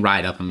mean, you can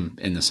ride up them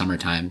in the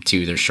summertime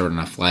too. They're short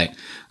enough flight,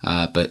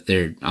 but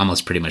they're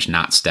almost pretty much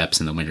not steps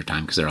in the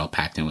wintertime because they're all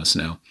packed in with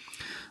snow.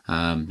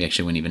 You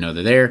actually wouldn't even know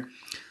they're there.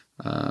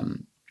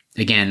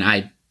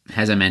 Again,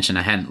 as I mentioned,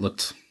 I hadn't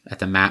looked at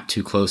the map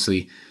too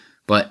closely,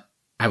 but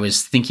I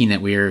was thinking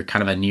that we were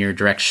kind of a near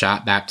direct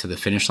shot back to the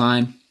finish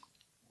line.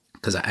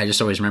 Cause I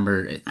just always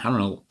remember, I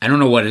don't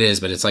know what it is,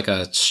 but it's like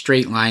a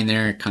straight line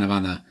there kind of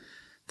on the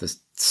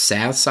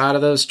south side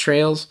of those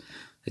trails.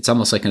 It's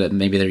almost like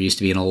maybe there used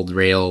to be an old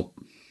rail,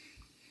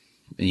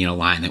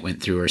 line that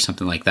went through or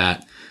something like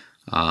that.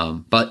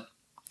 But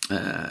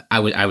I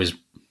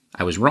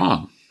was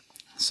wrong.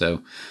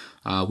 So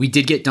we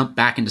did get dumped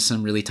back into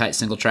some really tight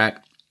single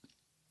track.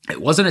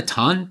 It wasn't a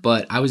ton,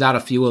 but I was out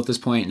of fuel at this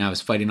point and I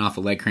was fighting off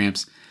the leg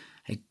cramps.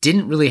 I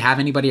didn't really have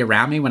anybody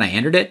around me when I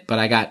entered it, but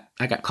I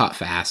got caught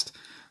fast.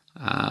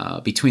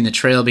 Between the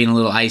trail being a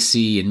little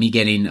icy and me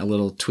getting a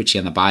little twitchy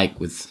on the bike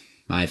with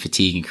my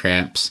fatigue and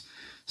cramps.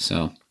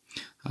 So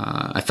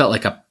I felt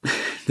like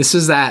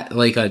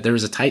there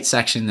was a tight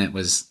section that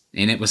was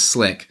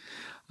slick.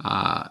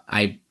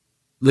 I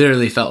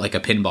literally felt like a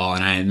pinball,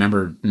 and I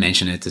remember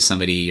mentioning it to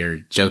somebody or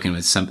joking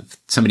with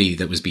somebody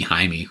that was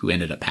behind me who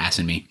ended up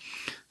passing me.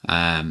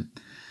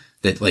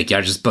 That like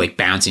you're just like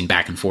bouncing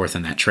back and forth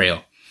on that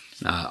trail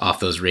off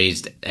those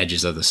raised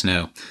edges of the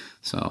snow.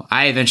 So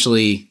I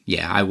eventually,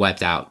 I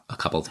wiped out a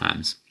couple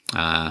times.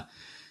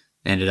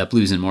 Ended up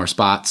losing more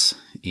spots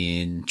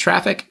in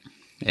traffic,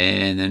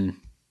 and then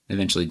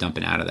eventually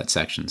dumping out of that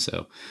section.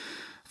 So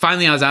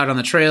finally I was out on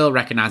the trail,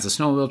 recognized the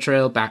snowmobile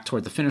trail back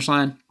toward the finish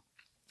line.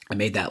 I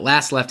made that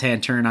last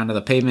left-hand turn onto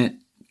the pavement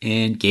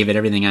and gave it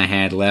everything I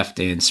had left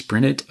and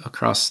sprinted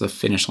across the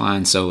finish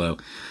line solo.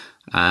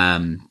 I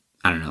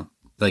don't know,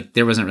 like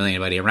there wasn't really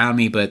anybody around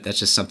me, but that's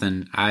just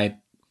something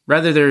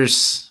whether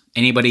there's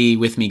anybody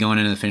with me going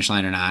into the finish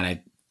line or not,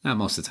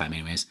 most of the time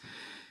anyways.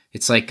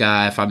 It's like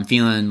if I'm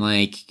feeling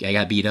like I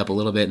got beat up a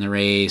little bit in the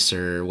race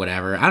or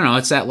whatever, I don't know,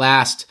 it's that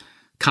last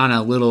kind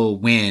of little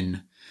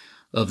win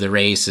of the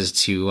race is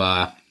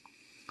to,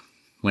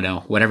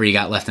 whatever you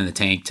got left in the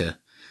tank to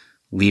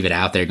leave it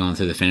out there going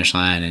through the finish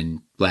line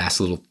and last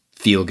little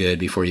feel good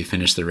before you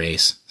finish the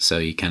race. So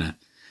you kind of,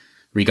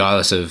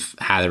 regardless of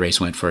how the race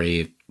went for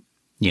you,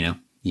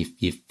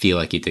 you feel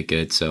like you did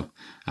good. So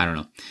I don't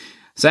know.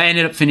 So I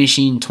ended up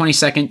finishing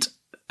 22nd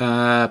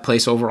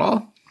place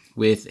overall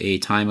with a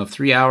time of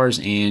 3 hours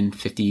and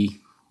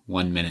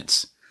 51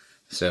 minutes.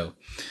 So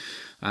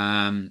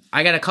I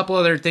got a couple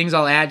other things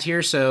I'll add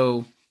here.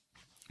 So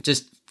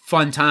just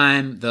fun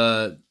time,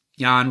 the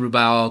Jan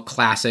Rubal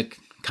Classic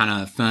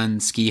kind of fun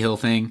ski hill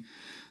thing.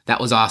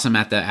 That was awesome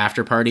at the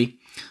after party.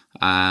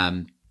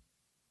 Good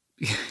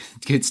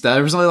stuff.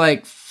 There was only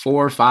like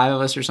 4 or 5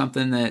 of us or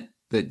something that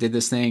did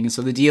this thing. And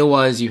so the deal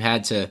was you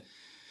had to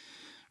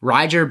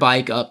ride your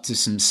bike up to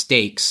some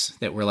stakes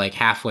that were like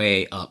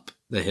halfway up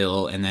the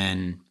hill. And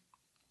then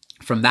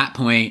from that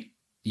point,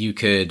 you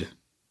could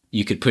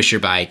push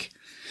your bike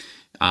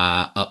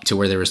up to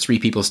where there was 3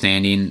 people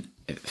standing.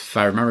 If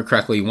I remember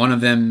correctly, one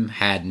of them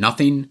had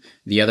nothing.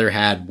 The other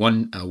had a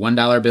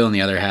 $1 bill and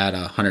the other had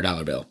a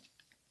 $100 bill.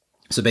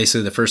 So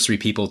basically the first 3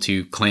 people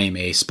to claim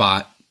a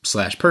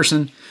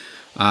spot/person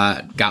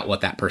got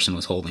what that person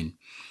was holding.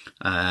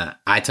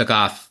 I took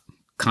off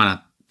kind of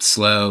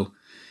slow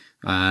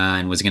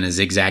and was going to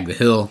zigzag the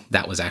hill.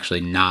 That was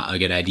actually not a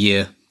good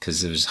idea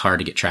because it was hard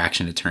to get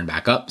traction to turn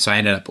back up. So I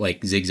ended up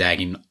like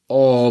zigzagging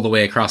all the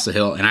way across the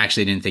hill, and I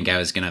actually didn't think I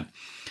was going to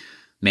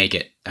make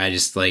it. I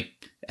just like,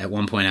 at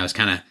one point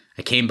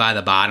I came by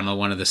the bottom of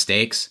one of the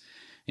stakes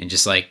and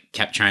just like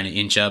kept trying to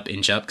inch up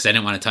because I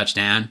didn't want to touch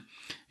down,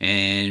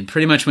 and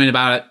pretty much went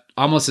about it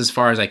almost as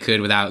far as I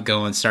could without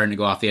starting to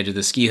go off the edge of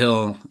the ski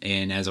hill.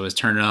 And as I was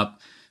turning up,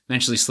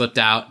 eventually slipped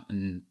out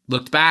and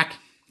looked back,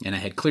 and I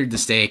had cleared the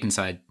stake. And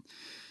so I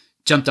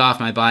jumped off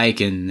my bike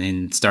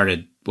and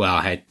started, well,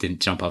 I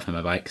didn't jump off of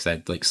my bike because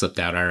I'd like slipped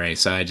out already.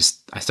 So I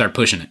started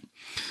pushing it.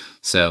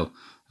 So,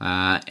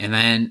 and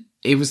then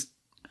it was,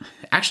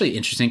 actually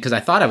interesting because I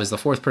thought I was the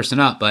fourth person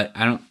up, but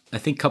I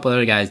think a couple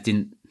other guys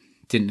didn't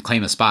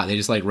claim a spot. They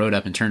just like rode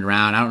up and turned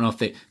around. I don't know if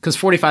because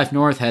 45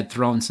 North had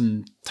thrown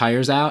some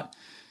tires out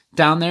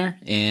down there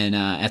and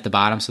at the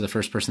bottom, so the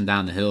first person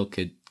down the hill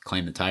could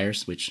claim the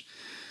tires, which,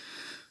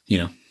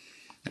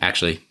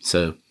 actually,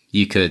 so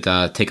you could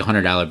take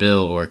 $100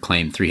 bill or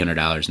claim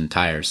 $300 in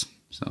tires.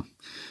 So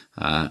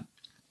at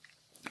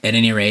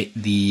any rate,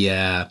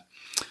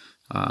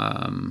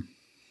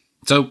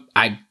 so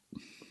I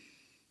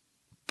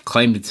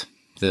claimed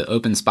the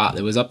open spot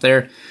that was up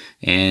there,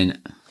 and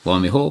lo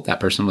and behold, that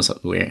person was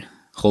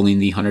holding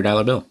the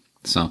 $100 bill.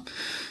 So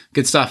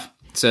good stuff.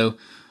 So,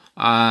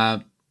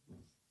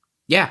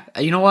 yeah,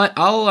 you know what?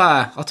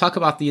 I'll talk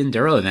about the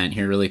enduro event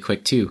here really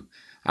quick too.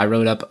 I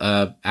wrote up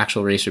a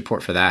actual race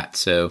report for that.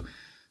 So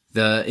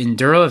the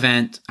enduro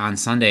event on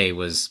Sunday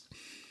was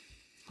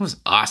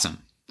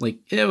awesome. Like,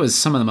 it was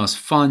some of the most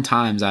fun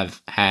times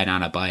I've had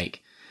on a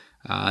bike.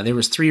 There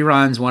was 3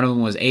 runs. One of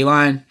them was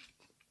A-line.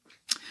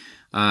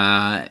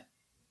 The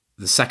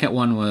second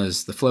one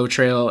was the Flow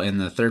Trail,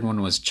 and the third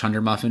one was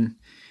Chunder Muffin.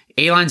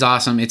 A-line's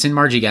awesome. It's in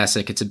Margie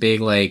Gessick. It's a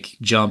big, like,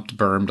 jumped,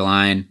 bermed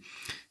line.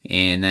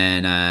 And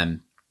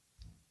then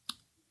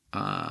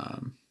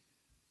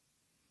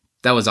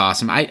that was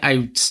awesome.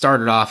 I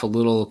started off a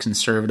little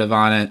conservative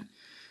on it.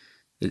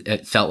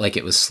 It felt like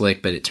it was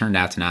slick, but it turned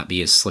out to not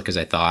be as slick as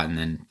I thought.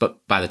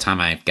 But by the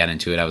time I got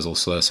into it, I was a little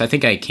slow. So I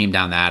think I came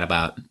down that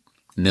about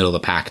middle of the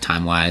pack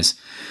time-wise.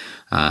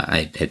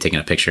 I had taken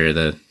a picture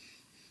of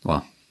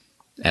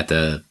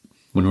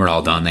when we're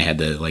all done, they had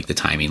the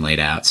timing laid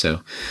out.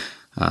 So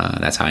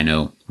that's how I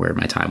know where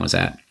my time was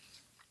at.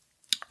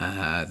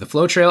 The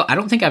Flow Trail, I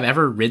don't think I've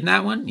ever ridden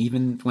that one,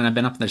 even when I've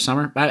been up there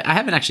summer. I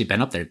haven't actually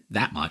been up there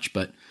that much,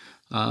 but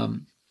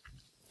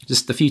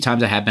just the few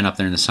times I have been up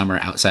there in the summer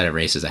outside of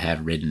races, I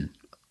have ridden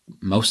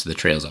most of the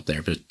trails up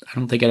there, but I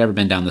don't think I'd ever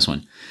been down this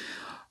one.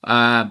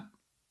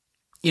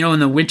 In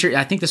the winter,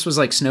 I think this was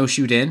like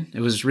snowshoed in.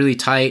 It was really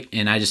tight,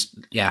 and I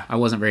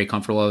wasn't very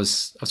comfortable. I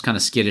was kind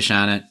of skittish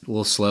on it, a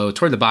little slow.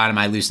 Toward the bottom,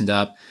 I loosened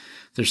up.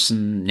 There's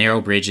some narrow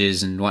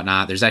bridges and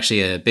whatnot. There's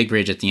actually a big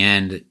bridge at the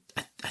end.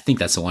 I think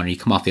that's the one where you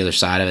come off the other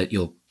side of it,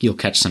 you'll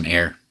catch some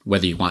air,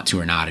 whether you want to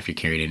or not, if you're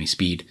carried any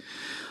speed.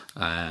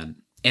 And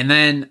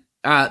then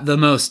the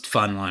most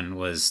fun one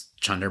was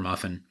Chunder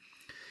Muffin.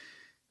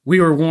 We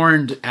were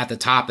warned at the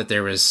top that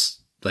there was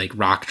like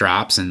rock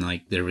drops, and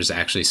like there was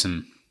actually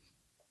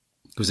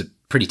it was a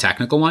pretty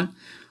technical one.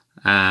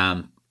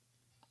 And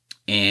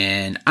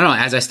I don't know,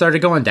 as I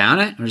started going down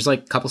it, there was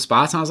like a couple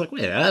spots, and I was like,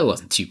 wait, that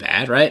wasn't too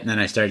bad, right? And then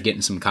I started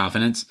getting some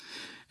confidence,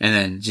 and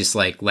then just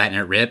like letting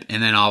it rip.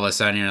 And then all of a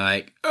sudden you're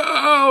like,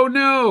 oh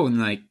no. And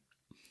like,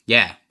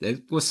 yeah,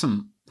 it was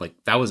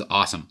that was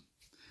awesome.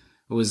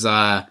 It was,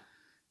 I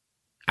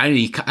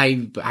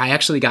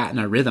actually got in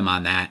a rhythm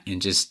on that,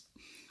 and just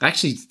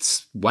actually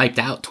wiped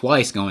out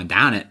twice going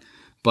down it.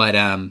 But,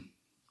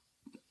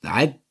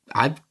 I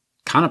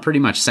kind of pretty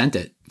much sent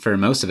it for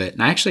most of it.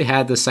 And I actually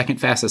had the second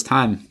fastest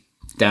time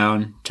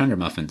down Chunder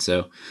Muffin.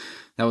 So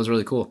that was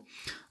really cool.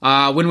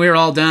 When we were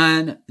all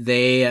done,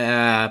 we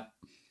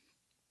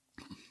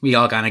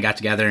all kind of got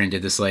together and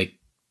did this like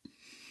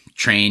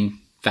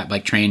fat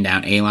bike train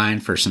down A-line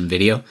for some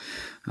video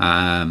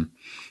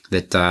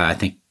that I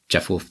think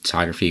Jeff Wolf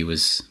Photography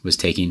was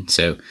taking.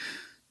 So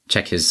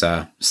check his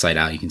site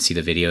out. You can see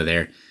the video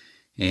there.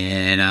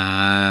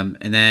 And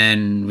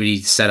then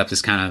we set up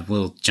this kind of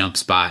little jump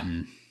spot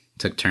and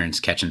took turns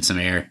catching some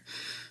air.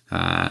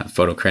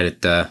 Photo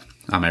credit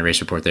on my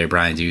race report there,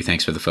 Brian Dew.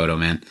 Thanks for the photo,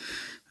 man.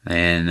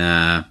 And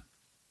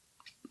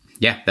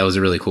yeah, that was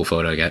a really cool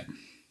photo I got.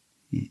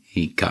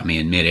 He caught me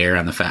in midair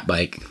on the fat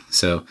bike,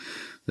 so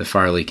the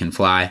Farley can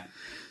fly.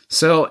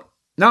 So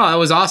no, that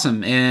was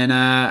awesome, and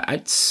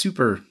I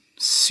super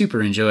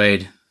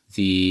enjoyed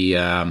the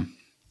fat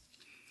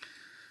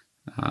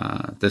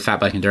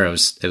bike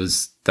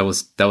enduro.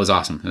 That was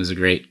awesome. It was a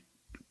great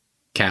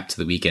cap to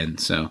the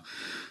weekend. So,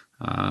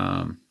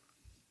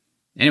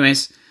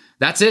 anyways,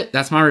 that's it.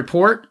 That's my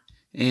report,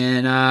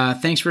 and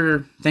thanks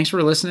for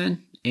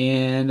listening.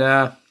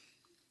 And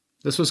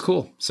this was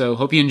cool. So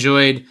hope you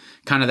enjoyed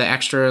kind of the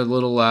extra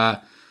little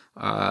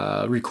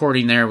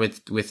recording there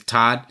with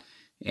Todd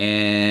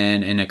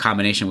and in a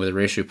combination with a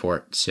race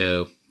report.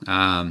 So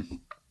I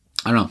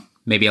don't know.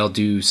 Maybe I'll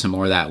do some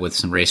more of that with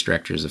some race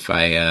directors if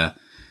I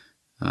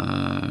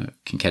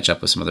can catch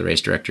up with some other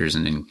race directors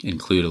and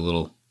include a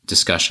little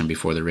discussion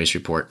before the race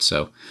report.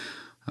 So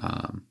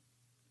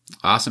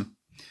awesome.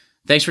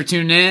 Thanks for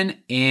tuning in.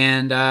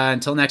 And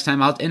until next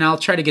time, I'll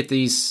try to get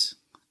these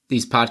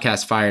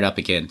podcasts fired up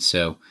again.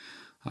 So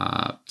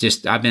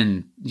I've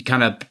been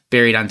kind of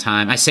buried on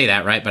time. I say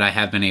that, right? But I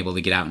have been able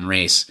to get out and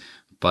race.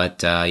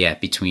 But yeah,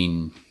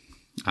 between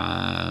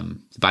the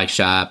bike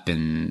shop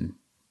and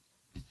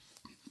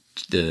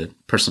the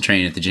personal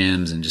training at the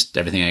gyms and just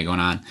everything I got going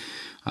on,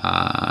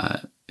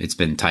 it's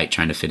been tight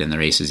trying to fit in the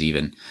races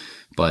even.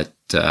 But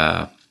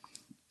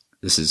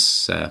this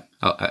is I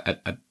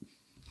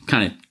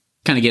kind of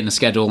getting a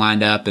schedule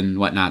lined up and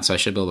whatnot, so I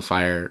should be able to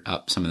fire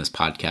up some of this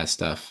podcast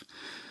stuff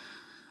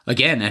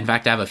again, in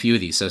fact, I have a few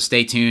of these, so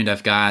stay tuned.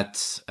 I've got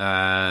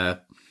the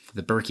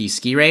Berkey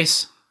ski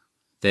race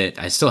that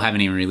I still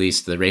haven't even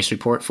released the race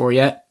report for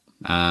yet.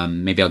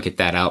 Maybe I'll get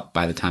that out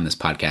by the time this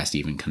podcast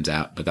even comes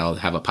out, but I'll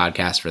have a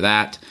podcast for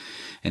that.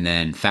 And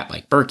then Fat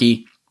Bike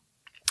Berkey.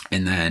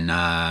 And then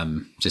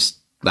just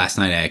last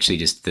night, I actually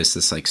just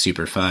this like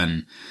super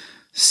fun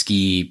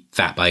ski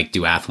fat bike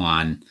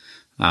duathlon,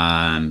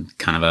 kind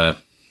of a,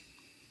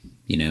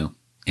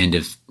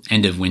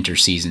 end of winter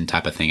season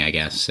type of thing, I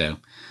guess. So,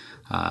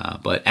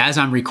 but as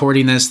I'm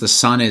recording this, the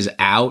sun is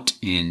out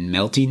and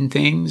melting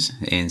things.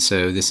 And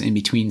so this in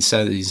between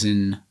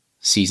season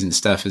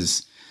stuff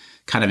is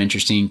kind of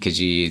interesting because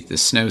the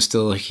snow's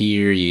still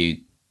here. You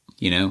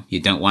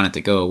don't want it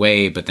to go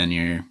away, but then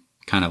you're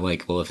kind of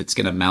like, well, if it's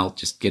going to melt,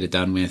 just get it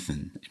done with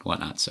and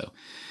whatnot. So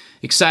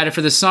excited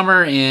for the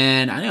summer.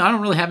 And I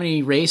don't really have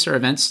any race or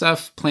event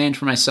stuff planned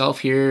for myself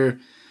here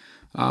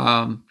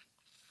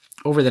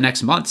over the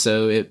next month.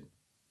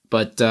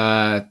 But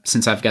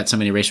since I've got so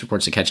many race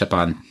reports to catch up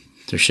on,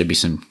 there should be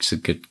some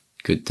good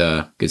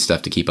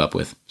stuff to keep up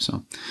with.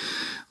 So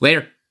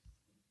later.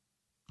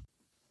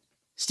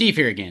 Steve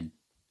here again.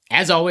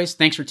 As always,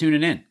 thanks for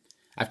tuning in.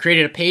 I've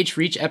created a page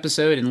for each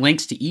episode, and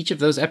links to each of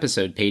those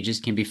episode pages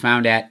can be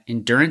found at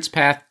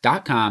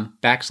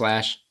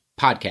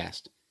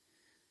endurancepath.com/podcast.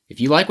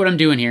 If you like what I'm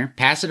doing here,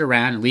 pass it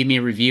around and leave me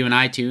a review in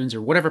iTunes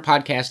or whatever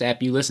podcast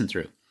app you listen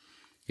through.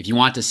 If you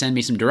want to send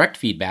me some direct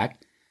feedback,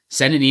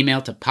 send an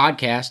email to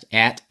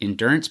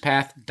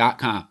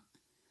podcast@endurancepath.com.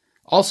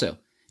 Also,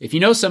 if you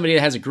know somebody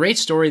that has a great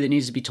story that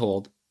needs to be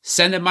told,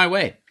 send them my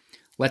way.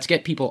 Let's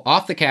get people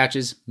off the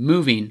couches,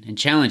 moving, and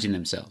challenging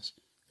themselves.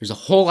 There's a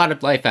whole lot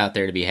of life out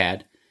there to be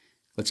had.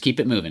 Let's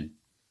keep it moving.